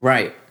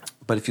 Right.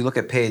 But if you look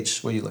at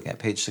what are you looking at,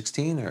 page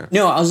 16? Or?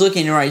 No, I was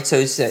looking, right, so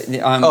it's...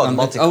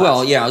 multi-class.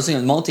 I was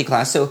looking at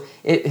multi-class. So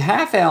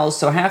half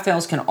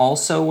elves can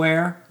also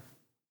wear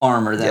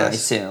armor, then, I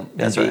assume.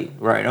 That's right.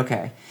 Right,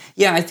 okay.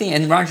 Yeah, I think,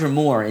 and Roger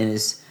Moore, in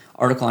his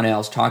article on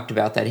elves, talked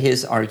about that.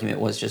 His argument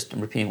was, just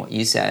repeating what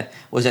you said,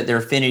 was that their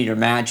affinity to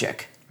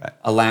magic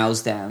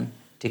allows them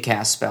to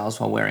cast spells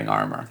while wearing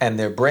armor. And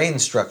their brain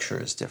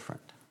structure is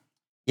different.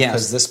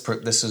 Yes.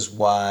 Because this is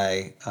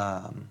why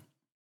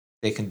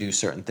they can do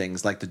certain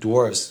things. Like the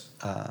dwarves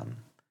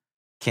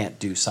can't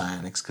do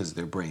psionics because of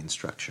their brain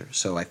structure.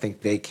 So I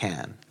think they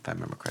can, if I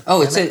remember correctly.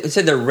 Oh, it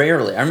said they're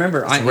rarely. I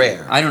remember. It's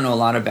rare. I don't know a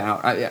lot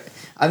about.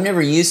 I've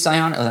never used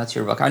psionics. Oh, that's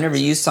your book. I've never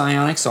used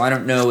psionics, so I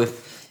don't know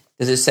if.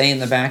 Does it say in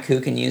the back who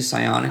can use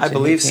psionics? I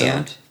believe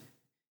so.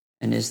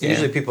 And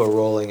usually people are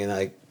rolling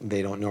and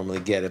they don't normally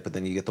get it, but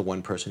then you get the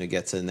one person who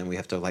gets it, and then we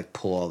have to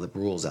pull all the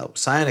rules out.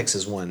 Psionics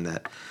is one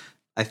that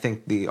I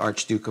think the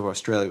Archduke of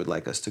Australia would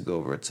like us to go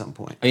over at some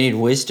point. Oh, you need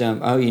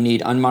wisdom. Oh, you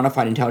need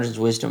unmodified intelligence,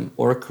 wisdom,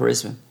 or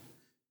charisma.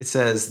 It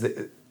says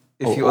that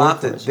if you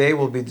opt it, they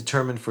will be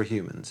determined for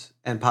humans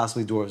and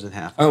possibly dwarves and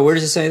half. Oh, where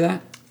does it say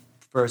that?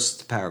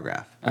 First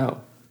paragraph. Oh,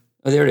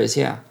 there it is.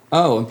 Yeah.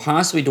 Oh, and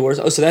possibly dwarves.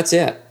 Oh, so that's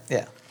it.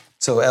 Yeah.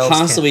 So elves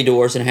possibly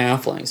dwarves and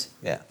halflings.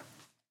 Yeah.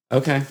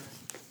 Okay.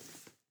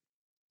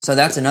 So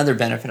that's another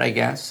benefit, I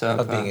guess,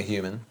 of being a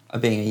human.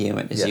 Of being a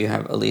human is you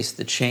have at least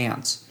the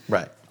chance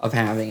of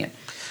having it.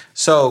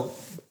 So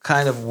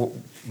kind of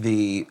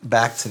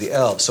back to the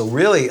elves. So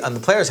really, on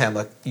the player's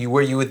handbook,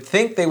 where you would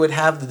think they would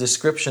have the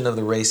description of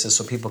the races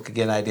so people could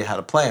get an idea how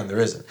to play them, there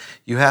isn't.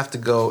 You have to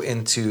go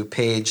into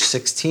page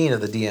 16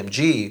 of the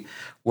DMG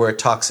where it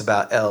talks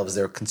about elves.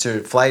 They're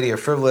considered flighty or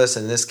frivolous,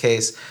 and in this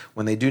case,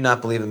 when they do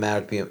not believe a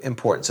matter to be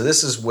important. So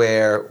this is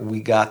where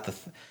we got the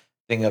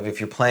thing of, if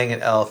you're playing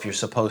an elf, you're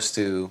supposed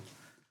to,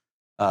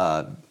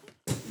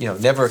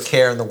 never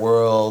care in the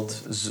world,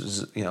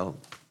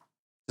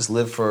 just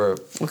live for.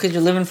 Well, because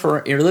you're living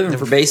for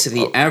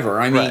basically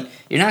ever. I mean,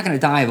 you're not going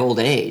to die of old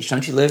age.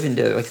 Don't you live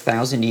into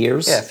 1,000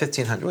 years? Yeah,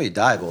 1,500. Well, you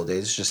die of old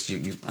age. It's just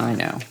you. I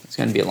know it's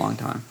going to be a long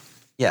time.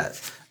 Yeah,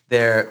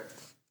 they're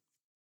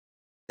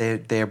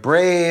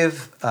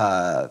brave.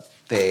 They're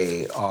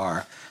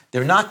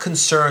not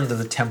concerned with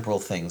the temporal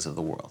things of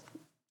the world.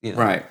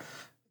 Right.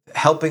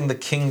 Helping the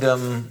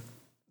kingdom,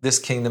 this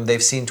kingdom,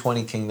 they've seen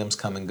 20 kingdoms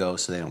come and go,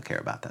 so they don't care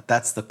about that.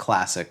 That's the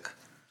classic.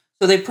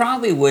 So they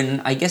probably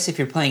wouldn't, I guess if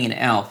you're playing an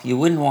elf, you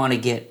wouldn't want to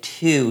get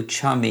too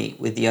chummy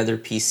with the other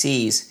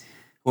PCs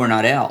who are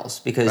not elves,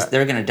 because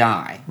they're going to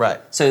die.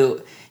 Right.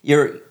 So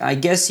I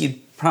guess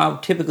you'd probably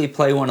typically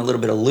play one a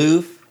little bit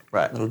aloof,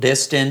 a little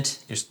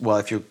distant. Well,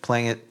 if you're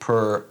playing it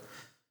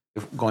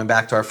going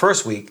back to our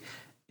first week,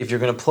 if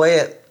you're going to play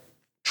it,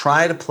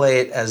 try to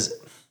play it as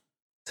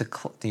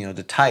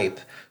to type,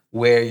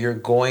 where you're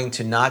going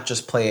to not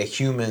just play a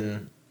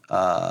human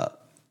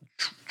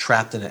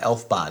trapped in an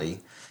elf body.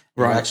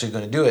 You're actually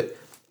going to do it.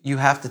 You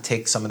have to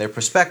take some of their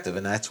perspective,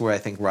 and that's where I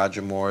think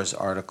Roger Moore's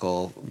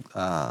article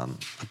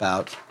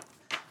about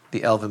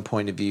the elven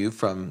point of view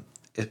from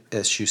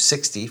issue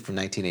 60 from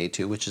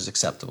 1982, which is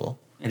acceptable.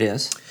 It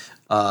is.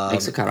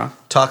 Makes a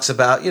cutoff. talks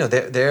about,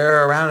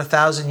 they're around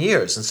 1,000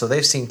 years, and so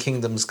they've seen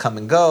kingdoms come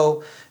and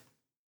go.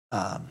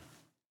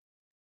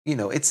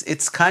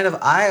 It's kind of,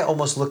 I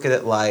almost look at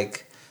it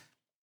like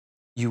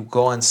you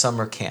go on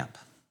summer camp.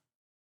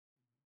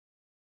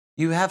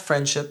 You have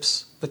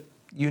friendships, but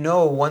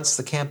once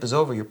the camp is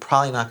over, you're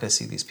probably not going to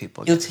see these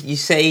people again. You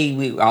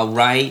say, I'll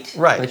write,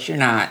 but you're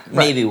not. Right.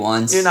 Maybe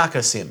once. You're not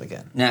going to see them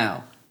again.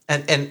 No.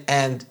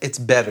 And it's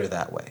better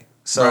that way.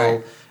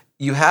 So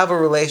you have a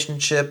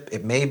relationship.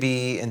 It may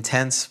be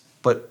intense,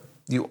 but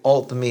you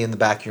ultimately, in the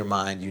back of your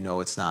mind,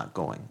 it's not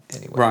going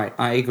anywhere. Right.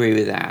 I agree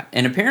with that.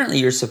 And apparently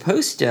you're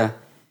supposed to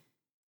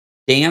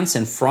dance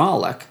and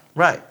frolic.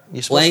 Right.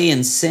 Play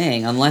and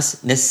sing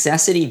unless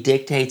necessity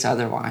dictates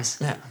otherwise.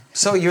 Yeah.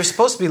 So you're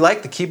supposed to be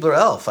like the Keebler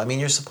elf. I mean,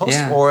 you're supposed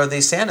to, or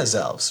the Santa's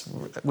elves,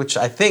 which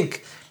I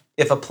think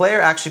if a player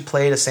actually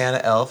played a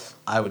Santa elf,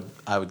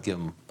 I'd give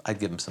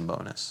him some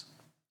bonus.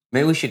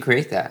 Maybe we should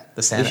create that.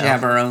 The Santa we should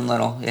elf. have our own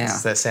little,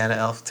 It's the Santa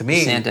elf. To me,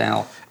 Santa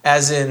elf.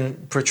 As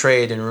in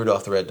portrayed in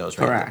Rudolph the Red-Nosed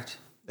Reindeer. Correct.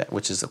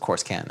 Which is, of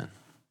course, canon.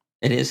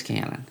 It is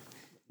canon.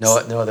 No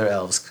other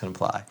elves can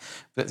apply.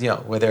 But,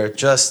 where they're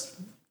just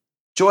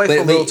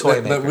joyful little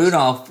toy makers.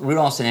 But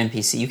Rudolph's an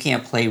NPC. You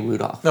can't play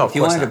Rudolph. No, if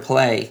you wanted to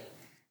play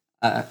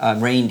a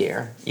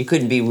reindeer, you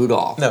couldn't be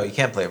Rudolph. No, you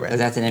can't play a reindeer.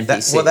 That's an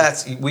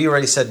NPC. We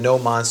already said no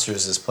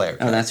monsters as player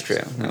characters. Oh, that's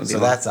true. So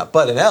that's not.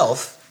 But an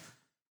elf,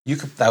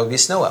 that would be a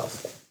snow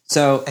elf.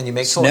 So and you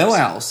make snow toys.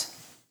 elves.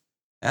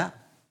 Yeah.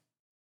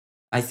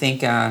 I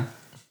think I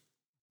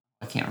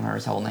can't remember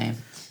his whole name.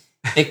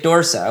 Vic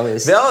Dorso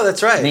is. No,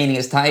 that's right. Meaning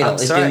his title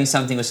is doing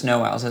something with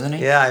snow elves, isn't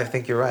he? Yeah, I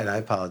think you're right. I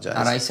apologize.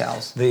 Not ice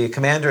elves. The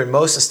commander and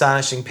most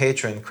astonishing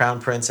patron,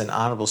 Crown Prince and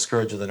honorable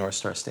scourge of the North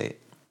Star State.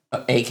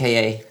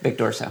 AKA Vic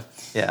Dorso.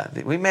 Yeah,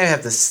 we may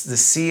have the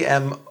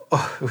CM.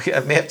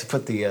 We may have to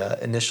put the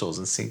initials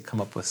and come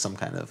up with some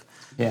kind of.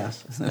 Yeah,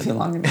 a few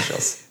long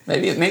initials.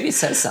 Maybe it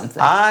says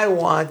something. I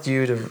want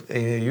you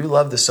to. You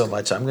love this so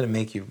much. I'm going to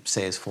make you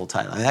say his full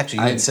title. And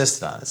actually, you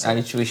insisted on it. So.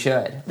 We should.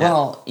 Yeah.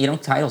 Well, you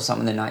don't title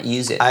something and not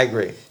use it. I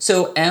agree.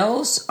 So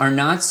elves are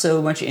not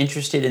so much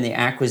interested in the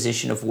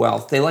acquisition of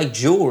wealth. They like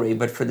jewelry,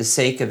 but for the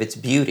sake of its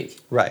beauty.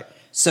 Right.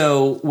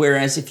 So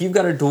whereas if you've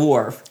got a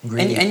dwarf,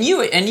 and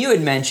you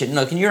had mentioned,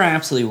 look, and you're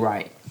absolutely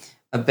right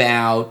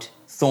about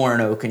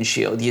Thorn, Oak, and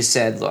Shield. You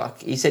said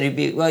he's a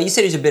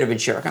bit of a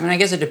jerk. I mean, I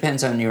guess it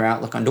depends on your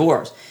outlook on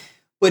dwarves.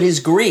 But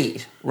his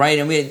greed, right?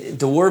 I mean,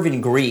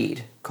 dwarven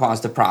greed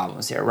caused the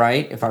problems here,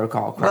 right? If I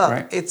recall correctly, well,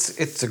 right?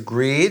 It's a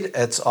greed.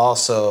 It's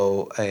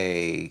also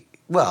in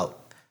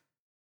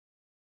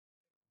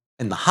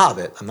The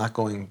Hobbit, I'm not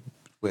going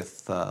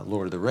with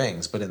Lord of the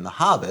Rings, but in The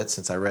Hobbit,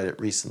 since I read it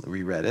recently,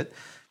 reread it,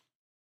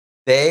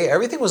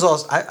 everything was all.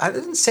 I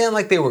didn't sound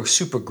like they were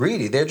super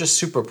greedy. They're just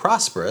super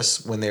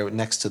prosperous when they were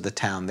next to the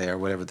town there,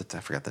 whatever I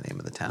forgot the name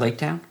of the town. Lake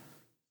Town?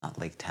 Not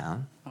Lake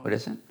Town. Oh, it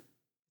isn't?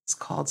 It's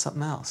called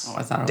something else. Oh,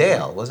 I thought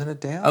Dale. Wasn't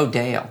it Dale? Oh,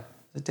 Dale.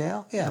 Is it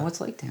Dale? Yeah. Now,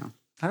 what's Lake Town?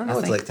 I don't know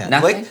what's Lake Town.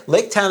 Nothing?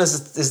 Lake Town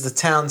is the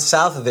town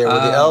south of there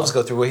where the elves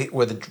go through,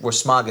 where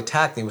Smaug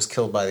attacked and he was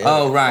killed by the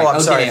elves. Oh, right. Oh,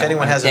 I'm sorry. Dale. If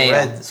anyone hasn't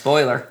read.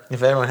 Spoiler.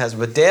 If everyone has.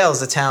 But Dale is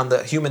the town,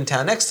 the human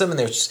town next to them, and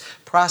they're just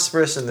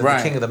prosperous and they're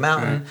the king of the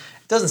mountain. Right.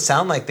 It doesn't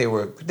sound like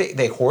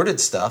they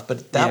hoarded stuff,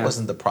 but that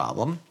wasn't the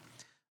problem.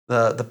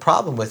 The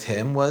problem with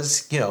him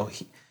was,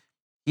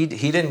 he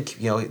didn't,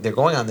 they're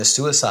going on this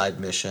suicide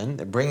mission.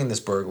 They're bringing this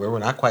burglar. We're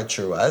not quite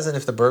sure who it was. And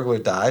if the burglar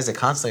dies, they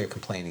constantly are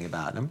complaining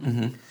about him.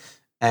 Mm-hmm.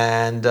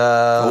 And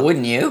well,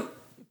 wouldn't you?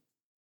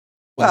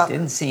 Well, it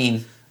didn't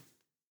seem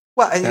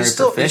and very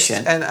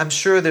proficient. And I'm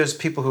sure there's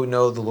people who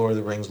know the Lord of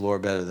the Rings lore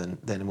better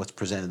than what's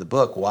presented in the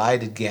book. Why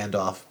did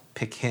Gandalf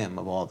pick him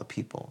of all the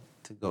people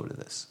to go to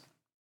this?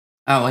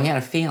 Oh, he had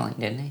a feeling,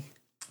 didn't he?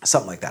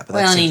 Something like that. But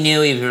and he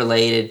knew he was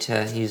related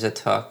to. He was a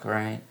Took,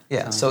 right?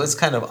 Yeah. So it's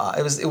kind of odd.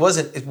 It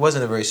wasn't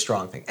a very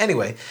strong thing.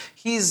 Anyway,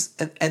 he's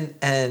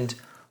and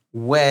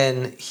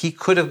when he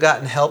could have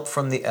gotten help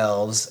from the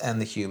elves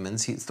and the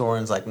humans,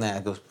 Thorin's like, nah,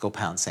 go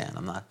pound sand.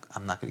 I'm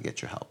not going to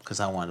get your help because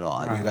I want it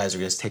all. Right. You guys are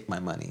going to take my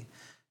money,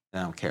 and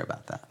I don't care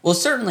about that. Well,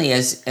 certainly,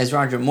 as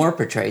Roger Moore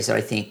portrays it,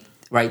 I think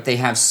they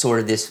have sort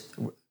of this.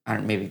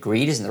 Maybe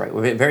greed isn't the right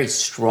word. Very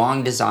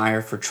strong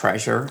desire for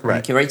treasure,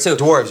 right? So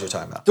dwarves you're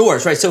talking about.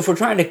 Dwarves, right? So if we're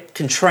trying to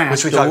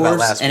contrast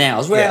dwarves and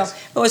elves,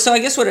 so I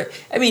guess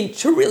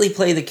to really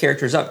play the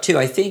characters up too,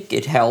 I think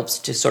it helps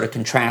to sort of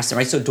contrast them,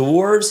 right? So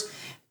dwarves,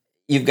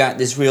 you've got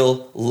this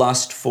real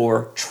lust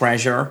for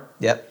treasure,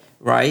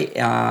 right?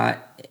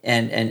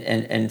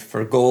 And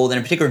for gold and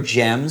in particular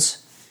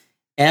gems.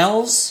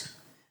 Elves.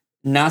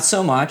 Not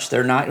so much.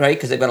 They're not, right?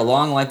 Because they've got a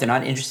long life. They're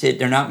not interested.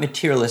 They're not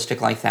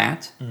materialistic like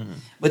that. Mm-hmm.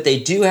 But they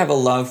do have a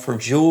love for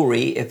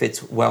jewelry if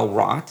it's well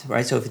wrought,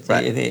 right? So if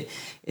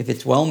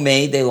it's well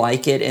made, they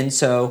like it, and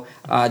so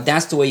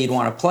that's the way you'd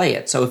want to play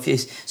it. So if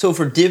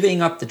we're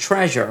divvying up the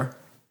treasure,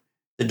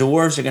 the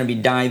dwarves are going to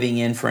be diving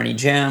in for any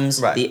gems.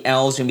 Right. The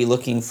elves are going to be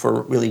looking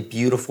for really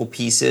beautiful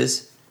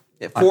pieces.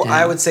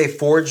 I would say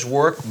forged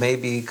work may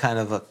be kind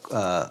of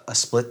a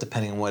split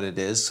depending on what it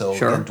is. So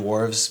again,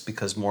 dwarves,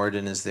 because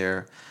Moradin is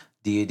their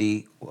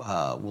deity,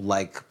 will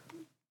like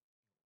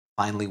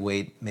finely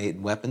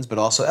made weapons, but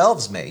also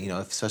elves may,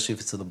 especially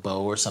if it's a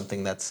bow or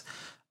something that's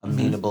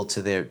amenable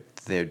to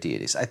their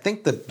deities. I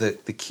think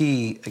the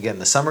key, again,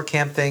 the summer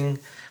camp thing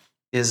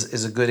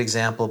is a good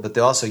example, but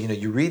they also,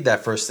 you read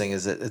that first thing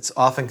is that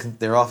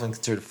they're often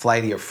considered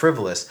flighty or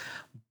frivolous.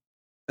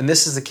 And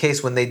this is the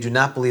case when they do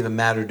not believe a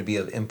matter to be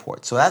of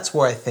import. So that's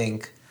where I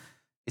think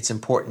it's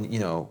important,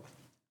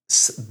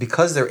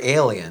 because they're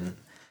alien,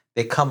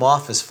 they come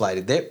off as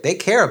flighty. They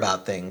care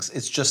about things.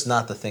 It's just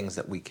not the things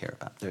that we care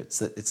about.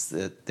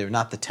 They're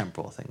not the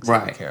temporal things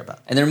that we care about.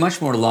 And they're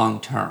much more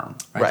long-term,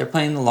 right? They're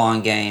playing the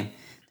long game.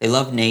 They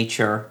love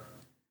nature.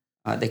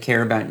 They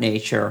care about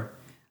nature.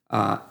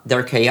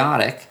 They're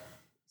chaotic.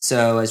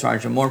 So, as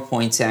Roger Moore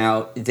points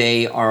out,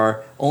 they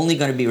are only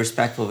going to be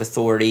respectful of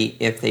authority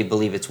if they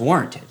believe it's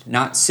warranted,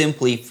 not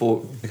simply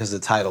because the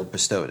title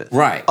bestowed it.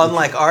 Right.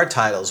 Unlike our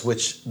titles,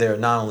 which they're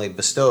not only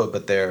bestowed,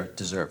 but they're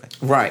deserving.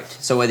 Right.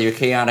 So whether you're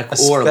chaotic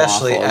or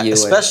lawful,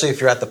 especially if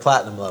you're at the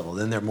platinum level,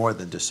 then they're more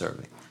than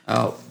deserving.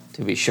 Oh,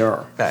 to be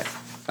sure. Okay.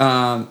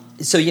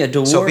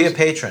 Dwarves. So be a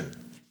patron.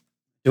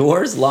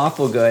 Dwarves,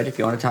 lawful good, if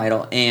you want a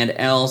title, and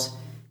elves,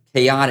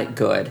 chaotic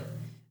good.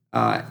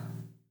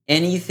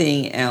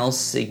 Anything else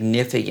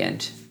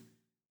significant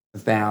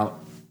about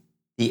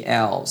the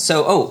elves?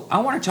 So, I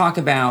want to talk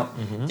about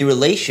the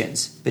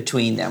relations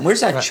between them.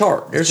 Where's that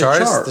chart? There's a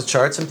chart. The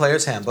chart's in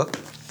Player's Handbook.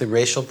 The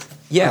racial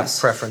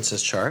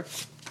preferences chart.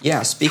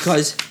 Yes,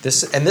 because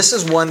this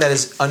is one that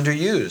is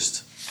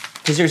underused.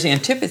 Because there's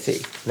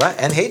antipathy, right,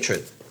 and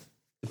hatred,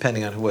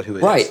 depending on who it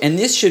is. Right, and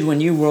this should when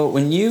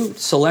you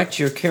select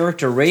your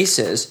character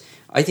races,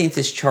 I think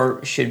this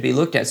chart should be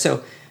looked at.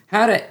 So,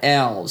 how do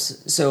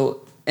elves?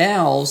 So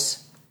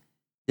elves,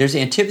 there's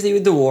antipathy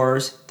with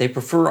dwarves. They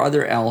prefer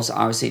other elves,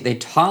 obviously. They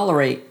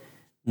tolerate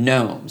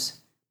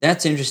gnomes.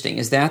 That's interesting.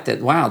 Is that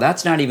wow,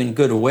 that's not even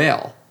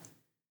goodwill.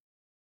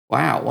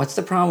 Wow, what's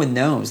the problem with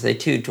gnomes? Are they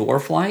too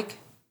dwarf-like?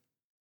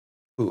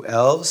 Who,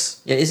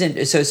 elves? Yeah,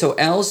 so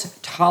elves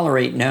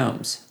tolerate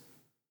gnomes.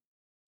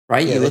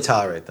 Right? Yeah, they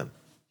tolerate them.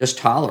 Just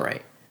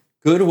tolerate.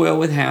 Goodwill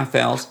with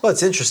half-elves. Well,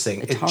 it's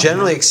interesting. It's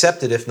generally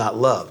accepted if not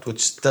loved,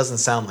 which doesn't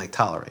sound like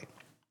tolerate.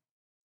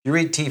 You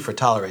read T for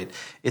tolerate.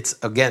 It's,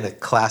 again, a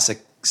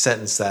classic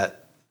sentence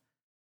that...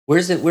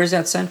 Where's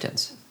that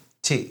sentence?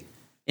 T.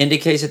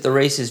 Indicates that the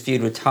race is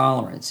viewed with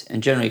tolerance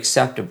and generally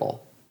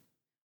acceptable.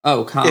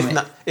 Oh,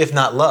 comment. If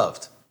not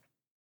loved.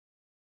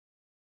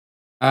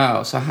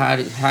 Oh, so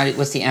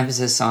what's the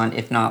emphasis on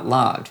if not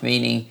loved?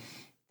 Meaning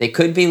they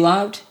could be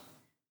loved?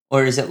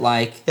 Or is it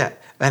like... Yeah,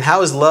 and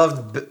how is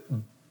loved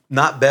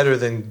not better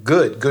than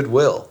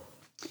goodwill?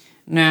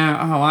 No,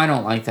 I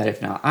don't like that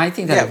if not. I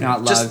think that if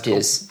not loved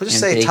is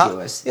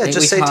ambiguous.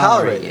 Just say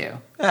tolerate you.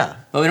 Yeah.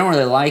 But we don't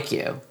really like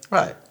you.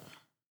 Right.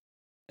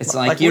 It's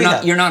like you're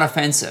not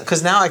offensive.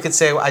 Because now I could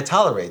say I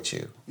tolerate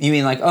you. You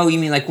mean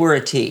like we're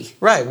a T.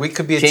 Right, we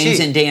could be a James T. James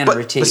and Dan are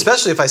a T.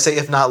 Especially if I say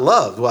if not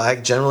loved. Well, I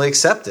generally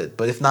accept it,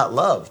 but if not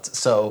loved.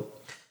 So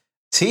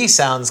T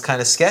sounds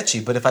kind of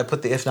sketchy, but if I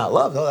put the if not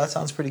loved, that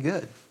sounds pretty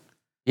good.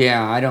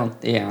 Yeah, I don't.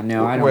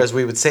 Whereas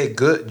we would say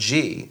good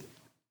G.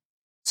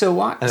 So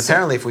what? And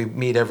apparently, if we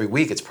meet every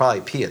week, it's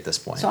probably P at this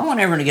point. So I want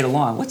everyone to get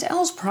along. What's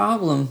L's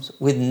problems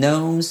with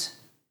gnomes?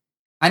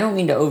 I don't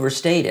mean to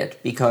overstate it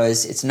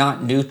because it's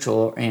not neutral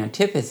or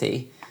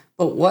antipathy.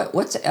 But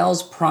what's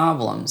L's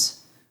problems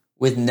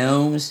with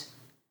gnomes?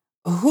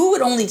 Who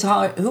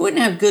wouldn't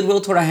have goodwill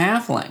toward a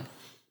halfling?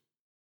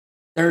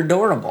 They're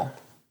adorable.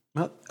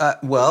 Back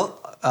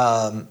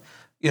to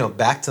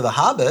the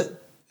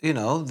Hobbit.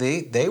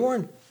 They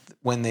weren't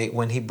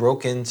when he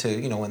broke into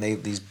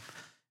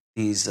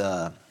these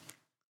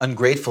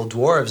ungrateful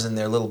dwarves and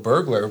their little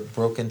burglar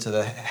broke into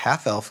the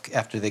half elf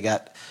after they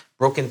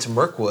broke into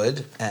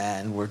Mirkwood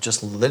and were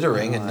just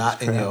littering and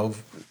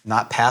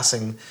not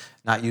passing,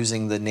 not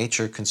using the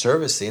nature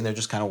conservancy, and they're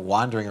just kind of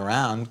wandering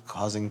around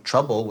causing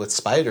trouble with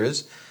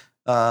spiders.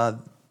 They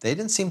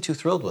didn't seem too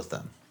thrilled with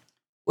them.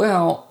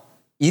 Well,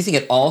 you think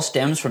it all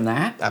stems from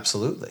that?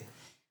 Absolutely.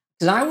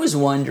 Because I was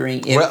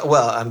wondering if...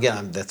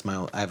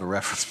 I have a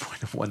reference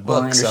point of one book.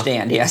 Well, I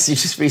understand. So. Yes, you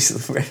just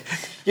recently read.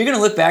 You're going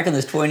to look back on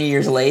this 20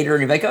 years later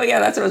and you're like, oh yeah,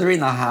 that's what I was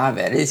reading The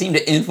Hobbit. It seemed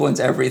to influence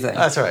everything.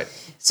 That's right.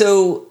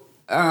 So,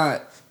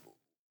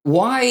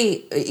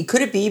 why...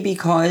 Could it be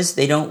because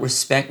they don't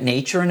respect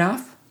nature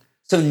enough?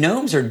 So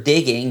gnomes are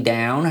digging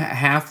down.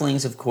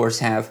 Halflings, of course,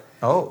 have...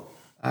 do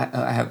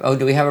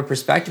we have a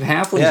perspective?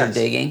 Halflings are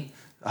digging.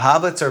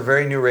 Hobbits are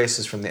very new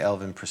races from the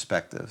elven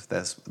perspective.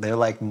 They're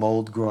like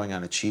mold growing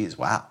on a cheese.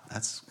 Wow,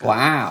 that's good.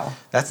 Wow.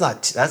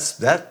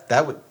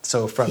 That would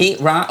so from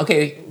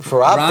for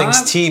Rob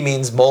thinks T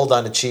means mold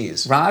on a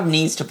cheese. Rob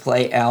needs to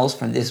play elves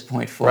from this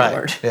point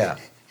forward. Right. Yeah.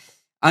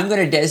 I'm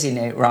going to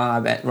designate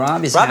Rob.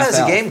 Rob has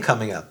a game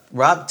coming up.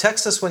 Rob,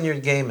 text us when your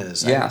game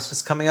is. Yes,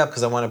 it's coming up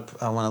because I want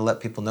to let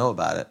people know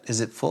about it.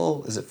 Is it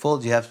full? Do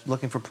you have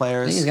looking for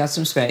players? I think he's got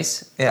some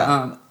space.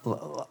 Yeah,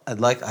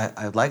 I'd like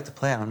to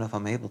play. I don't know if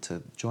I'm able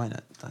to join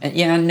it.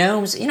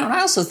 Gnomes. And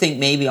I also think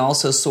maybe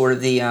also sort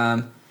of the.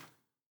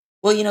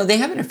 They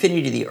have an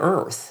affinity to the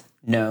earth.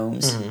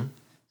 Gnomes. Mm-hmm.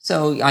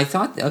 So I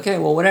thought, okay,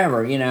 well,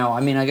 whatever. I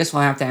mean, I guess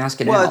we'll have to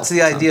ask it. Well, it's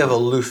the idea of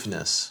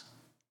aloofness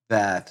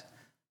that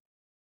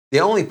they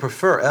only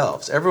prefer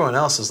elves. Everyone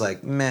else is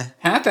like meh.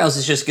 Half elves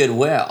is just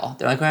goodwill.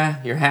 They're like, well,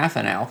 you're half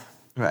an elf,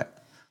 right?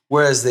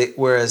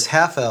 Whereas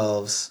half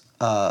elves,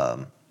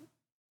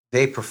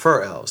 they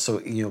prefer elves. So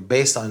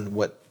based on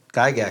what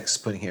Gygax is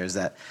putting here, is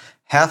that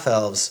half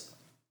elves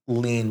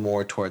lean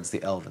more towards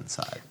the elven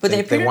side. But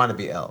they want to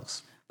be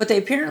elves. But they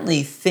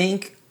apparently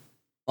think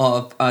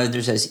of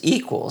others as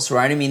equals,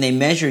 right? I mean, they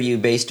measure you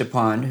based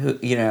upon who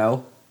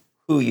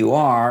you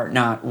are,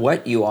 not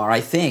what you are.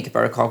 I think, if I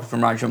recall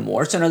from Roger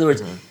Moore. So in other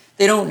words,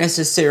 they don't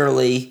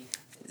necessarily.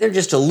 They're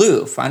just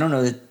aloof. I don't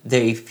know that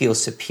they feel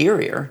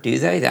superior, do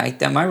they?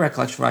 My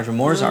recollection from Roger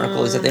Moore's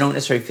article is that they don't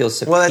necessarily feel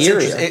superior. Well, that's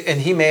interesting,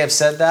 and he may have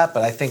said that,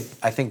 but I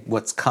think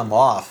what's come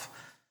off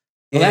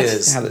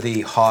is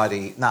the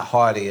haughty, not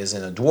haughty as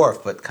in a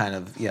dwarf, but kind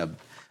of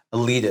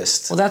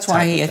elitist. Well, that's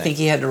why I think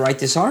he had to write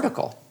this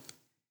article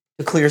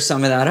to clear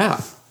some of that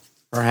up,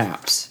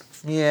 perhaps.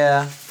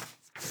 Yeah.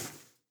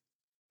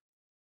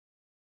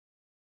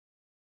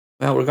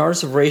 Well,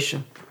 regardless of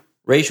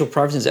racial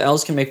preferences,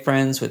 elves can make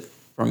friends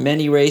from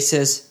many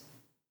races.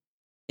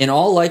 In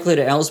all likelihood,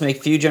 elves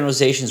make few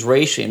generalizations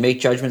racially and make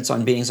judgments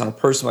on beings on a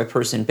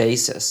person-by-person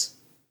basis.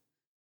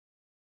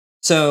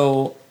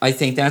 So I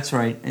think that's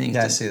right.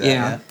 I see that.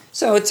 Yeah.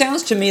 So it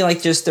sounds to me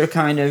like just they're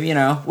kind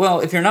of,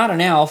 well, if you're not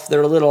an elf,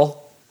 they're a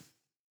little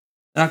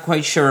not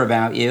quite sure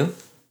about you.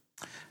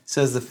 It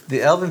says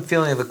the elven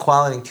feeling of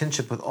equality and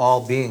kinship with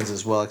all beings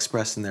is well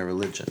expressed in their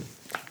religion.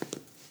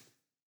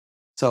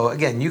 So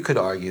again, you could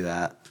argue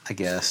that, I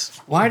guess.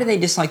 Why do they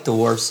dislike the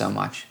dwarves so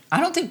much? I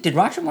don't think, did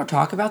Roger Moore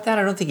talk about that?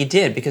 I don't think he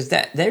did, because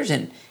there's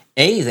an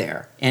A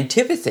there,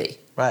 antipathy.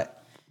 Right.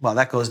 Well,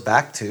 that goes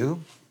back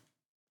to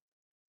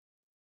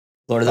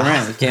Lord of the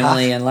Rings,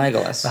 Gimli and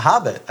Legolas. The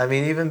Hobbit. I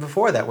mean, even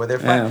before that, where they're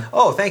fighting. Yeah.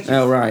 Oh, thank you.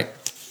 Oh, right.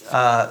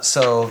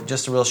 So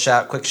just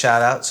a quick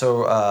shout out.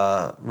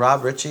 So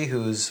Rob Ritchie,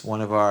 who's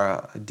one of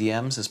our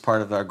DMs, is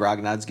part of our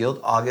Grognard's Guild.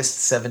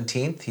 August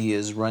 17th, he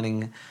is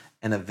running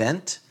an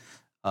event,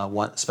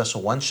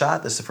 special one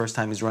shot. This is the first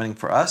time he's running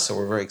for us, so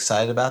we're very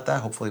excited about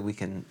that. Hopefully, we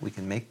can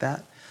make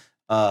that.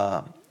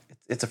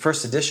 It's a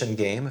first edition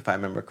game, if I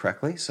remember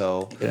correctly.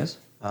 So it is.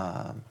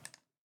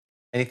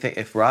 Anything?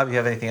 If Rob, you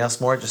have anything else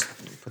more, just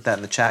put that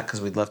in the chat because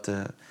we'd love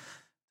to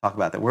talk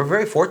about that. We're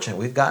very fortunate.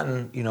 We've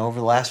gotten, over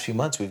the last few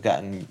months, we've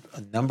gotten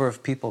a number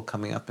of people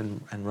coming up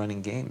and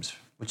running games,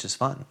 which is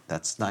fun.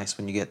 That's nice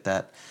when you get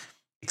that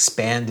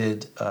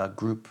expanded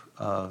group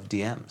of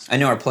DMs. I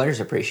know our players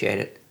appreciate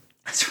it.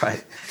 That's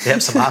right. They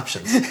have some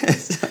options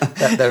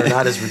that are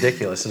not as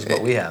ridiculous as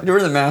what we have.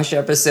 Remember the MASH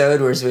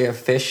episode where we have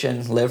fish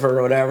and liver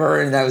or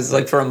whatever, and that was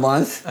like for a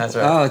month? That's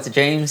right. Oh, it's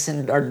James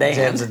and our Dan.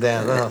 James and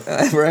Dan.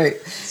 Oh.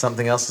 Right.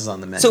 Something else is on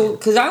the menu. So,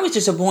 because I was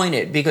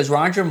disappointed because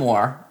Roger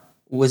Moore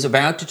was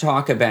about to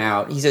talk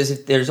about, he says,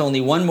 if there's only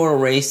one moral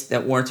race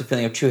that warrants a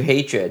feeling of true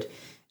hatred,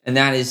 and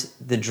that is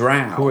the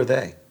Drow. Who are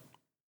they?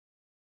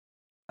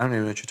 I don't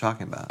even know what you're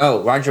talking about.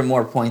 Oh, Roger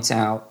Moore points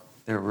out.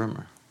 They're a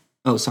rumor.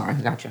 Oh, sorry,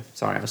 gotcha.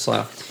 Sorry, I was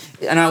slow.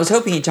 And I was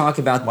hoping he'd talk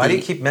about Why do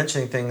you keep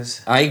mentioning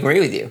things? I agree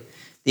with you.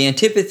 The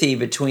antipathy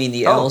between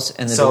the elves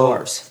and the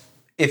dwarves.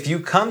 If you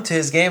come to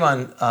his game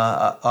on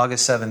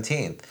August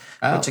 17th,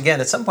 which again,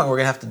 at some point we're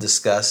going to have to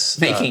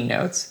discuss. Making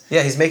notes.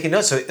 Yeah, he's making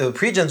notes. So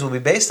pre-gens will be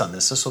based on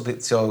this. This will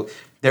be so.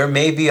 There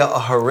may be a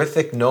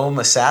horrific gnome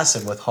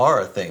assassin with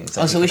horror things.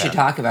 Oh, so we should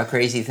talk about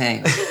crazy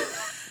things.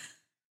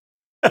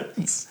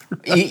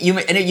 you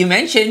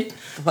mentioned,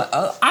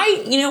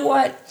 you know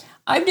what?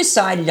 I've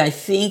decided. I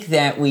think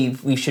that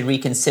we should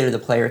reconsider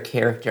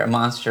the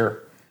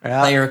monster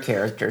player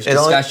characters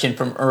discussion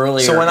from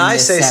earlier. So when I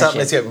say session.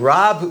 something, it's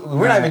Rob.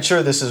 We're not even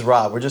sure this is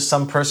Rob. We're just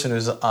some person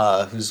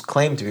who's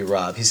claimed to be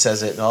Rob. He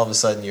says it, and all of a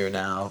sudden you're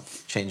now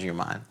changing your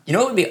mind. You know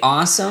what would be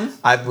awesome?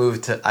 I've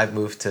moved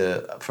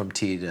to from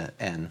T to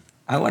N.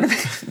 I want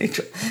to make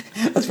sure.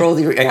 Let's roll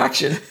the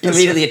reaction. You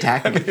immediately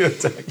attack me.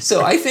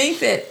 So I think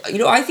that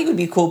I think it would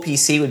be a cool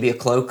PC would be a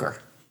cloaker.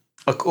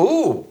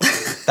 Ooh,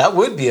 that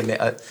would be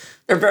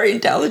They're very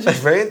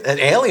intelligent. An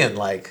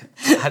alien-like.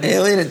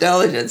 Alien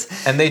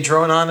intelligence. And they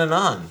drone on and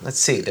on. Let's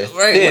see. They're thin.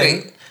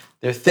 Wait.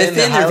 They're thin.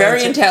 They're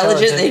very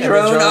intelligent. They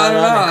drone on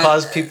and on. And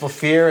cause people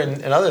fear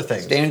and other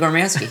things. Dan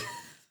Gormansky.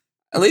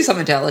 At least I'm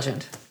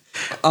intelligent.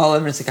 All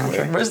evidence to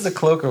contrary. Where's the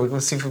cloaker?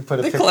 Let's see if we put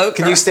a picture. Cloaker.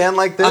 Can you stand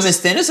like this? I'm as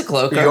thin as a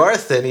cloaker. You are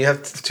thin. You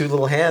have two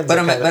little hands. But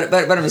I'm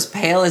as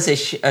pale as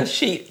a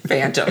sheep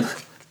phantom.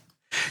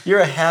 You're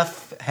a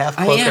half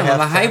cloaker. I am.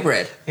 I'm a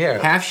hybrid. Here.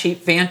 Half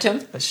sheep phantom.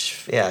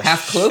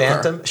 Half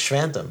cloaker.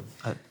 Schwantum.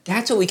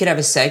 That's what we could have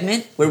a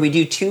segment where we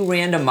do two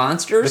random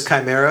monsters. The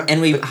chimera.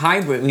 And we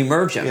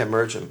merge them. Yeah,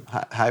 merge them.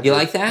 Hybrid. You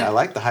like that? Yeah, I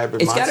like the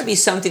hybrid. It's got to be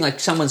something like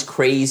someone's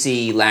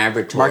crazy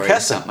laboratory or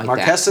something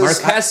like that.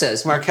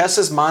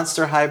 Marquesas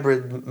monster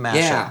hybrid mashup.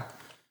 Yeah.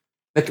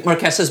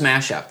 Marquesas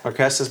mashup.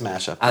 Marquesas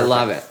mashup. Perfect. I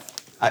love it.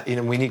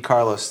 We need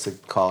Carlos to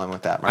call in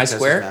with that. I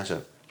square?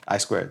 Mashup. I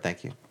squared.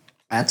 Thank you.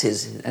 That's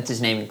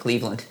his name in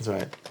Cleveland. That's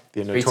right.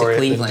 The Streets of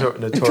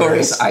Cleveland.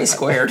 notorious I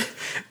squared.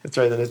 That's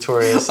right, the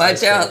notorious.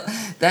 Watch out.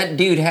 That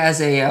dude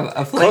has a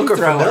Cloaker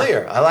flamethrower.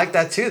 Familiar. I like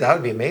that too. That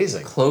would be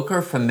amazing.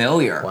 Cloaker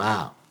Familiar.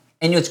 Wow.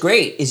 And what's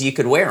great is you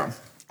could wear them.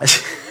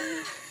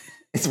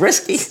 It's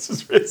risky.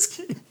 It's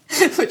risky.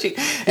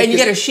 And you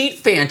get a sheet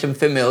phantom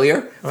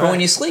familiar for when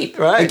you sleep.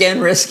 Right.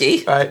 Again,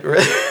 risky. Right.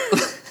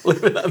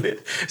 Living on the,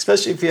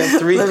 especially if you have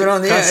 3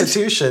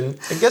 Constitution.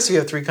 I guess if you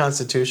have 3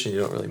 Constitution, you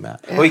don't really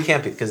matter. Yeah. Well, you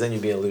can't be because then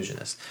you'd be an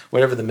illusionist.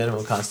 Whatever the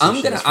minimum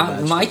Constitution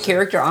is. My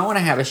character, I want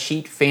to have a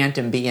sheet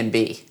phantom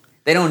B&B.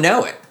 They don't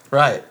know it.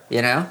 Right.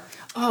 You know?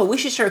 Oh, we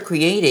should start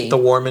creating the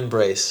warm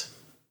embrace.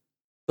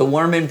 The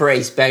warm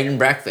embrace, bed and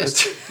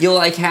breakfast. You'll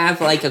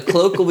have a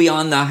cloak will be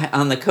on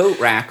the coat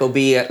rack. Will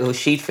be a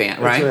sheet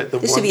fan, right?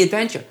 This would be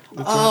adventure.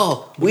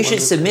 We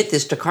should submit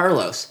this to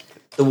Carlos.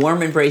 The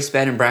warm embrace,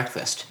 bed and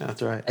breakfast.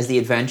 That's right. As the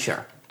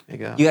adventure. There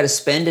you go. You got to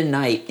spend a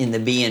night in the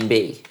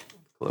B&B.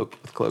 With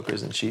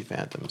cloakers and sheet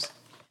phantoms.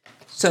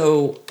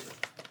 So,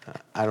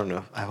 I don't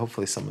know.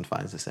 Hopefully someone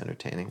finds this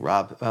entertaining.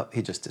 Rob,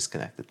 he just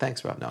disconnected.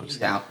 Thanks, Rob. No, I'm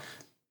just out.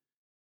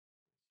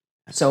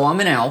 So I'm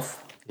an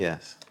elf.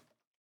 Yes.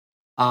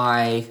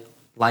 I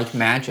like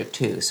magic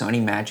too, so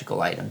any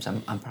magical items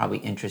I'm probably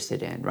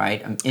interested in,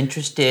 right? I'm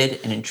interested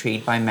and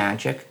intrigued by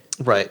magic.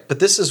 Right, but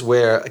this is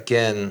where,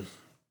 again,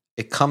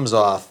 it comes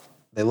off,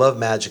 they love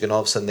magic and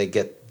all of a sudden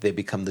they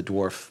become the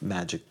dwarf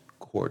magic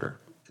hoarder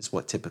is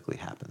what typically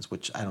happens,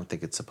 which I don't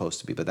think it's supposed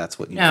to be, but that's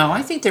what you No,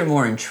 I think they're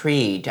more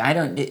intrigued. I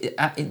don't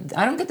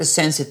get the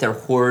sense that they're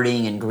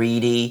hoarding and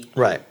greedy.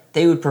 Right.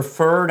 They would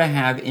prefer to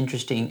have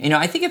interesting,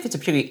 I think if it's a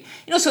particularly,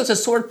 so it's a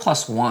sword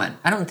 +1.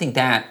 I don't think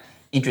that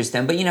interests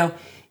them, but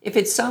if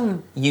it's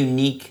some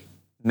unique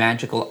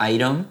magical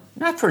item,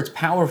 not for its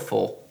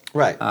powerful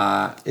right,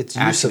 it's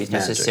use of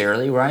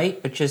necessarily,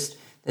 right, but just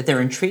that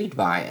they're intrigued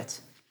by it.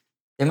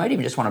 They might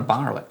even just want to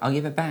borrow it. I'll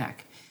give it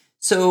back.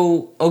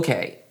 So,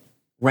 okay,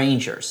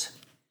 rangers.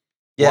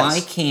 Yes. Why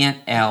can't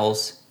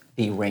elves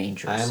be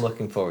rangers? I am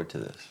looking forward to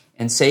this.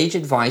 And Sage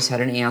Advice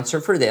had an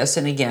answer for this,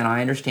 and again, I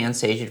understand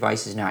Sage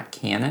Advice is not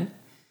canon.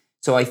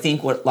 So I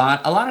think a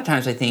lot of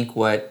times I think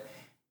what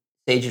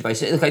Sage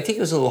Advice, look, I think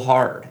it was a little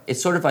hard.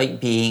 It's sort of like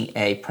being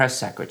a press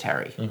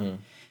secretary. Mm-hmm.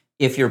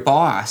 If your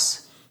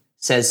boss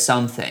says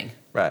something,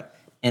 right,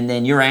 and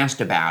then you're asked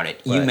about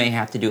it, you may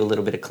have to do a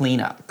little bit of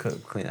cleanup.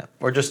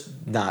 Or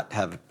just not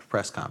have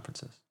press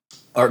conferences.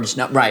 Or just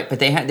not, right, but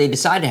they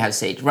decided to have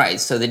Sage, right,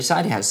 so they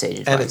decided to have Sage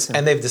Advice.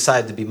 And they've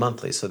decided to be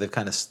monthly, so they've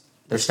kind of,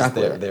 they're stuck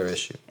with their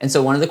issue. And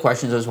so one of the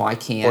questions was, why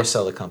can't... Or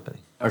sell the company.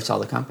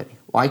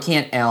 Why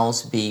can't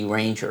elves be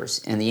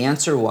rangers? And the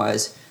answer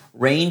was,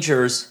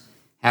 rangers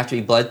have to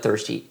be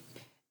bloodthirsty,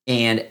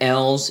 and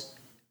elves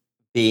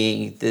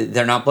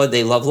they're not blood,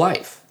 they love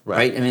life,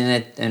 right? I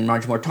mean, and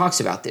Marge talks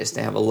about this.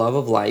 They have a love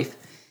of life,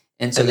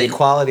 and so the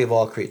equality of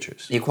all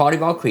creatures. The equality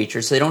of all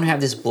creatures. So they don't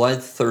have this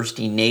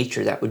bloodthirsty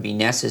nature that would be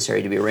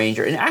necessary to be a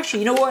ranger. And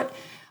actually, you know what?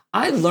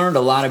 I learned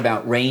a lot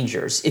about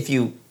rangers. If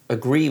you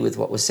agree with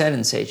what was said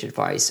in Sage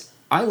Advice,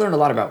 I learned a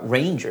lot about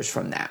rangers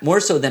from that,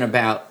 more so than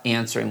about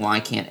answering why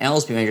can't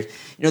elves be rangers.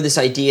 This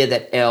idea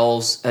that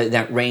elves,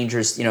 that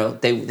rangers,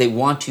 they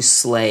want to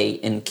slay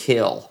and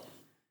kill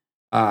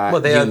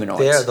humanoids.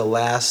 They are the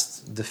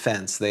last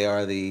defense.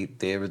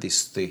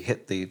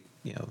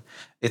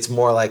 It's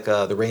more like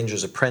The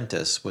Ranger's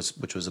Apprentice,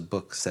 which was a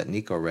book that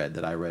Nico read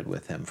that I read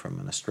with him from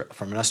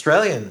an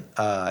Australian.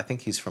 I think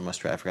he's from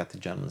Australia. I forgot the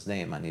gentleman's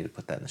name. I need to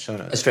put that in the show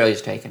notes.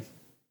 Australia's taken.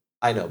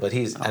 I know, but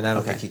and I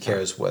don't think he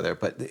cares whether.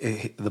 But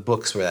the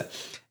books were that,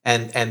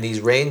 and these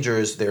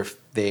rangers,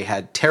 they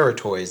had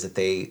territories that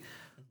they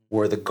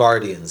were the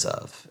guardians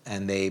of,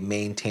 and they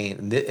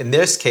maintained. In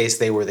this case,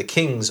 they were the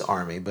king's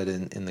army, but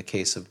in the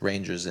case of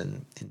rangers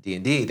in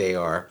D&D, they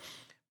are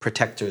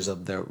protectors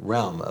of the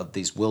realm of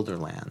these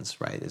wilderlands.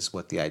 Right, is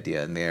what the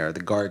idea, and they are the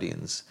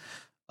guardians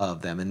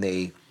of them, and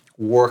they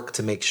work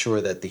to make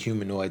sure that the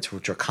humanoids,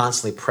 which are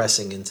constantly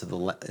pressing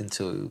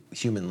into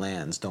human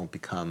lands, don't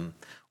become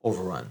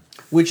overrun.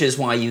 Which is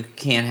why you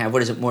can't have,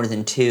 more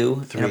than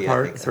 2 in a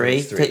part?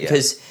 3?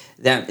 Because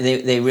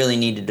they really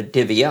needed to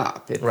divvy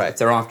up. If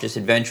they're off just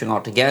adventuring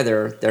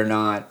altogether, they're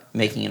not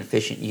making an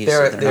efficient use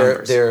of their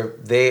numbers.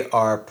 They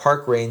are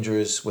park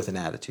rangers with an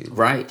attitude.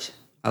 Right.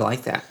 I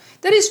like that.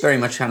 That is very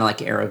much kind of like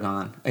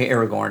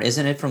Aragorn,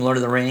 isn't it, from Lord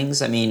of the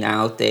Rings? I mean,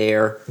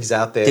 he's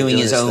out there doing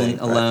his own thing,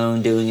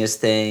 alone, doing his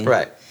thing.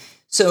 Right.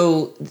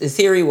 So the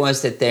theory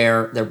was that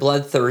they're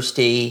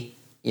bloodthirsty.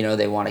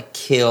 They want to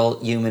kill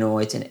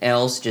humanoids, and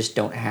elves just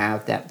don't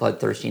have that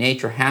bloodthirsty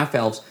nature. Half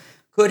elves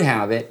could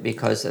have it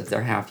because of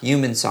their half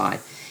human side.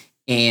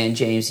 And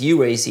James,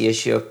 you raised the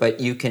issue of,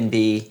 but you can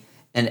be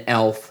an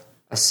elf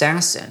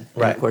assassin.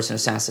 Right. And of course, an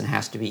assassin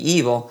has to be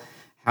evil.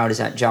 How does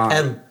that jive?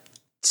 And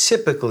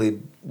typically,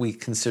 we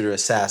consider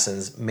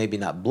assassins maybe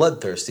not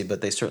bloodthirsty,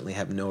 but they certainly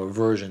have no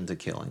aversion to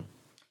killing.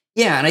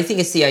 Yeah, and I think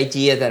it's the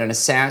idea that an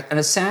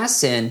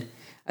assassin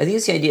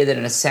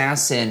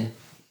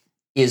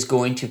is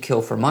going to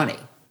kill for money,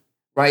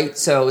 right?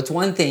 So it's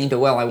one thing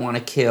to, I want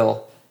to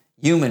kill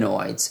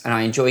humanoids, and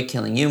I enjoy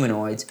killing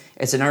humanoids.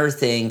 It's another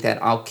thing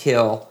that I'll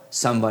kill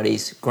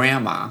somebody's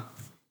grandma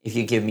if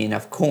you give me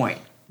enough coin.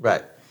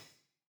 Right.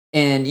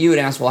 And you would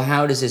ask, well,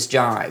 how does this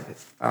jibe?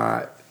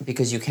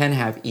 Because you can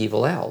have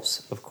evil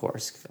elves, of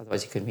course.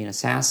 Otherwise, you couldn't be an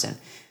assassin.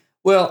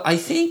 Well, I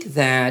think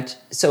that,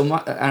 so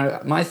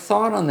my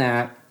thought on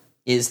that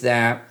is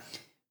that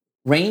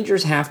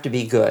rangers have to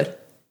be good.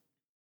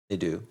 They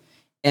do.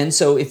 And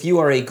so if you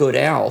are a good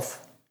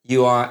elf,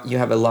 you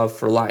have a love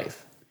for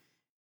life.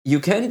 You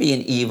can be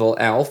an evil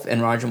elf,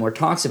 and Roger Moore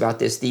talks about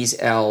this. These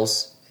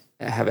elves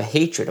have a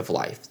hatred of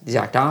life, the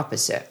exact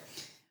opposite.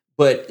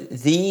 But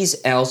these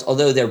elves,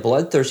 although they're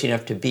bloodthirsty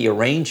enough to be a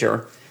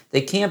ranger,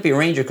 they can't be a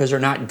ranger because they're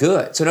not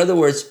good. So in other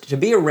words, to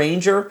be a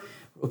ranger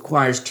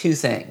requires two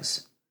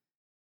things.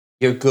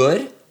 You're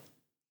good,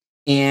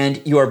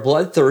 and you are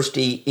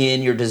bloodthirsty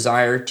in your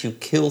desire to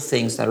kill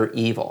things that are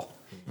evil.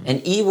 Mm-hmm.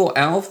 An evil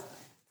elf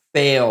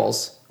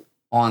fails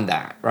on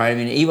that, right? I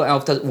mean, an evil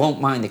elf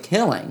won't mind the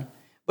killing,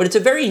 but it's a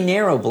very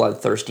narrow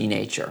bloodthirsty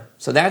nature.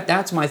 So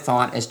that's my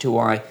thought as to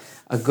why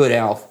a good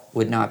elf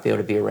would not be able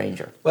to be a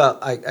ranger. Well,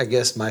 I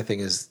guess my thing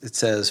is, it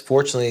says,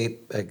 fortunately,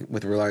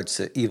 with regards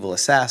to evil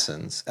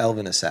assassins,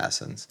 elven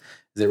assassins,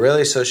 they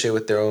rarely associate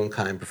with their own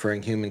kind,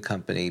 preferring human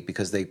company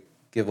because they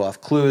give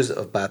off clues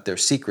about their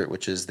secret,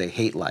 which is they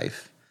hate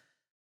life.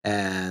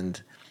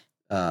 And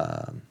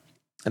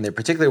they're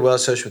particularly well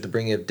associated with the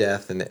bringing of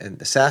death.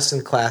 And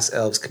assassin class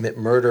elves commit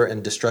murder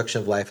and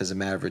destruction of life as a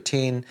matter of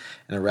routine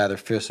and a rather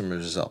fearsome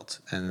result.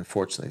 And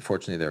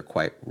fortunately, they're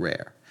quite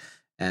rare.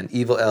 And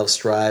evil elves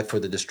strive for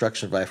the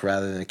destruction of life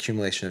rather than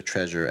accumulation of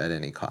treasure at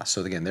any cost.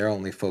 So again, they're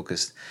only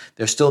focused.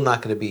 They're still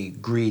not going to be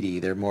greedy.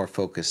 They're more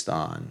focused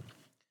on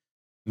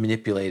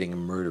manipulating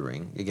and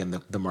murdering. Again,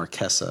 the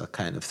Marquesa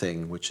kind of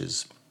thing, which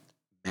is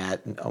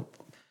mad.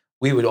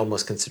 We would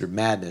almost consider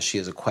madness. She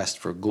has a quest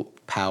for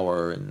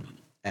power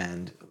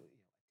and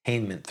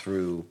attainment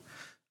through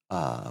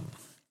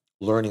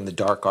learning the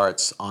dark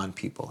arts on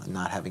people and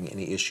not having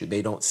any issue.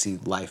 They don't see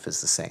life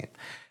as the same.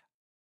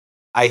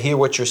 I hear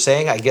what you're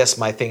saying. I guess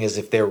my thing is,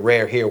 if they're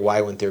rare here, why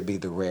wouldn't there be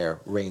the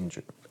rare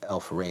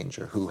elf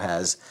ranger who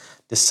has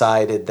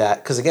decided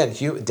that? Because again,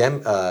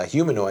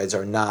 humanoids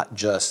are not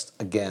just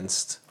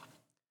against.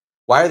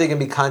 Why are they going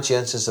to be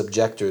conscientious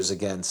objectors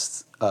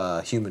against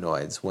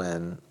humanoids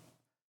when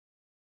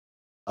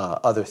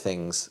other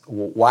things?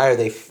 Why are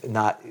they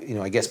not?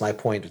 I guess my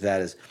point of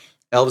that is,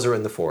 elves are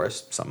in the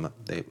forest.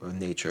 They are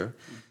nature.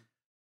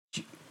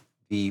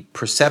 The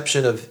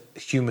perception of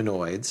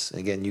humanoids,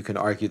 again, you can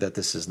argue that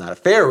this is not a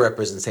fair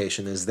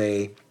representation, is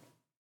they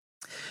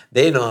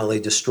not only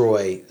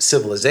destroy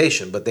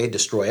civilization, but they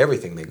destroy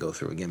everything they go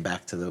through. Again,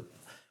 back to the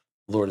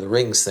Lord of the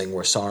Rings thing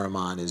where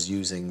Saruman is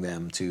using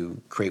them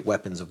to create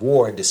weapons of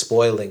war and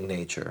despoiling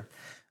nature.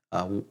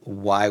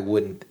 Why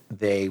wouldn't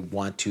they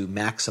want to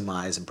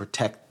maximize and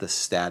protect the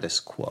status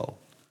quo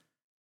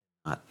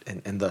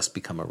and thus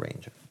become a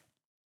ranger?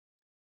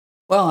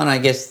 Well, and I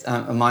guess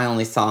my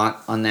only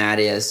thought on that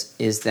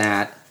is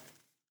that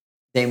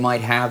they might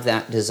have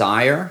that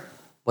desire,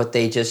 but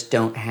they just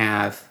don't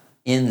have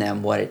in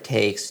them what it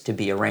takes to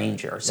be a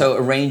ranger. So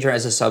a ranger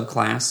as a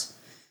subclass,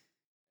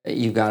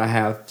 you've got to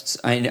have,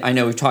 I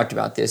know we've talked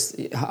about this,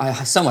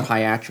 somewhat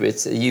high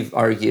attributes. You've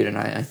argued, and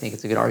I think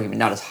it's a good argument,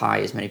 not as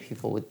high as many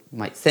people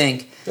might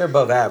think. They're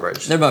above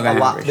average. They're above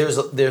average.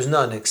 There's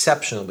none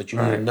exceptional, but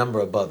you need a number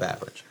above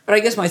average. But I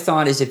guess my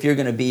thought is, if you're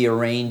going to be a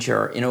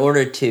ranger, in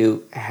order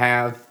to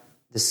have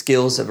the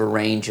skills of a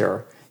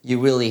ranger, you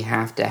really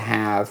have to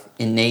have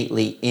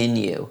innately in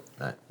you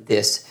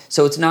this.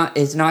 So it's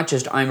not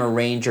just I'm a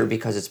ranger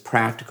because it's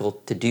practical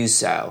to do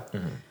so.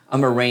 Mm-hmm.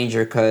 I'm a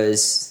ranger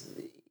because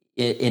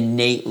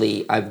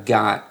innately I've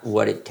got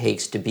what it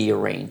takes to be a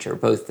ranger,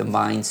 both the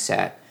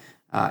mindset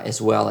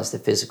as well as the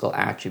physical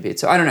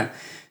attributes. So I don't know.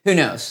 Who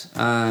knows?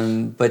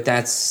 But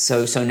that's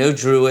so no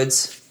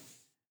druids,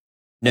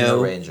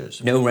 no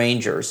rangers. No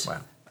rangers.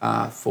 Wow.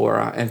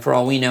 And for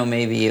all we know,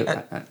 maybe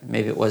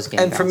it was game.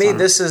 And for me,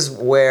 this is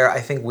where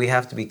I think we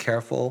have to be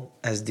careful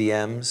as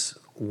DMs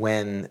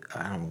when,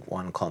 I don't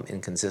want to call them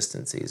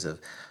inconsistencies, of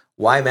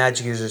why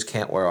magic users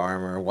can't wear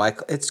armor. Why?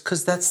 It's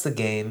because that's the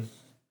game.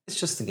 It's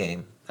just the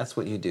game. That's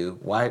what you do.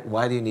 Why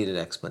do you need an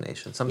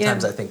explanation?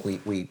 Sometimes I think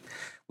we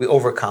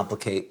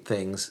overcomplicate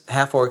things.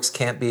 Half-orcs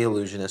can't be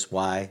illusionists.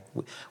 Why?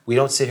 We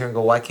don't sit here and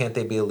go, why can't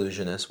they be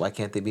illusionists? Why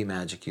can't they be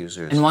magic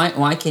users? And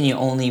why can you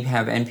only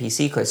have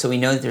NPC clerics? So we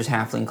know that there's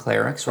halfling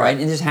clerics, right?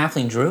 And there's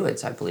halfling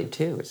druids, I believe,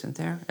 too, isn't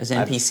there? As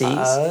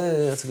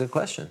NPCs? That's a good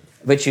question.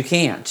 But you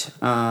can't.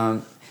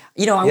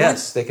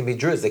 Yes, they can be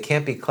druids. They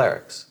can't be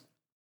clerics.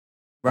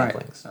 Right.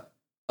 Halflings.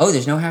 Oh,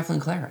 there's no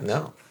halfling clerics?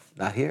 No,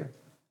 not here.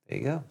 There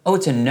you go. Oh,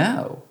 it's a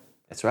no.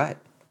 That's right.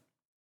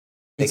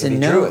 It's a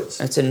no. Druids.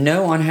 It's a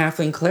no on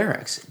halfling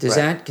clerics. Is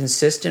that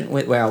consistent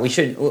with? Well, we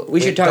should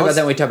talk about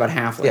that when we talk about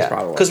halflings,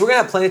 probably. Because we're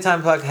gonna have plenty of time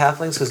to talk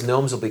halflings, because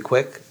gnomes will be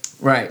quick.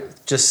 Right.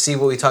 just see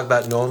what we talked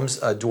about: gnomes,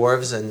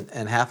 dwarves,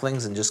 and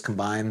halflings, and just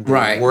combine the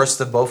Right.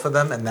 worst of both of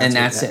them, and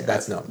that's it.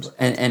 That's gnomes.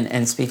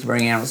 And speak to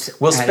burrowing animals.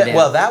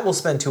 That we'll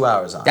spend 2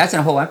 hours on. That's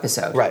a whole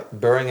episode. Right,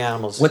 burrowing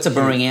animals. What's a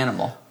burrowing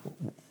animal?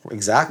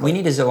 Exactly. We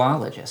need a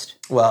zoologist.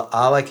 Well,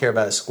 all I care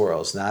about is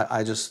squirrels.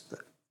 I just.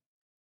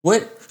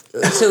 What?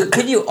 So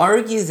could you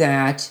argue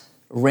that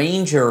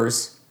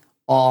rangers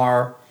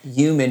are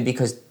human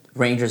because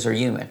rangers are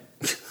human?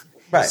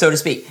 Right. So to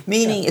speak.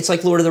 Meaning it's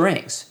like Lord of the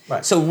Rings.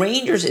 Right. So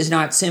rangers is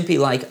not simply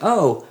like,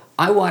 oh,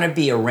 I want to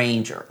be a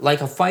ranger.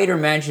 Like a fighter,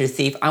 magic, a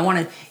thief.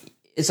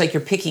 It's like you're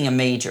picking a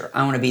major.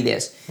 I want to be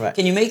this. Right.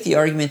 Can you make the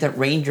argument that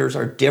rangers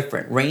are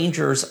different?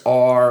 Rangers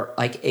are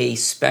like a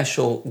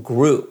special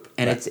group.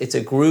 And right. it's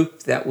a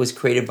group that was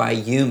created by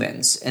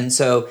humans. And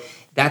so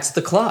that's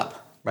the club.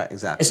 Right,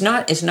 exactly.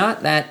 It's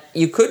not that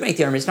you could make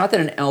the argument. It's not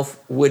that an elf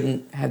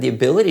wouldn't have the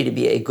ability to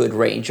be a good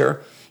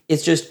ranger.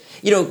 It's just,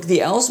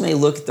 the elves may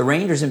look at the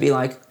rangers and be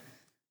like,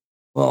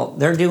 well,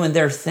 they're doing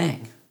their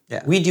thing.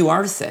 Yeah. We do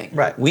our thing.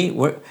 Right. We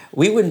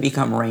wouldn't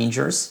become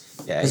rangers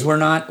because we're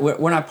not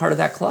part of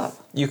that club.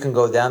 You can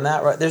go down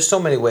that right. There's so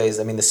many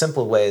ways. I mean, the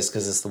simple ways,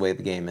 because it's the way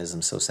the game is.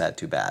 I'm so sad,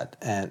 too bad.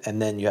 And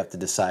then you have to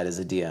decide as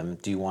a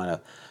DM, do you want to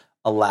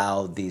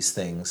allow these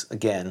things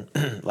again?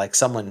 Like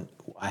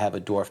I have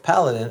a dwarf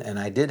paladin, and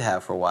I did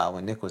have for a while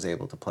when Nick was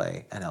able to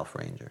play an elf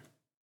ranger.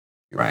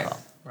 Right.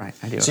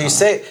 I do. So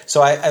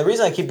the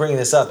reason I keep bringing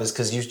this up is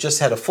because you just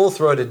had a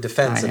full-throated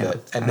defense of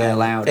it, and then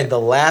allowed in the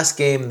last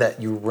game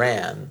that you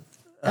ran,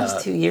 that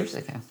was 2 years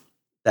ago.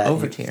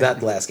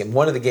 That last game,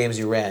 one of the games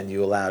you ran,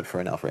 you allowed for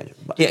an elf ranger.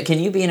 Yeah, can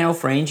you be an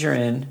elf ranger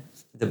in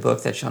the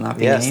book that shall not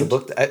be named? Yes,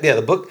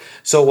 the book.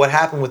 So what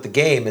happened with the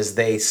game is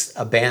they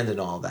abandoned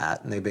all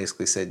that, and they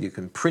basically said you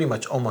can pretty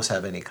much almost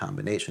have any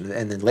combination.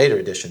 And in later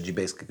editions, you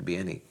basically could be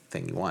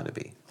anything you want to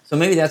be. So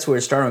maybe that's where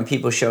it started when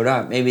people showed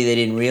up. Maybe they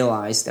didn't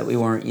realize that we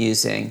weren't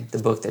using the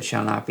book that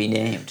shall not be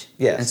named.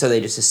 Yes. And so they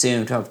just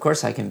assumed, of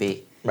course I can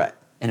be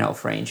an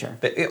elf ranger.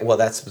 But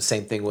that's the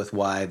same thing with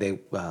why they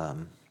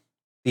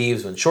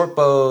thieves and short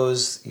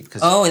bows.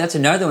 Oh, that's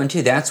another one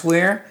too. That's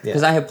where,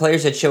 because I have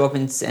players that show up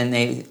and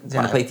they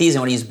want to play thieves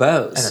and want to use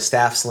bows. And a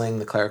staff sling.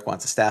 The cleric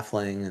wants a staff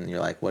sling, and you're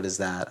like, "What is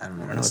that?" I don't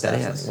know what that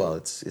is. Well,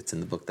 it's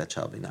in the book that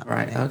shall be not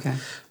right. named. Okay.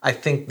 I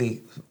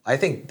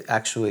think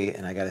actually,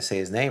 and I got to say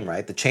his name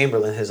right. The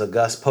Chamberlain, His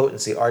August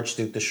Potency,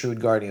 Archduke, the Shrewd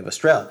Guardian of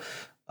Australia,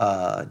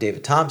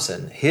 David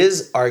Thompson.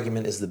 His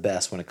argument is the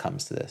best when it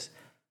comes to this.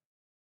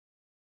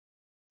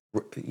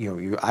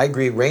 I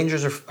agree.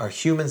 Rangers are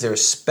humans. They're a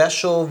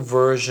special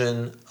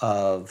version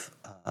of.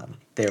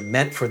 They're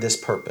meant for this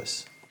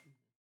purpose.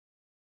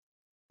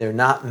 They're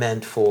not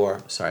meant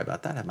for. Sorry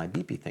about that. I have my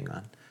beepy thing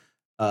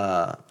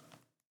on.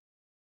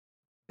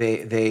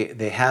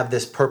 They have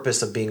this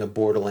purpose of being a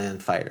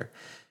borderland fighter.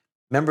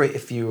 Remember,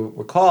 if you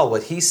recall,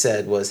 what he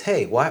said was,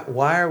 "Hey,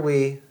 why are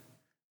we?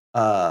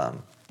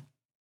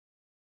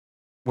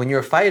 When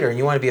you're a fighter and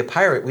you want to be a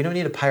pirate, we don't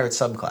need a pirate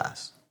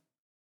subclass.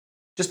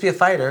 Just be a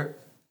fighter."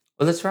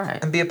 Well, that's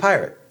right. And be a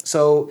pirate.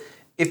 So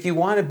if you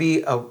want to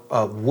be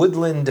a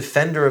woodland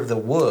defender of the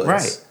woods,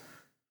 right.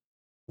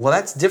 Well,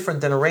 that's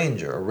different than a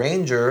ranger. A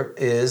ranger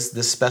is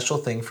this special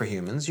thing for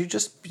humans. You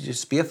just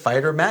be a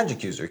fighter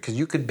magic user, because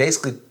you could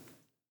basically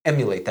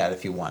emulate that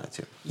if you wanted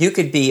to. You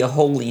could be a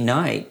holy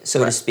knight,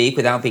 so to speak,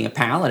 without being a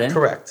paladin.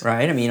 Correct.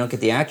 Right? I mean, you don't get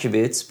the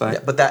attributes,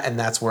 but... Yeah,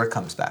 that's where it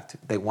comes back to.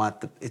 They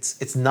want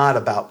it's not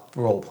about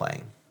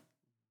role-playing.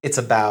 It's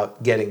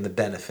about getting the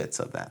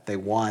benefits of that. They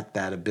want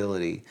that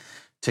ability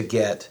to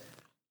get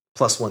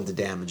 +1 to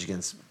damage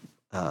against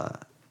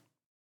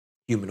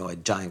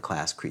humanoid giant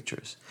class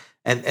creatures,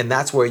 and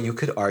that's where you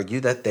could argue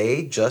that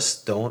they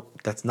just don't.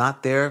 That's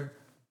not their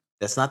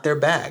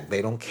bag.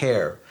 They don't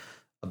care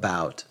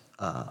about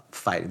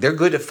fighting. They're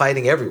good at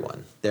fighting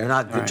everyone. They're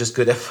not just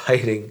good at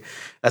fighting.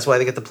 That's why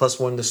they get the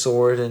 +1 to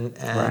sword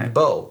and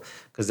bow,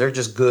 because they're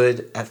just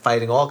good at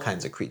fighting all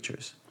kinds of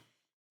creatures.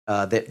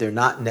 They're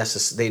not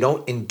necessary. They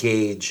don't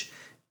engage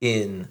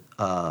in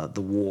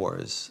the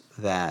wars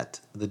that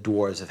the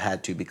dwarves have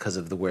had to because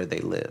of where they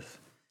live.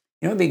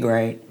 You know, it'd be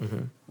great.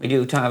 Mm-hmm. We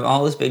do have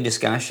all this big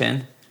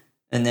discussion,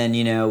 and then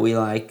we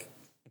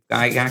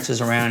Gygax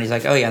is around. He's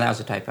like, "Oh yeah, that was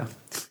a typo."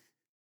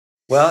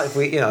 Well, if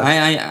we,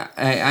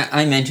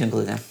 I mentioned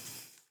glue them.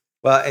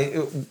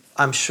 Well,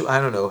 I'm sure. I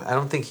don't know. I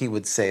don't think he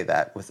would say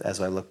that as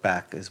we look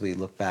back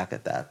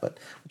at that. But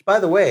by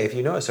the way, if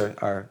you notice,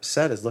 our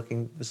set is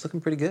looking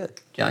pretty good.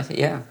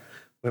 Yeah.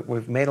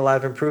 We've made a lot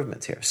of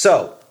improvements here.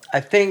 So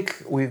I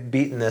think we've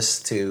beaten this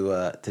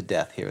to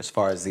death here as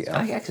far as the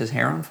elf. Gygax's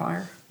hair on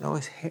fire? No,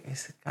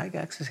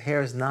 Gygax's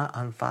hair is not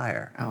on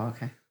fire. Oh,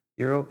 okay.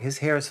 His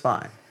hair is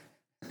fine.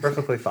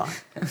 Perfectly fine.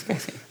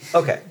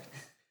 Okay.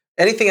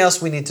 Anything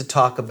else we need to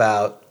talk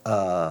about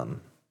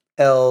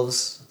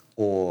elves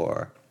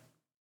or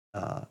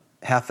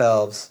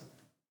half-elves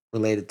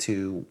related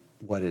to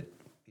what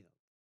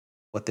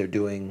they're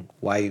doing,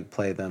 why you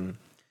play them,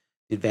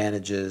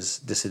 advantages,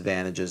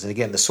 disadvantages. And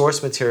again, the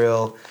source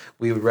material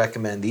we would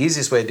recommend, the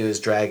easiest way to do is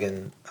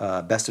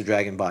Best of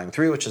Dragon Volume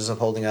 3, which is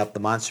holding up, the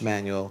Monster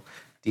Manual,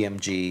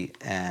 DMG,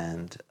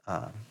 and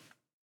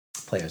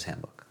Player's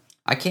Handbook.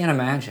 I can't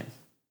imagine.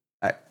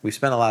 All right, we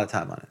spent a lot of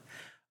time on it.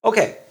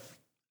 Okay,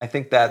 I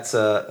think that's.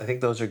 I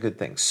think those are good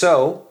things.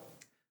 So,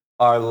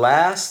 our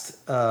last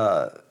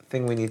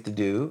thing we need to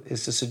do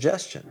is a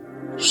suggestion.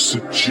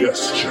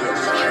 Suggestion.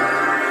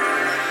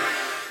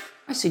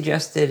 I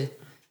suggested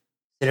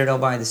Citadel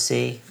by the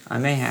Sea. I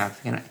may have.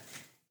 I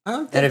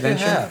don't think That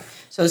adventure. you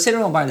have. So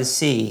Citadel by the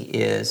Sea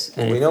is.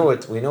 Well,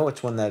 we know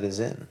which one that is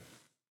in.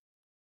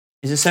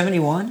 Is it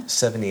 71?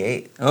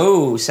 78.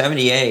 Oh,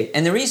 78.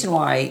 And the reason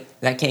why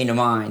that came to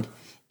mind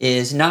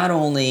is not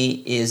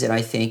only is it,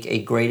 I think, a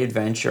great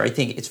adventure. I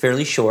think it's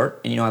fairly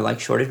short, and I like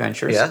short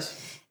adventures.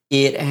 Yes.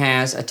 It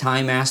has a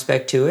time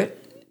aspect to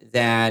it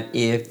that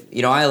if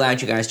I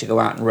allowed you guys to go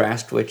out and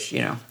rest, which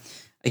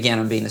again,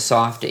 I'm being the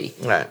softy.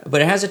 Right.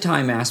 But it has a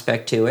time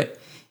aspect to it,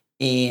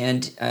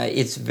 and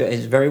it's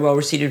a very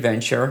well-received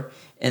adventure.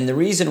 And the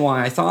reason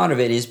why I thought of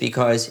it is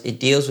because it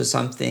deals with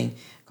something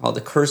called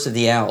the Curse of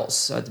the Elves.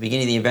 So at the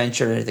beginning of the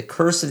adventure, the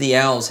Curse of the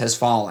Elves has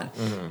fallen.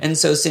 Mm-hmm. And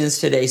so since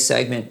today's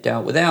segment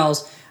dealt with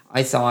elves,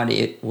 I thought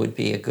it would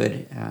be a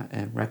good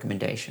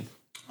recommendation.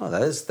 Oh,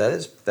 that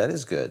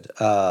is good.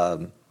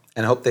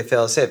 And I hope they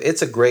fail safe.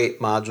 It's a great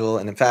module,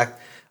 and in fact,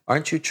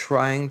 aren't you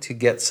trying to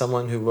get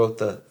someone who wrote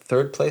the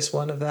third place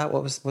one of that?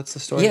 What's the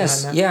story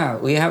Yes, behind that? yeah,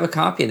 we have a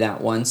copy of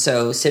that one.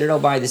 So Citadel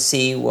by the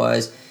Sea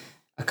was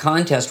a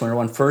contest winner,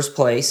 won first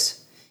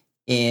place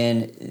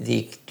in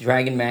the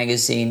Dragon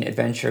Magazine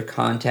Adventure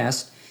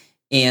Contest,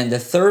 and the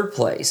third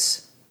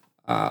place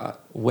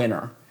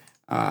winner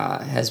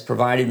has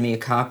provided me a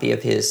copy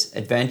of his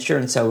adventure,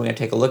 and so we're going to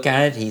take a look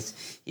at it.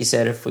 He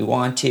said if we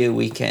want to,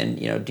 we can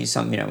do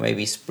something,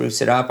 maybe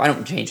spruce it up. I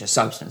don't change the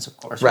substance, of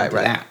course. Right.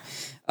 That.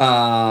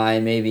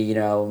 And maybe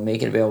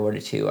make it available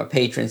to a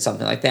patron,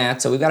 something like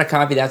that. So we've got a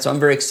copy of that. So I'm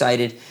very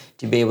excited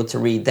to be able to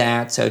read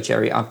that. So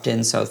Jerry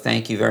Upton. So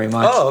thank you very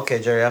much. Oh,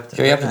 okay, Jerry Upton.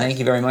 Jerry Upton, Nice. Thank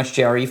you very much,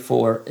 Jerry,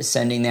 for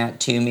sending that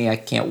to me. I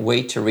can't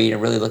wait to read. I'm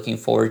really looking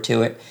forward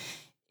to it.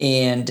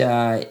 And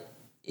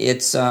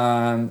it's So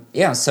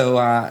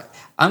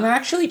I'm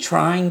actually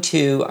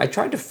I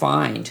tried to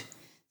find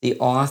the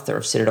author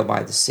of Citadel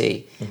by the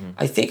Sea. Mm-hmm.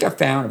 I think I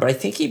found, but I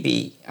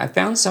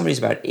found somebody who's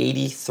about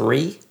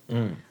 83.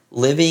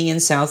 Living in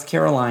South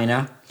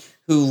Carolina,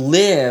 who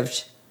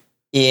lived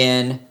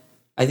in,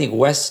 I think,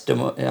 Des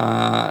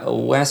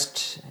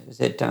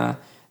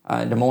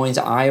Moines,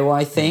 Iowa,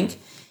 I think.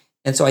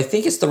 And so I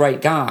think it's the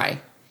right guy.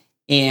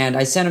 And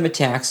I sent him a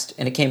text,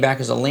 and it came back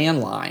as a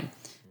landline.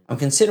 I'm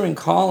considering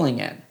calling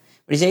it,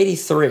 but he's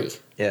 83.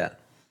 Yeah.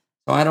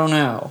 So I don't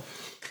know.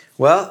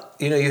 Well,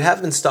 you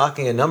have been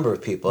stalking a number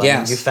of people. Yes. I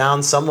mean, you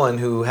found someone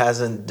who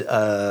hasn't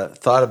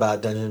thought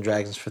about Dungeons and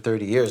Dragons for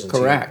 30 years.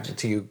 Correct.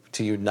 Until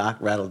you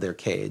rattled their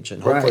cage,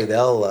 and hopefully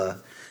they're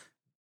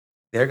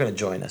going to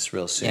join us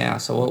real soon. Yeah.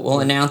 So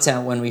we'll announce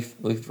that when we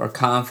are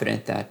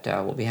confident that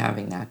we'll be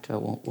having that.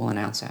 We'll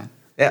announce that.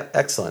 Yeah,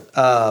 excellent.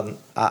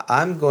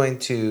 I'm going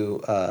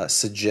to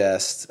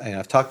suggest.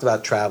 I've talked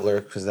about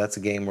Traveler because that's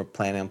a game we're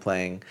planning on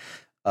playing.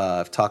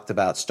 I've talked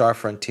about Star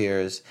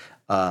Frontiers.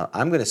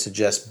 I'm going to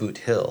suggest Boot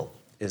Hill,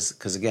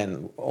 because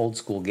again, old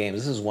school games.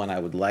 This is one I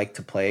would like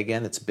to play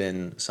again. It's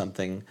been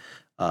something,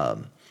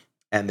 and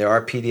there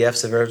are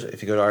PDFs of it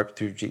if you go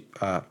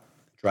to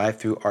Drive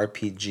Through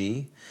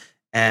RPG.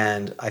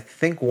 And I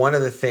think one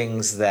of the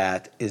things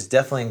that is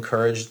definitely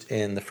encouraged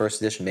in the first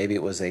edition, maybe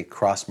it was a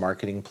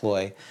cross-marketing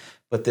ploy,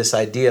 but this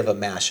idea of a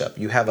mashup.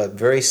 You have a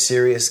very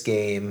serious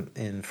game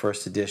in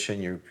first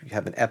edition. You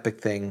have an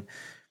epic thing.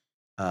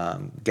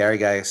 Gary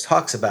Gygax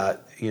talks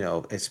about,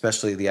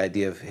 especially the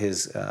idea of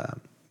his,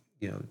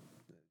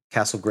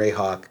 Castle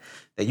Greyhawk,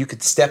 that you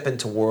could step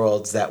into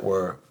worlds that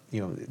were,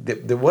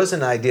 there was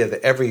an idea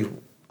that every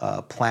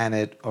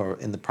planet or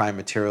in the prime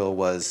material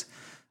was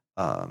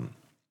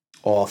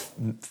all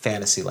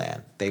fantasy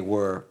land. They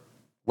were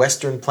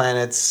Western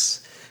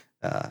planets,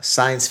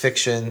 science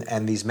fiction,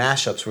 and these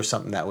mashups were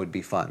something that would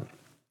be fun.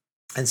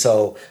 And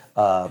so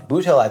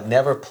Boot Hill I've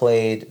never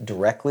played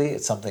directly.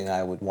 It's something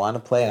I would want to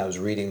play, and I was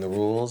reading the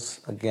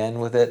rules again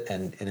with it,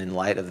 and in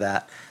light of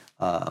that,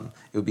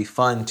 it would be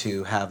fun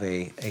to have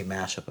a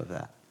mashup of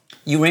that.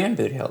 You ran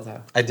Boot Hill,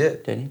 though. I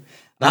did. Didn't you?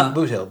 Not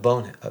Boot Hill,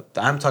 Bone Hill.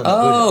 I'm talking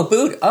about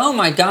Boot Hill. Oh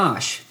my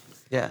gosh.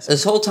 Yes.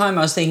 This whole time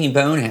I was thinking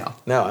Bone Hill.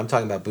 No, I'm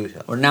talking about Boot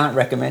Hill. We're not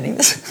recommending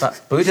this.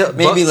 Boot Hill,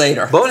 Maybe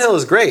later. Bone Hill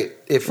is great.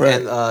 Right.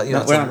 And we're not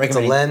it's a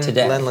recommending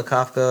today. Len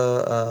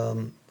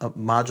Lakofka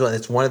module, and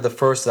it's one of the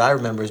first that I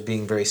remember as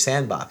being very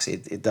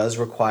sandboxy. It does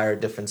require a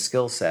different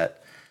skill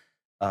set,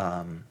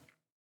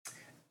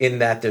 in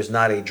that there's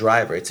not a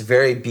driver. It's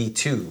very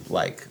B2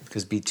 like,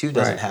 because B2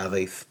 doesn't have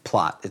a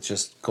plot. It's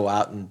just go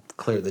out and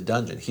clear the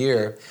dungeon.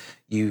 Here,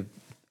 you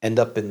end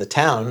up in the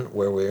town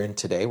where we're in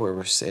today, where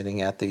we're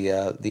sitting at the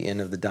Inn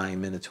of the Dying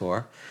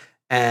Minotaur,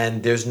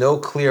 and there's no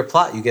clear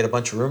plot. You get a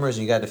bunch of rumors,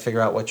 and you got to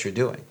figure out what you're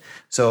doing.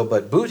 So,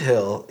 but Boot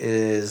Hill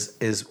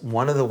is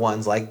one of the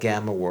ones, like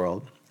Gamma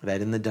World, that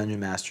in the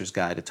Dungeon Master's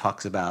Guide, it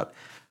talks about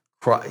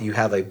you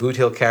have a Boot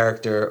Hill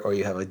character or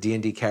you have a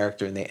D&D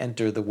character and they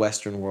enter the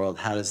Western world,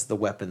 how does the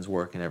weapons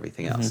work and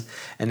everything else?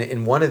 And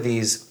in one of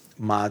these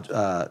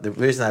the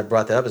reason I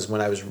brought that up is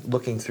when I was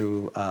looking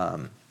through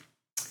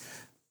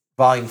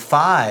Volume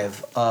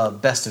 5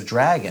 of Best of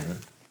Dragon,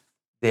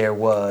 there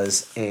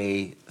was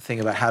a thing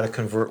about how to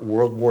convert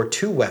World War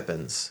II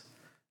weapons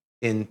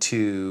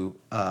into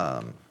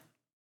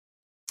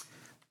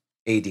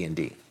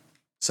AD&D.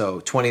 So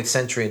 20th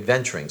century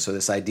adventuring. So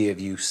this idea of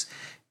use,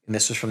 and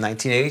this was from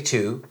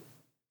 1982,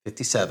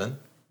 57,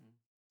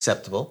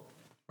 acceptable,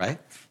 right?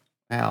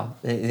 Wow,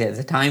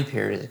 the time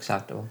period is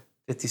acceptable.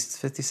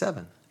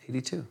 57,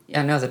 82.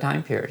 Yeah, no, the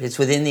time period. It's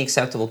within the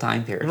acceptable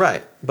time period.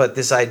 Right. But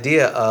this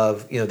idea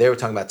of, they were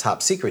talking about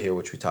top secret here,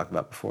 which we talked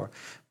about before.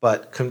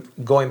 But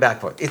going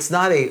back for it, it's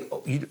not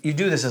you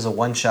do this as a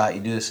one-shot, you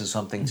do this as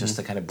something just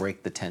to kind of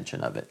break the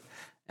tension of it.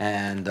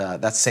 And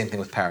that's the same thing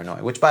with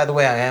Paranoia, which, by the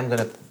way, I am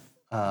going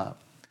to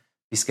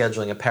be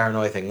scheduling a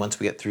Paranoia thing once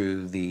we get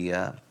through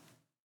the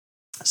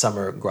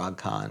Summer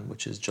GrogCon,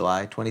 which is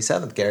July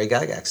 27th, Gary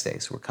Gygax Day.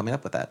 So we're coming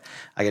up with that.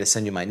 I got to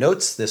send you my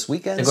notes this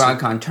weekend. The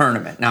GrogCon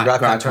tournament, not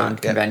GrogCon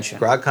convention.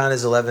 Yeah. GrogCon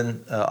is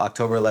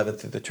October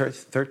 11th through the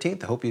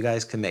 13th. I hope you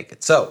guys can make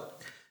it. So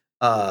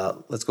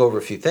let's go over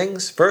a few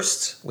things.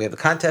 First, we have a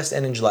contest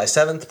ending July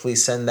 7th.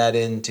 Please send that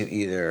in to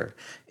either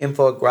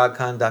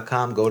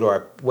info@grogcon.com, go to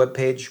our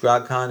webpage,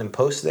 GrogCon, and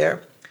post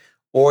there.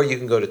 Or you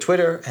can go to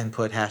Twitter and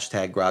put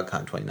hashtag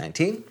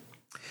GrogCon2019.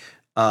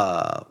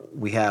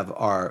 We have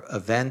our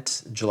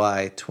event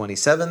July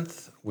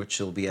 27th, which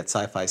will be at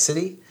Sci-Fi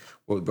City.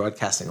 We'll be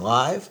broadcasting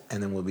live,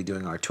 and then we'll be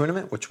doing our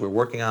tournament, which we're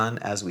working on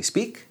as we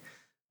speak.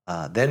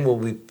 Then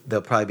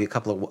there'll probably be a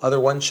couple of other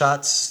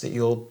one-shots that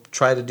you'll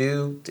try to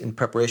do in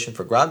preparation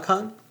for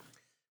GrogCon,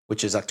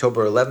 which is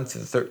October 11th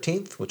through the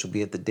 13th, which will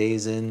be at the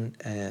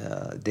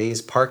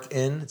Days Park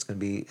Inn. It's going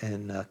to be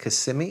in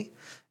Kissimmee,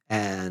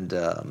 and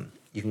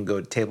you can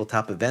go to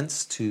Tabletop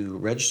Events to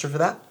register for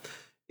that.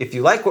 If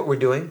you like what we're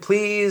doing,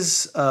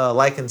 please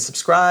like and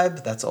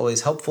subscribe. That's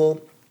always helpful.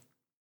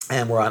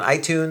 And we're on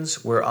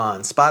iTunes. We're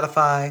on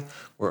Spotify.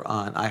 We're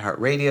on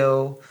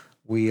iHeartRadio.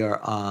 We are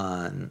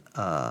on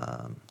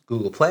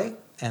Google Play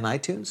and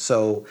iTunes.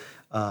 So,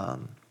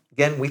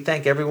 again, we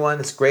thank everyone.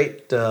 It's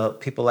great.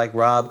 People like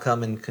Rob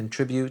come and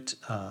contribute.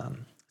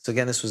 So,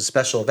 again, this was a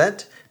special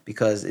event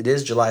because it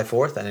is July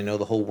 4th, and I know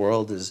the whole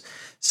world is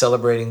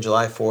celebrating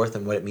July 4th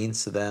and what it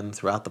means to them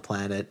throughout the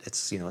planet.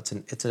 It's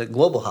a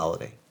global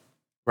holiday.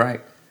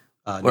 Right.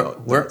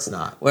 It's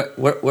not.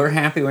 We're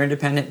happy we're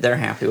independent. They're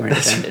happy we're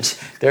independent.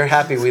 They're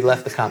happy we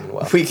left the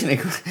Commonwealth. We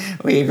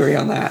agree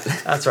on that.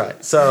 That's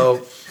right.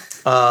 So,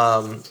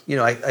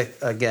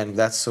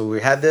 so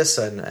we had this,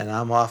 and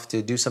I'm off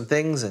to do some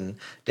things, and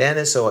Dan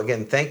is. So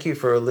again, thank you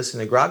for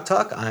listening to Grog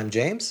Talk. I'm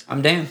James.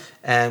 I'm Dan.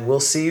 And we'll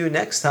see you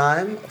next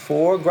time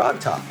for Grog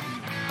Talk.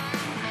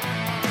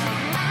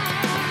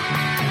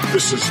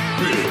 This has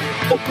been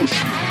a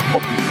Bushy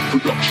Puppy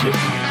production.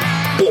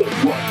 All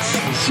rights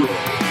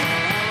reserved.